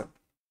ఎగ్జామ్స్.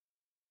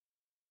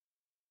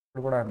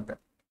 ఇప్పుడు కూడా అంతే,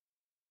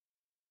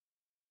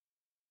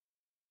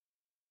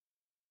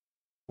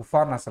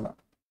 తుఫాన్ అసలు.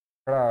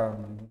 ఇక్కడ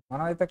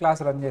మనం అయితే క్లాస్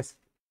రన్ చేసి,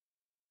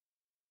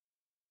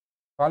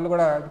 వాళ్ళు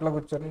కూడా ఇంట్లో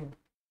కూర్చొని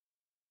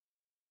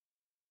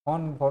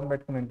ఫోన్ ఫోన్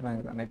పెట్టుకుని వింటున్నాం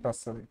కదా, నెట్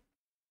వస్తుంది.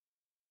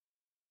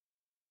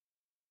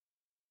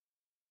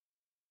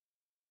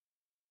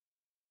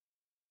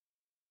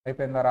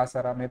 అయిపోయిందా,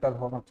 రాసారా? మిగతా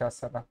హోంవర్క్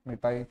చేస్తారా?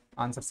 మిగతా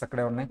ఆన్సర్స్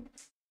అక్కడే ఉన్నాయి.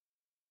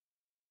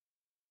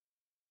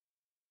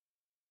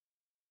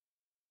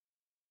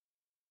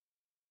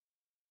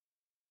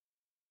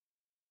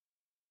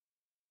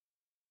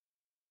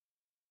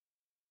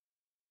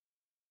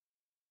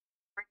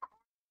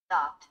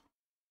 Stopped.